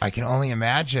I can only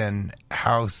imagine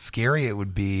how scary it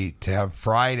would be to have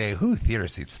Friday. Hulu Theater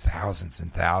seats thousands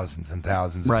and thousands and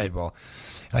thousands of people.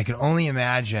 And I can only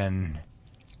imagine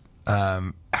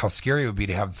how scary it would be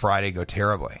to have Friday go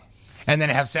terribly. and then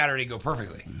have Saturday go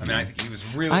perfectly. I mean, I think he was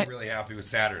really happy with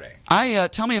Saturday.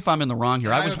 Tell me if I'm in the wrong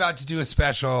here. I was about to do a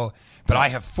special, but I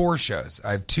have 4 shows.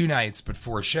 I have 2 nights, but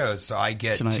 4 shows, so I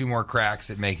get tonight. 2 more cracks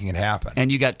at making it happen.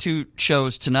 And you got 2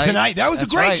 shows tonight. That was a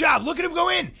great job. Look at him go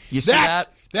in. You see that?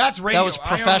 That's radio. That was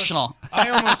professional. I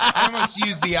almost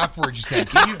used the F word you said.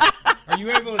 Are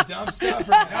you able to dump stuff?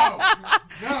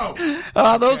 No.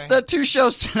 The 2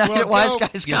 shows tonight at Wise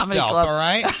Guys Comedy Club. All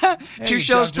right. 2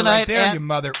 shows tonight. Right there, you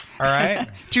mother. All right.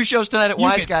 2 shows tonight at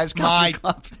Wise Guys Comedy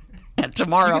Club. And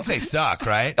tomorrow, you can say suck,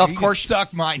 right? Of course,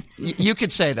 suck mine. You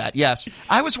could say that. Yes,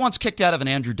 I was once kicked out of an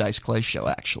Andrew Dice Clay show.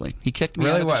 Actually, he kicked me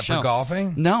out of the show. For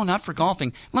golfing? No, not for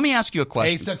golfing. Let me ask you a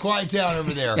question. Hey, so quiet down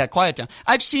over there. Yeah, quiet down.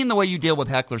 I've seen the way you deal with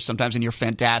hecklers sometimes, and you're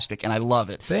fantastic, and I love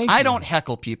it. Thank you. I don't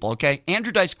heckle people. Okay,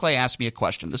 Andrew Dice Clay asked me a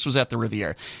question. This was at the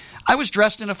Riviera. I was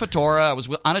dressed in a fedora. I was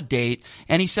on a date,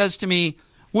 and he says to me,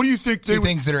 "What do you think they would..."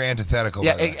 Things that are antithetical.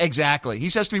 Yeah, exactly. He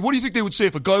says to me, "What do you think they would say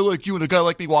if a guy like you and a guy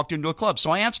like me walked into a club?" So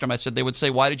I answered him. I said they would say,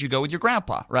 "Why did you go with your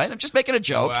grandpa?" Right? I'm just making a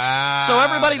joke. Wow, so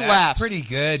everybody laughs. Pretty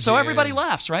good. So dude. everybody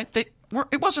laughs, right?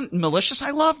 It wasn't malicious.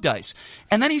 I love Dice.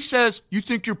 And then he says, "You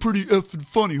think you're pretty effing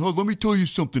funny, huh? Let me tell you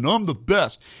something. I'm the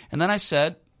best." And then I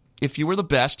said, if you were the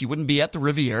best, you wouldn't be at the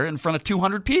Riviera in front of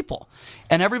 200 people.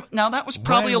 And now that was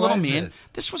probably a little mean.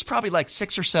 This was probably like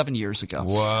 6 or 7 years ago.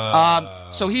 Whoa.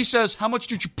 So he says, "How much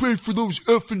did you pay for those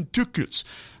effing tickets?"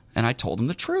 And I told him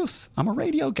the truth. I'm a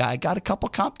radio guy. I got a couple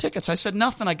comp tickets. I said,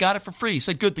 "Nothing. I got it for free." He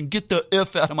said, "Good, then get the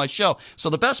F out of my show." So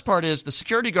the best part is the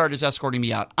security guard is escorting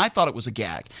me out. I thought it was a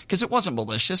gag because it wasn't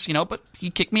malicious, but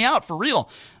he kicked me out for real.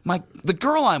 The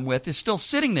girl I'm with is still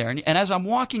sitting there. And as I'm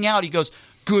walking out, he goes,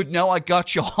 "Good, now I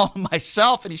got you all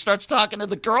myself." And he starts talking to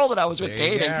the girl that I was with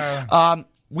dating.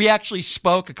 We actually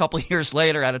spoke a couple of years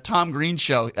later at a Tom Green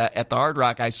show at the Hard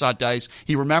Rock. I saw Dice.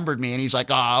 He remembered me, and he's like,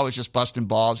 "Oh, I was just busting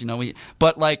balls."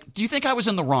 But, do you think I was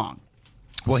in the wrong?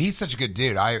 Well, he's such a good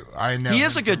dude. I know he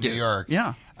is a good dude. New York.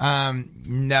 Yeah.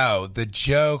 No, the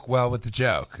joke. Well, with the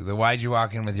joke, why'd you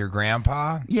walk in with your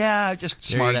grandpa? Yeah, just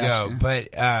smart ass. There you go.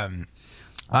 But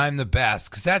I'm the best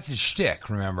because that's his shtick.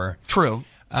 Remember? True.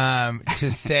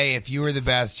 To say if you were the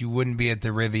best, you wouldn't be at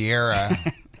the Riviera.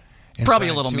 Probably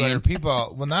a little mean.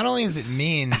 People. Well, not only is it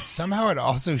mean, somehow it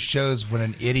also shows what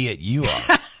an idiot you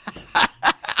are.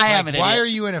 I am an idiot. Why are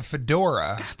you in a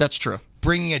fedora? That's true.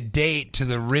 Bringing a date to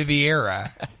the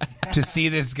Riviera to see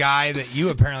this guy that you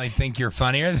apparently think you're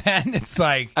funnier than? It's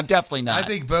like I'm definitely not. I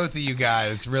think both of you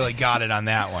guys really got it on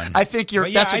that one. I think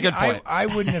that's a good point. I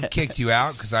wouldn't have kicked you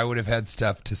out because I would have had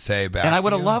stuff to say about it. And I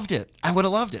would have loved it. I would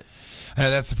have loved it. I know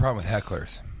that's the problem with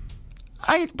hecklers.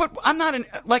 But I'm not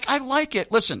I like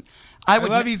it. Listen,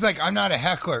 he's like, "I'm not a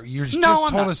heckler." You just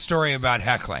told a story about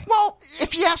heckling. Well,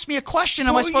 if you ask me a question,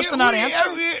 am I supposed to not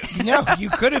answer? No, you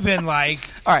could have been like,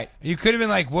 all right. You could have been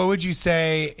like, "What would you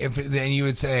say if?" Then you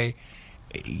would say,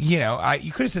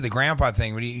 you could have said the grandpa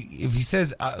thing, but if he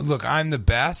says, "Look, I'm the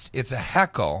best," it's a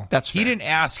heckle. That's fair. He didn't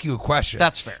ask you a question.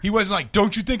 That's fair. He wasn't like,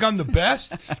 "Don't you think I'm the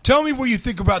best? Tell me what you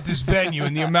think about this venue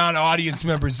and the amount of audience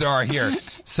members there are here."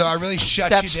 So I really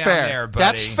shut you down there, buddy.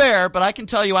 That's fair, but I can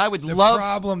tell you I would love...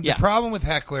 The problem with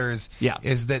hecklers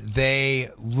is that they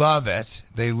love it.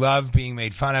 They love being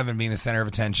made fun of and being the center of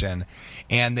attention,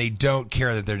 and they don't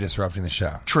care that they're disrupting the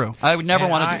show. True. I would never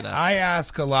want to do that. I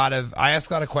ask a lot of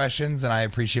questions, and I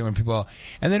appreciate when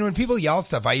people yell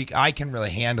stuff, I can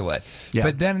really handle it. Yeah.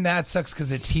 But then that sucks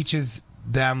because it teaches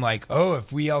them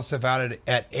if we yell stuff out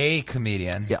at a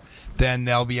comedian, then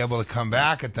they'll be able to come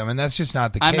back at them, and that's just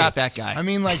not the case. I'm not that guy. I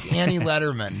mean, like Annie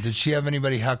Letterman, did she have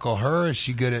anybody heckle her? Is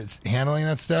she good at handling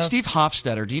that stuff? Steve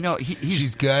Hofstetter, do you know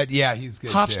she's good? Yeah, he's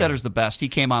good. Hofstetter's the best. He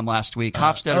came on last week.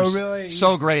 Hofstetter's really?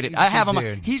 So great. I have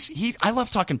him. Dude. I love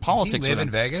talking politics. Does he live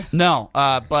with him. in Vegas? No,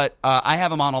 but I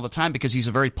have him on all the time because he's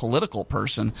a very political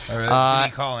person. Oh, really? Did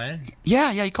he call in?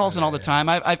 Yeah, he calls in all the time.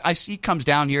 He comes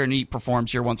down here and he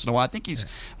performs here once in a while. I think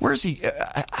where is he?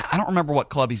 I don't remember what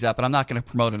club he's at, but I'm not going to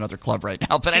promote another club right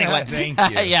now. But anyway, thank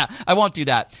you. Yeah, I won't do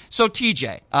that. So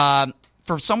TJ,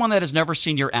 for someone that has never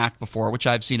seen your act before, which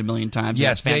I've seen a million times,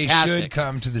 yes, it's fantastic. They should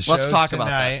come to the shows. Let's talk tonight. about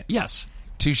that. Yes,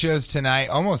 2 shows tonight,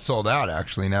 almost sold out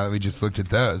actually. Now that we just looked at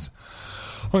those,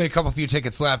 only a few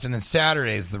tickets left, and then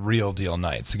Saturday is the real deal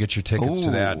night. So get your tickets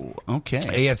to that. Okay,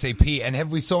 ASAP. And have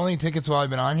we sold any tickets while I've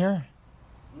been on here?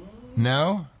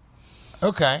 No.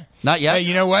 Okay. Not yet. Hey,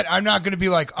 you know what? I'm not going to be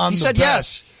like he said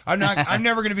best. Yes. I'm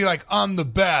never going to be like I'm the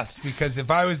best, because if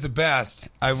I was the best,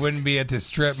 I wouldn't be at this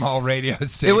strip mall radio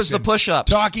station. It was the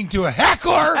push-ups. Talking to a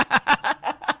heckler.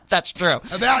 That's true.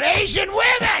 About Asian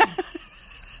women.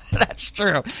 That's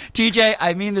true. TJ,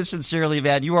 I mean this sincerely,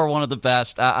 man. You are one of the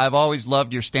best. I've always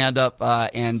loved your stand-up,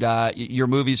 and your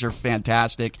movies are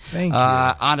fantastic. Thank you.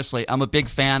 Honestly, I'm a big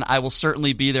fan. I will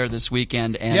certainly be there this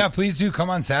weekend. And yeah, please do come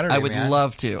on Saturday. I would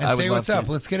love to. And say what's up.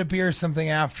 Let's get a beer or something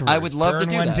afterwards. I would love to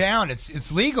do one that. down.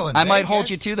 It's legal in I Vegas. might hold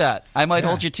you to that.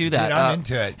 Dude, I'm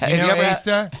into it. You know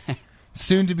Asa?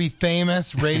 Soon to be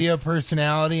famous radio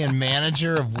personality and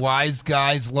manager of Wise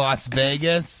Guys Las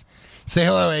Vegas. Say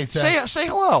hello, Asa. Say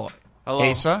hello. Hello.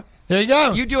 Asa. There you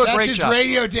go. You do a great job. That's his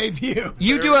radio debut.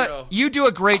 You do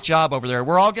a great job over there.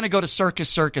 We're all going to go to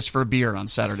Circus for a beer on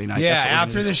Saturday night. Yeah, That's what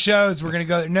after the shows, we're going to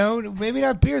go. No, maybe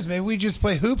not beers. Maybe we just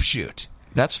play hoop shoot.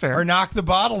 That's fair. Or knock the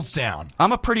bottles down.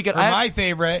 I'm a pretty good. My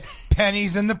favorite,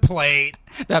 pennies in the plate.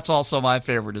 That's also my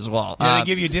favorite as well. Yeah, they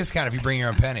give you a discount if you bring your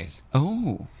own pennies. I I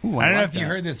don't know if you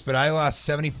heard this, but I lost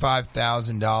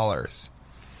 $75,000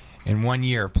 in 1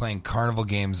 year playing carnival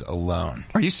games alone.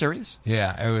 Are you serious?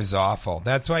 Yeah, it was awful.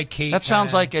 That's why Kate. That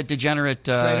sounds like a degenerate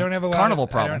I don't have a carnival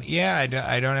problem. I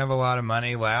don't have a lot of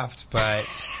money left, but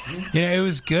it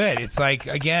was good. It's like,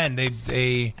 again,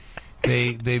 they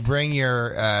bring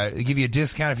your they give you a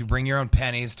discount if you bring your own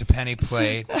pennies to Penny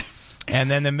Plate,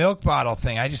 and then the milk bottle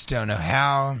thing. I just don't know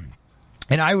how.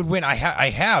 And I would win. I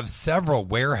have several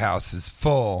warehouses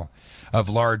full of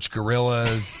large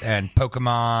gorillas and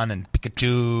Pokemon and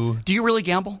Pikachu. Do you really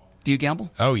gamble? Do you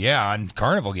gamble? Oh yeah, on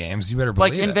carnival games. You better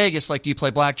believe like in it. Vegas. Like, do you play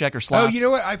blackjack or slots? Oh, you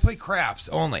know what? I play craps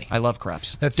only. I love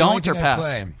craps. That's the only don't or thing I pass.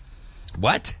 play.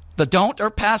 What? The don't or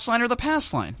pass line or the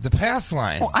pass line? The pass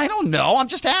line. Well, I don't know. I'm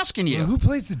just asking you. Well, who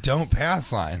plays the don't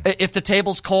pass line? If the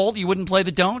table's cold, you wouldn't play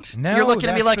the don't? No, you're looking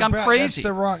at me that's like I'm crazy.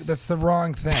 That's the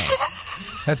wrong thing.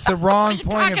 That's the wrong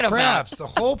point of craps. The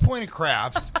whole point of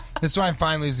craps, this is why I'm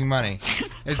finally losing money,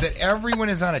 is that everyone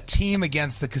is on a team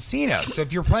against the casino. So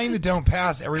if you're playing the don't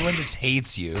pass, everyone just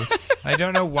hates you. I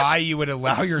don't know why you would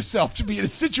allow yourself to be in a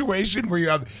situation where you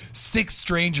have 6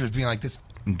 strangers being like, this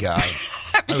guy.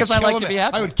 Because I like to be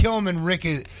happy. I would kill him and rip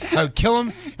his.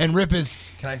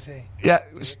 Can I say? Yeah.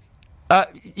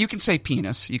 You can say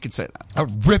penis. You can say that. I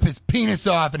would rip his penis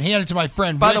off and hand it to my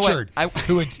friend By Richard,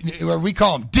 the way, who we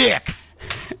call him Dick.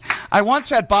 I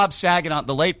once had Bob Saget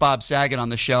the late Bob Saget on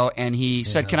the show, and he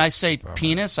said, "Can I say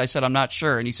penis?" I said, "I'm not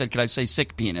sure," and he said, "Can I say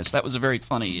sick penis?" That was a very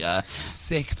funny.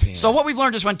 Sick penis. So what we've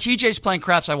learned is when TJ's playing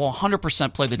craps, I will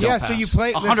 100% play the don't pass. Yeah, so you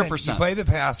play 100%. You play the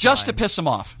pass just line. to piss him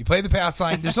off. You play the pass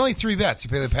line. There's only 3 bets. You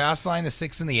play the pass line, the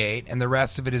 6 and the 8, and the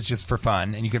rest of it is just for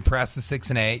fun. And you can press the 6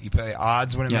 and 8. You play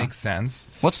odds when it makes sense.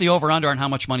 What's the over under on how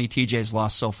much money TJ's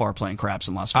lost so far playing craps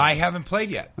in Las Vegas? I haven't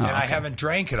played yet, and I haven't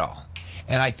drank at all.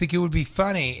 And I think it would be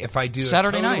funny if I do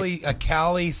Saturday night. A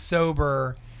Cali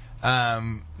sober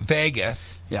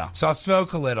Vegas. Yeah. So I'll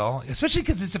smoke a little, especially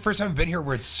because it's the first time I've been here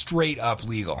where it's straight up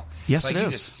legal. Yes, like it you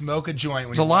is. just smoke a joint.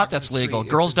 When There's a lot that's legal.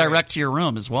 Girls direct to your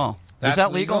room as well. That's is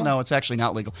that legal? legal? No, it's actually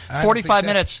not legal. I 45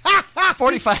 minutes.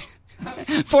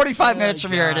 45 minutes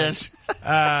from here it is.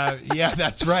 Yeah,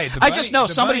 that's right. I just know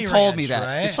somebody told me that.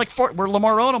 Right? It's like where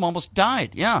Lamar Odom almost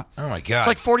died. Yeah. Oh my God. It's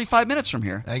like 45 minutes from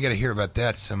here. I got to hear about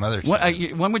that some other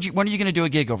time. When are you going to do a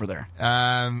gig over there?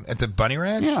 At the Bunny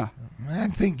Ranch? Yeah. I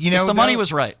think, if the money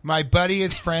was right. My buddy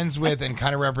is friends with and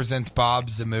kind of represents Bob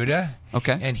Zamuda.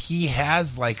 Okay. And he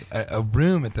has like a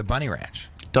room at the Bunny Ranch.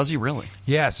 Does he really?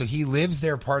 Yeah, so he lives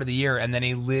there part of the year, and then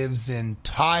he lives in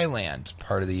Thailand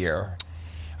part of the year.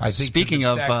 I think. Speaking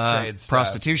of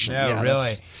prostitution, no,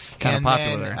 really, kind of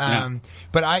popular there. Yeah.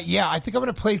 But I think I'm going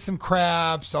to play some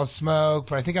craps. I'll smoke,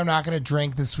 but I think I'm not going to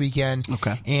drink this weekend.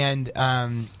 Okay. And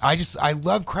I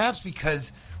love craps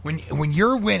because when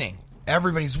you're winning,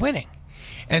 everybody's winning.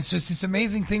 And so it's this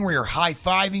amazing thing where you're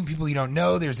high-fiving people you don't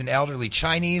know. There's an elderly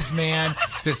Chinese man.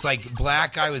 This, like,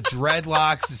 black guy with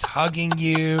dreadlocks is hugging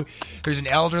you. There's an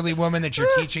elderly woman that you're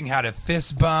teaching how to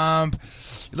fist bump.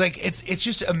 Like, it's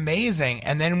just amazing.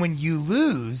 And then when you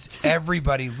lose,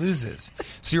 everybody loses.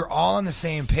 So you're all on the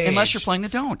same page. Unless you're playing the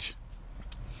don't.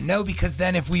 No, because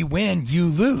then if we win, you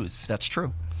lose. That's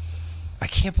true. I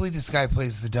can't believe this guy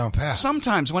plays the don't pass.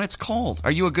 Sometimes when it's cold.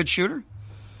 Are you a good shooter?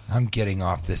 I'm getting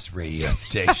off this radio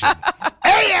station.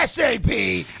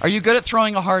 ASAP! Are you good at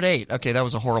throwing a hard 8? Okay, that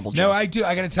was a horrible joke. No, I do.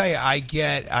 I got to tell you, I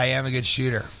am a good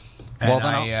shooter. Well,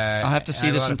 then I'll have to see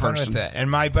this in person.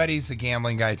 And my buddy's a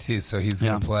gambling guy, too, so he's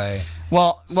going to play.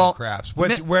 Well, craps.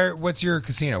 What's your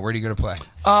casino? Where do you go to play?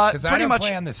 Because I don't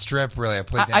play on the Strip really. I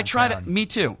play downtown. I try to. Me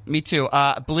too.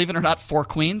 Believe it or not, Four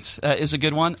Queens is a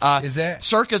good one. Is it?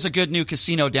 Circa's a good new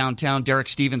casino downtown. Derek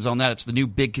Stevens on that. It's the new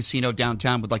big casino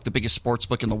downtown with like the biggest sports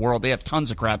book in the world. They have tons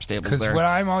of craps tables there. Because what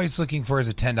I'm always looking for is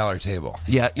a $10 table.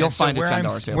 Yeah, you'll find a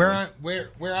 $10 table.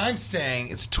 Where I'm staying,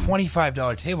 it's a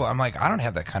 $25 table. I'm like, I don't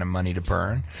have that kind of money to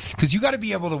burn. Because you got to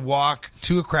be able to walk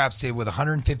to a craps table with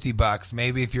 $150.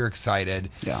 Maybe if you're excited.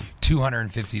 Yeah.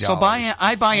 $250. So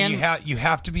I buy in. You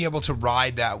have to be able to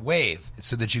ride that wave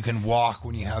so that you can walk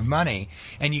when you have money,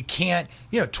 and you can't.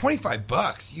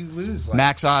 $25. You lose. Like,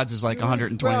 max odds is like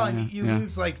 120. Well, you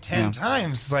lose like 10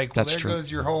 times. Like that's there true.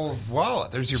 Goes your whole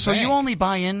wallet. There's your. So bank. You only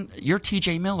buy in. You're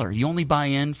TJ Miller. You only buy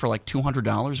in for like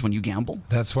 $200 when you gamble.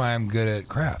 That's why I'm good at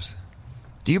craps.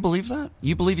 Do you believe that?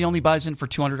 You believe he only buys in for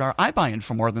 $200? I buy in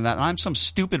for more than that. And I'm some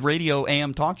stupid radio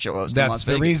AM talk show host. That's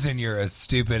the reason you're a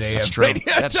stupid AM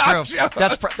radio talk show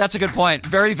host. That's a good point.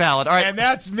 Very valid. All right. And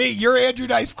that's me. You're Andrew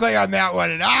Dice Clay on that one,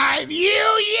 and I'm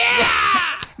you.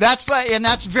 Yeah. That's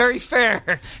very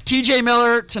fair. TJ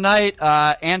Miller tonight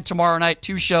and tomorrow night,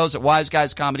 2 shows at Wise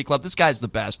Guys Comedy Club. This guy's the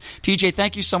best. TJ,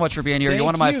 thank you so much for being here. You're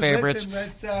one of my favorites.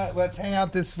 Listen, let's hang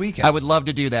out this weekend. I would love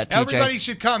to do that, TJ. Everybody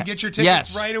should come. Get your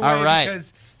tickets right away. All right.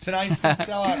 Because tonight's going to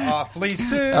sell out awfully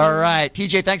soon. All right.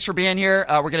 TJ, thanks for being here.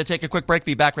 We're going to take a quick break.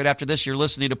 Be back right after this. You're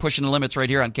listening to Pushing the Limits right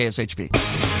here on KSHP.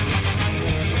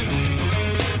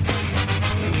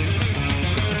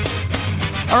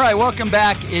 All right, welcome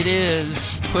back. It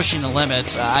is Pushing the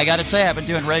Limits. I got to say, I've been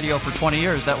doing radio for 20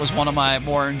 years. That was one of my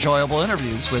more enjoyable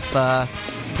interviews with the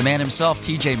man himself,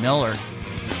 TJ Miller.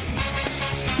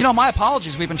 My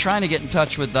apologies. We've been trying to get in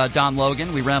touch with Don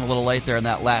Logan. We ran a little late there in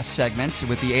that last segment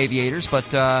with the Aviators,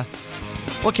 but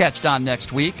we'll catch Don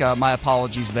next week. My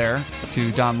apologies there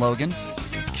to Don Logan.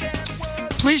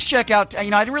 Please check out. He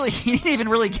didn't even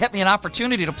really get me an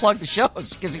opportunity to plug the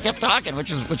shows because he kept talking,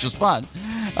 which was fun.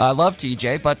 I love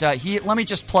TJ, but let me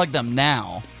just plug them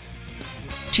now.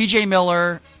 TJ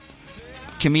Miller,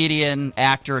 comedian,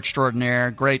 actor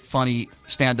extraordinaire, great, funny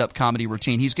stand-up comedy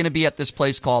routine. He's going to be at this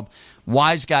place called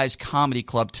Wise Guys Comedy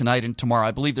Club tonight and tomorrow.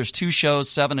 I believe there's 2 shows,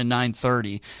 7 and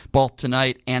 9:30, both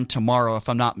tonight and tomorrow, if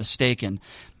I'm not mistaken.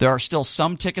 There are still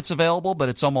some tickets available, but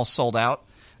it's almost sold out.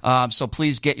 So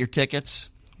please get your tickets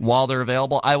while they're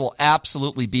available. I will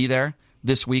absolutely be there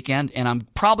this weekend, and I'm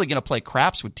probably going to play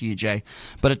craps with TJ,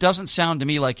 but it doesn't sound to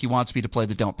me like he wants me to play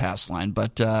the Don't Pass line,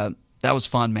 but that was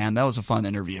fun, man. That was a fun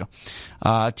interview.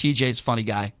 TJ's a funny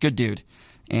guy, good dude,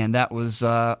 and that was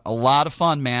a lot of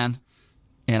fun, man.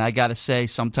 And I got to say,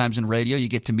 sometimes in radio, you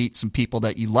get to meet some people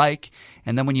that you like,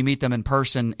 and then when you meet them in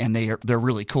person and they're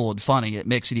really cool and funny, it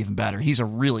makes it even better. He's a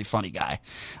really funny guy,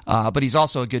 but he's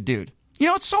also a good dude.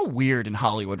 It's so weird in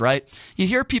Hollywood, right? You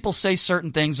hear people say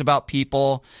certain things about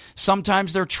people.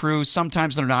 Sometimes they're true,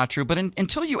 sometimes they're not true. But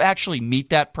until you actually meet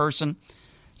that person,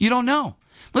 you don't know.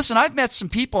 Listen, I've met some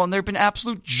people, and they've been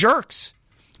absolute jerks,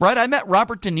 right? I met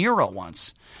Robert De Niro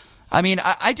once. I mean,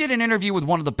 I did an interview with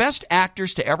one of the best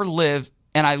actors to ever live,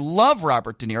 and I love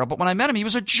Robert De Niro. But when I met him, he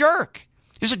was a jerk.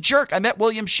 He was a jerk. I met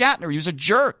William Shatner. He was a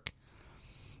jerk.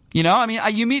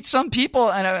 You meet some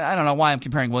people, and I don't know why I'm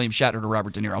comparing William Shatner to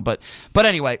Robert De Niro, but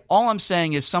anyway, all I'm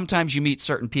saying is sometimes you meet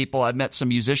certain people. I've met some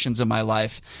musicians in my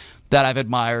life that I've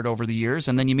admired over the years,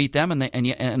 and then you meet them, and they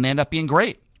end up being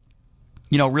great.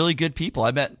 Really good people.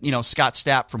 I met, Scott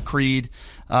Stapp from Creed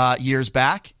years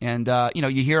back, and,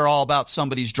 you hear all about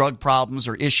somebody's drug problems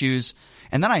or issues,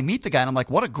 and then I meet the guy, and I'm like,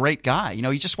 what a great guy.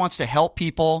 He just wants to help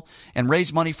people and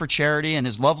raise money for charity, and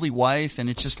his lovely wife, and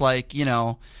it's just like,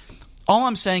 all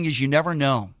I'm saying is you never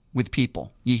know with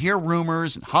people. You hear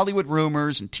rumors and Hollywood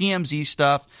rumors and TMZ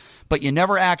stuff, but you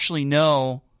never actually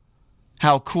know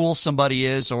how cool somebody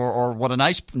is or what a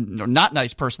nice or not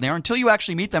nice person they are until you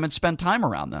actually meet them and spend time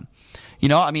around them.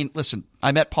 Listen,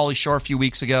 I met Pauly Shore a few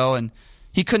weeks ago, and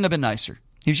he couldn't have been nicer.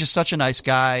 He was just such a nice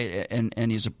guy,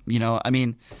 and he's,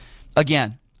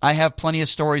 again, I have plenty of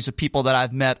stories of people that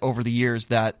I've met over the years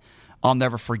that I'll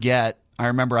never forget. I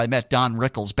remember I met Don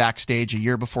Rickles backstage a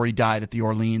year before he died at the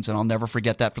Orleans, and I'll never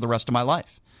forget that for the rest of my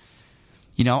life.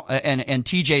 And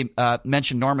TJ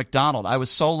mentioned Norm Macdonald. I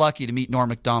was so lucky to meet Norm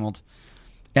Macdonald,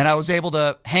 and I was able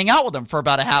to hang out with him for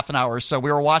about a half an hour or so.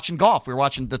 We were watching golf. We were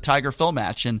watching the Tiger Phil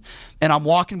match, and I'm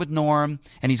walking with Norm,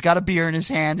 and he's got a beer in his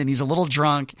hand, and he's a little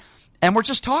drunk, and we're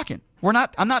just talking.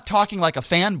 I'm not talking like a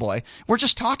fanboy. We're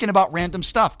just talking about random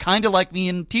stuff, kind of like me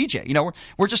and TJ.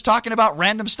 We're just talking about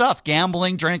random stuff,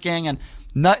 gambling, drinking, and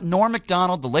Norm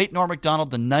Macdonald, the late Norm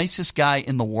Macdonald, the nicest guy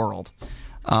in the world.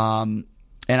 And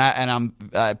I'm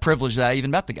privileged that I even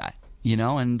met the guy,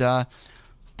 and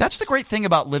That's the great thing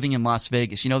about living in Las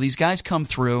Vegas. These guys come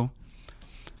through,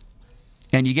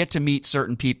 and you get to meet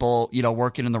certain people,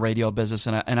 working in the radio business,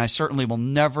 and I certainly will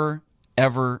never,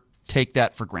 ever take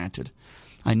that for granted.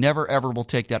 I never, ever will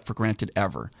take that for granted,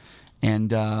 ever.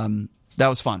 And that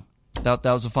was fun. That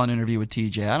was a fun interview with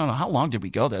TJ. I don't know, how long did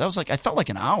we go there? I felt like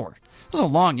an hour. It was a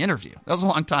long interview. That was a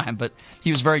long time, but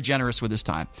he was very generous with his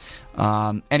time.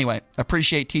 Anyway,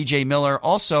 appreciate TJ Miller.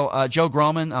 Also, Joe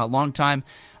Groman, a longtime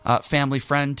family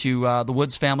friend to the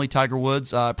Woods family, Tiger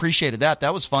Woods. Appreciated that.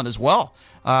 That was fun as well,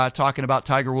 talking about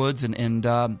Tiger Woods and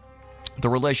the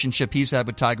relationship he's had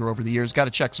with Tiger over the years. Got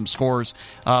to check some scores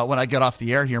when I get off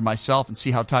the air here myself and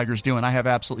see how Tiger's doing. I have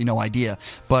absolutely no idea,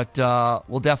 but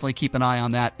we'll definitely keep an eye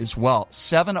on that as well.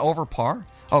 7 over par?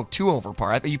 Oh, 2 over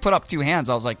par. You put up 2 hands.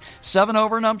 I was like, 7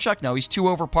 over, Numchuck? No, he's 2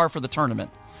 over par for the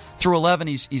tournament. Through 11,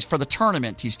 he's for the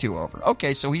tournament, he's 2 over.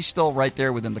 Okay, so he's still right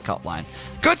there within the cut line.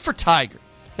 Good for Tiger.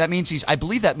 That means I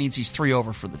believe that means he's 3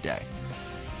 over for the day.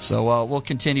 So we'll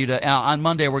continue to on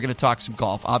Monday, we're going to talk some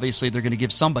golf. Obviously, they're going to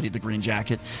give somebody the green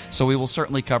jacket, so we will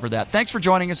certainly cover that. Thanks for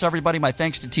joining us, everybody. My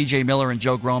thanks to TJ Miller and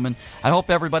Joe Groman. I hope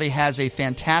everybody has a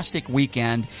fantastic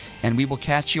weekend, and we will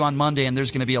catch you on Monday, and there's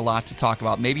going to be a lot to talk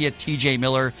about. Maybe a TJ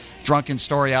Miller drunken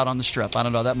story out on the Strip. I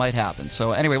don't know. That might happen.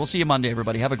 So anyway, we'll see you Monday,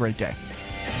 everybody. Have a great day.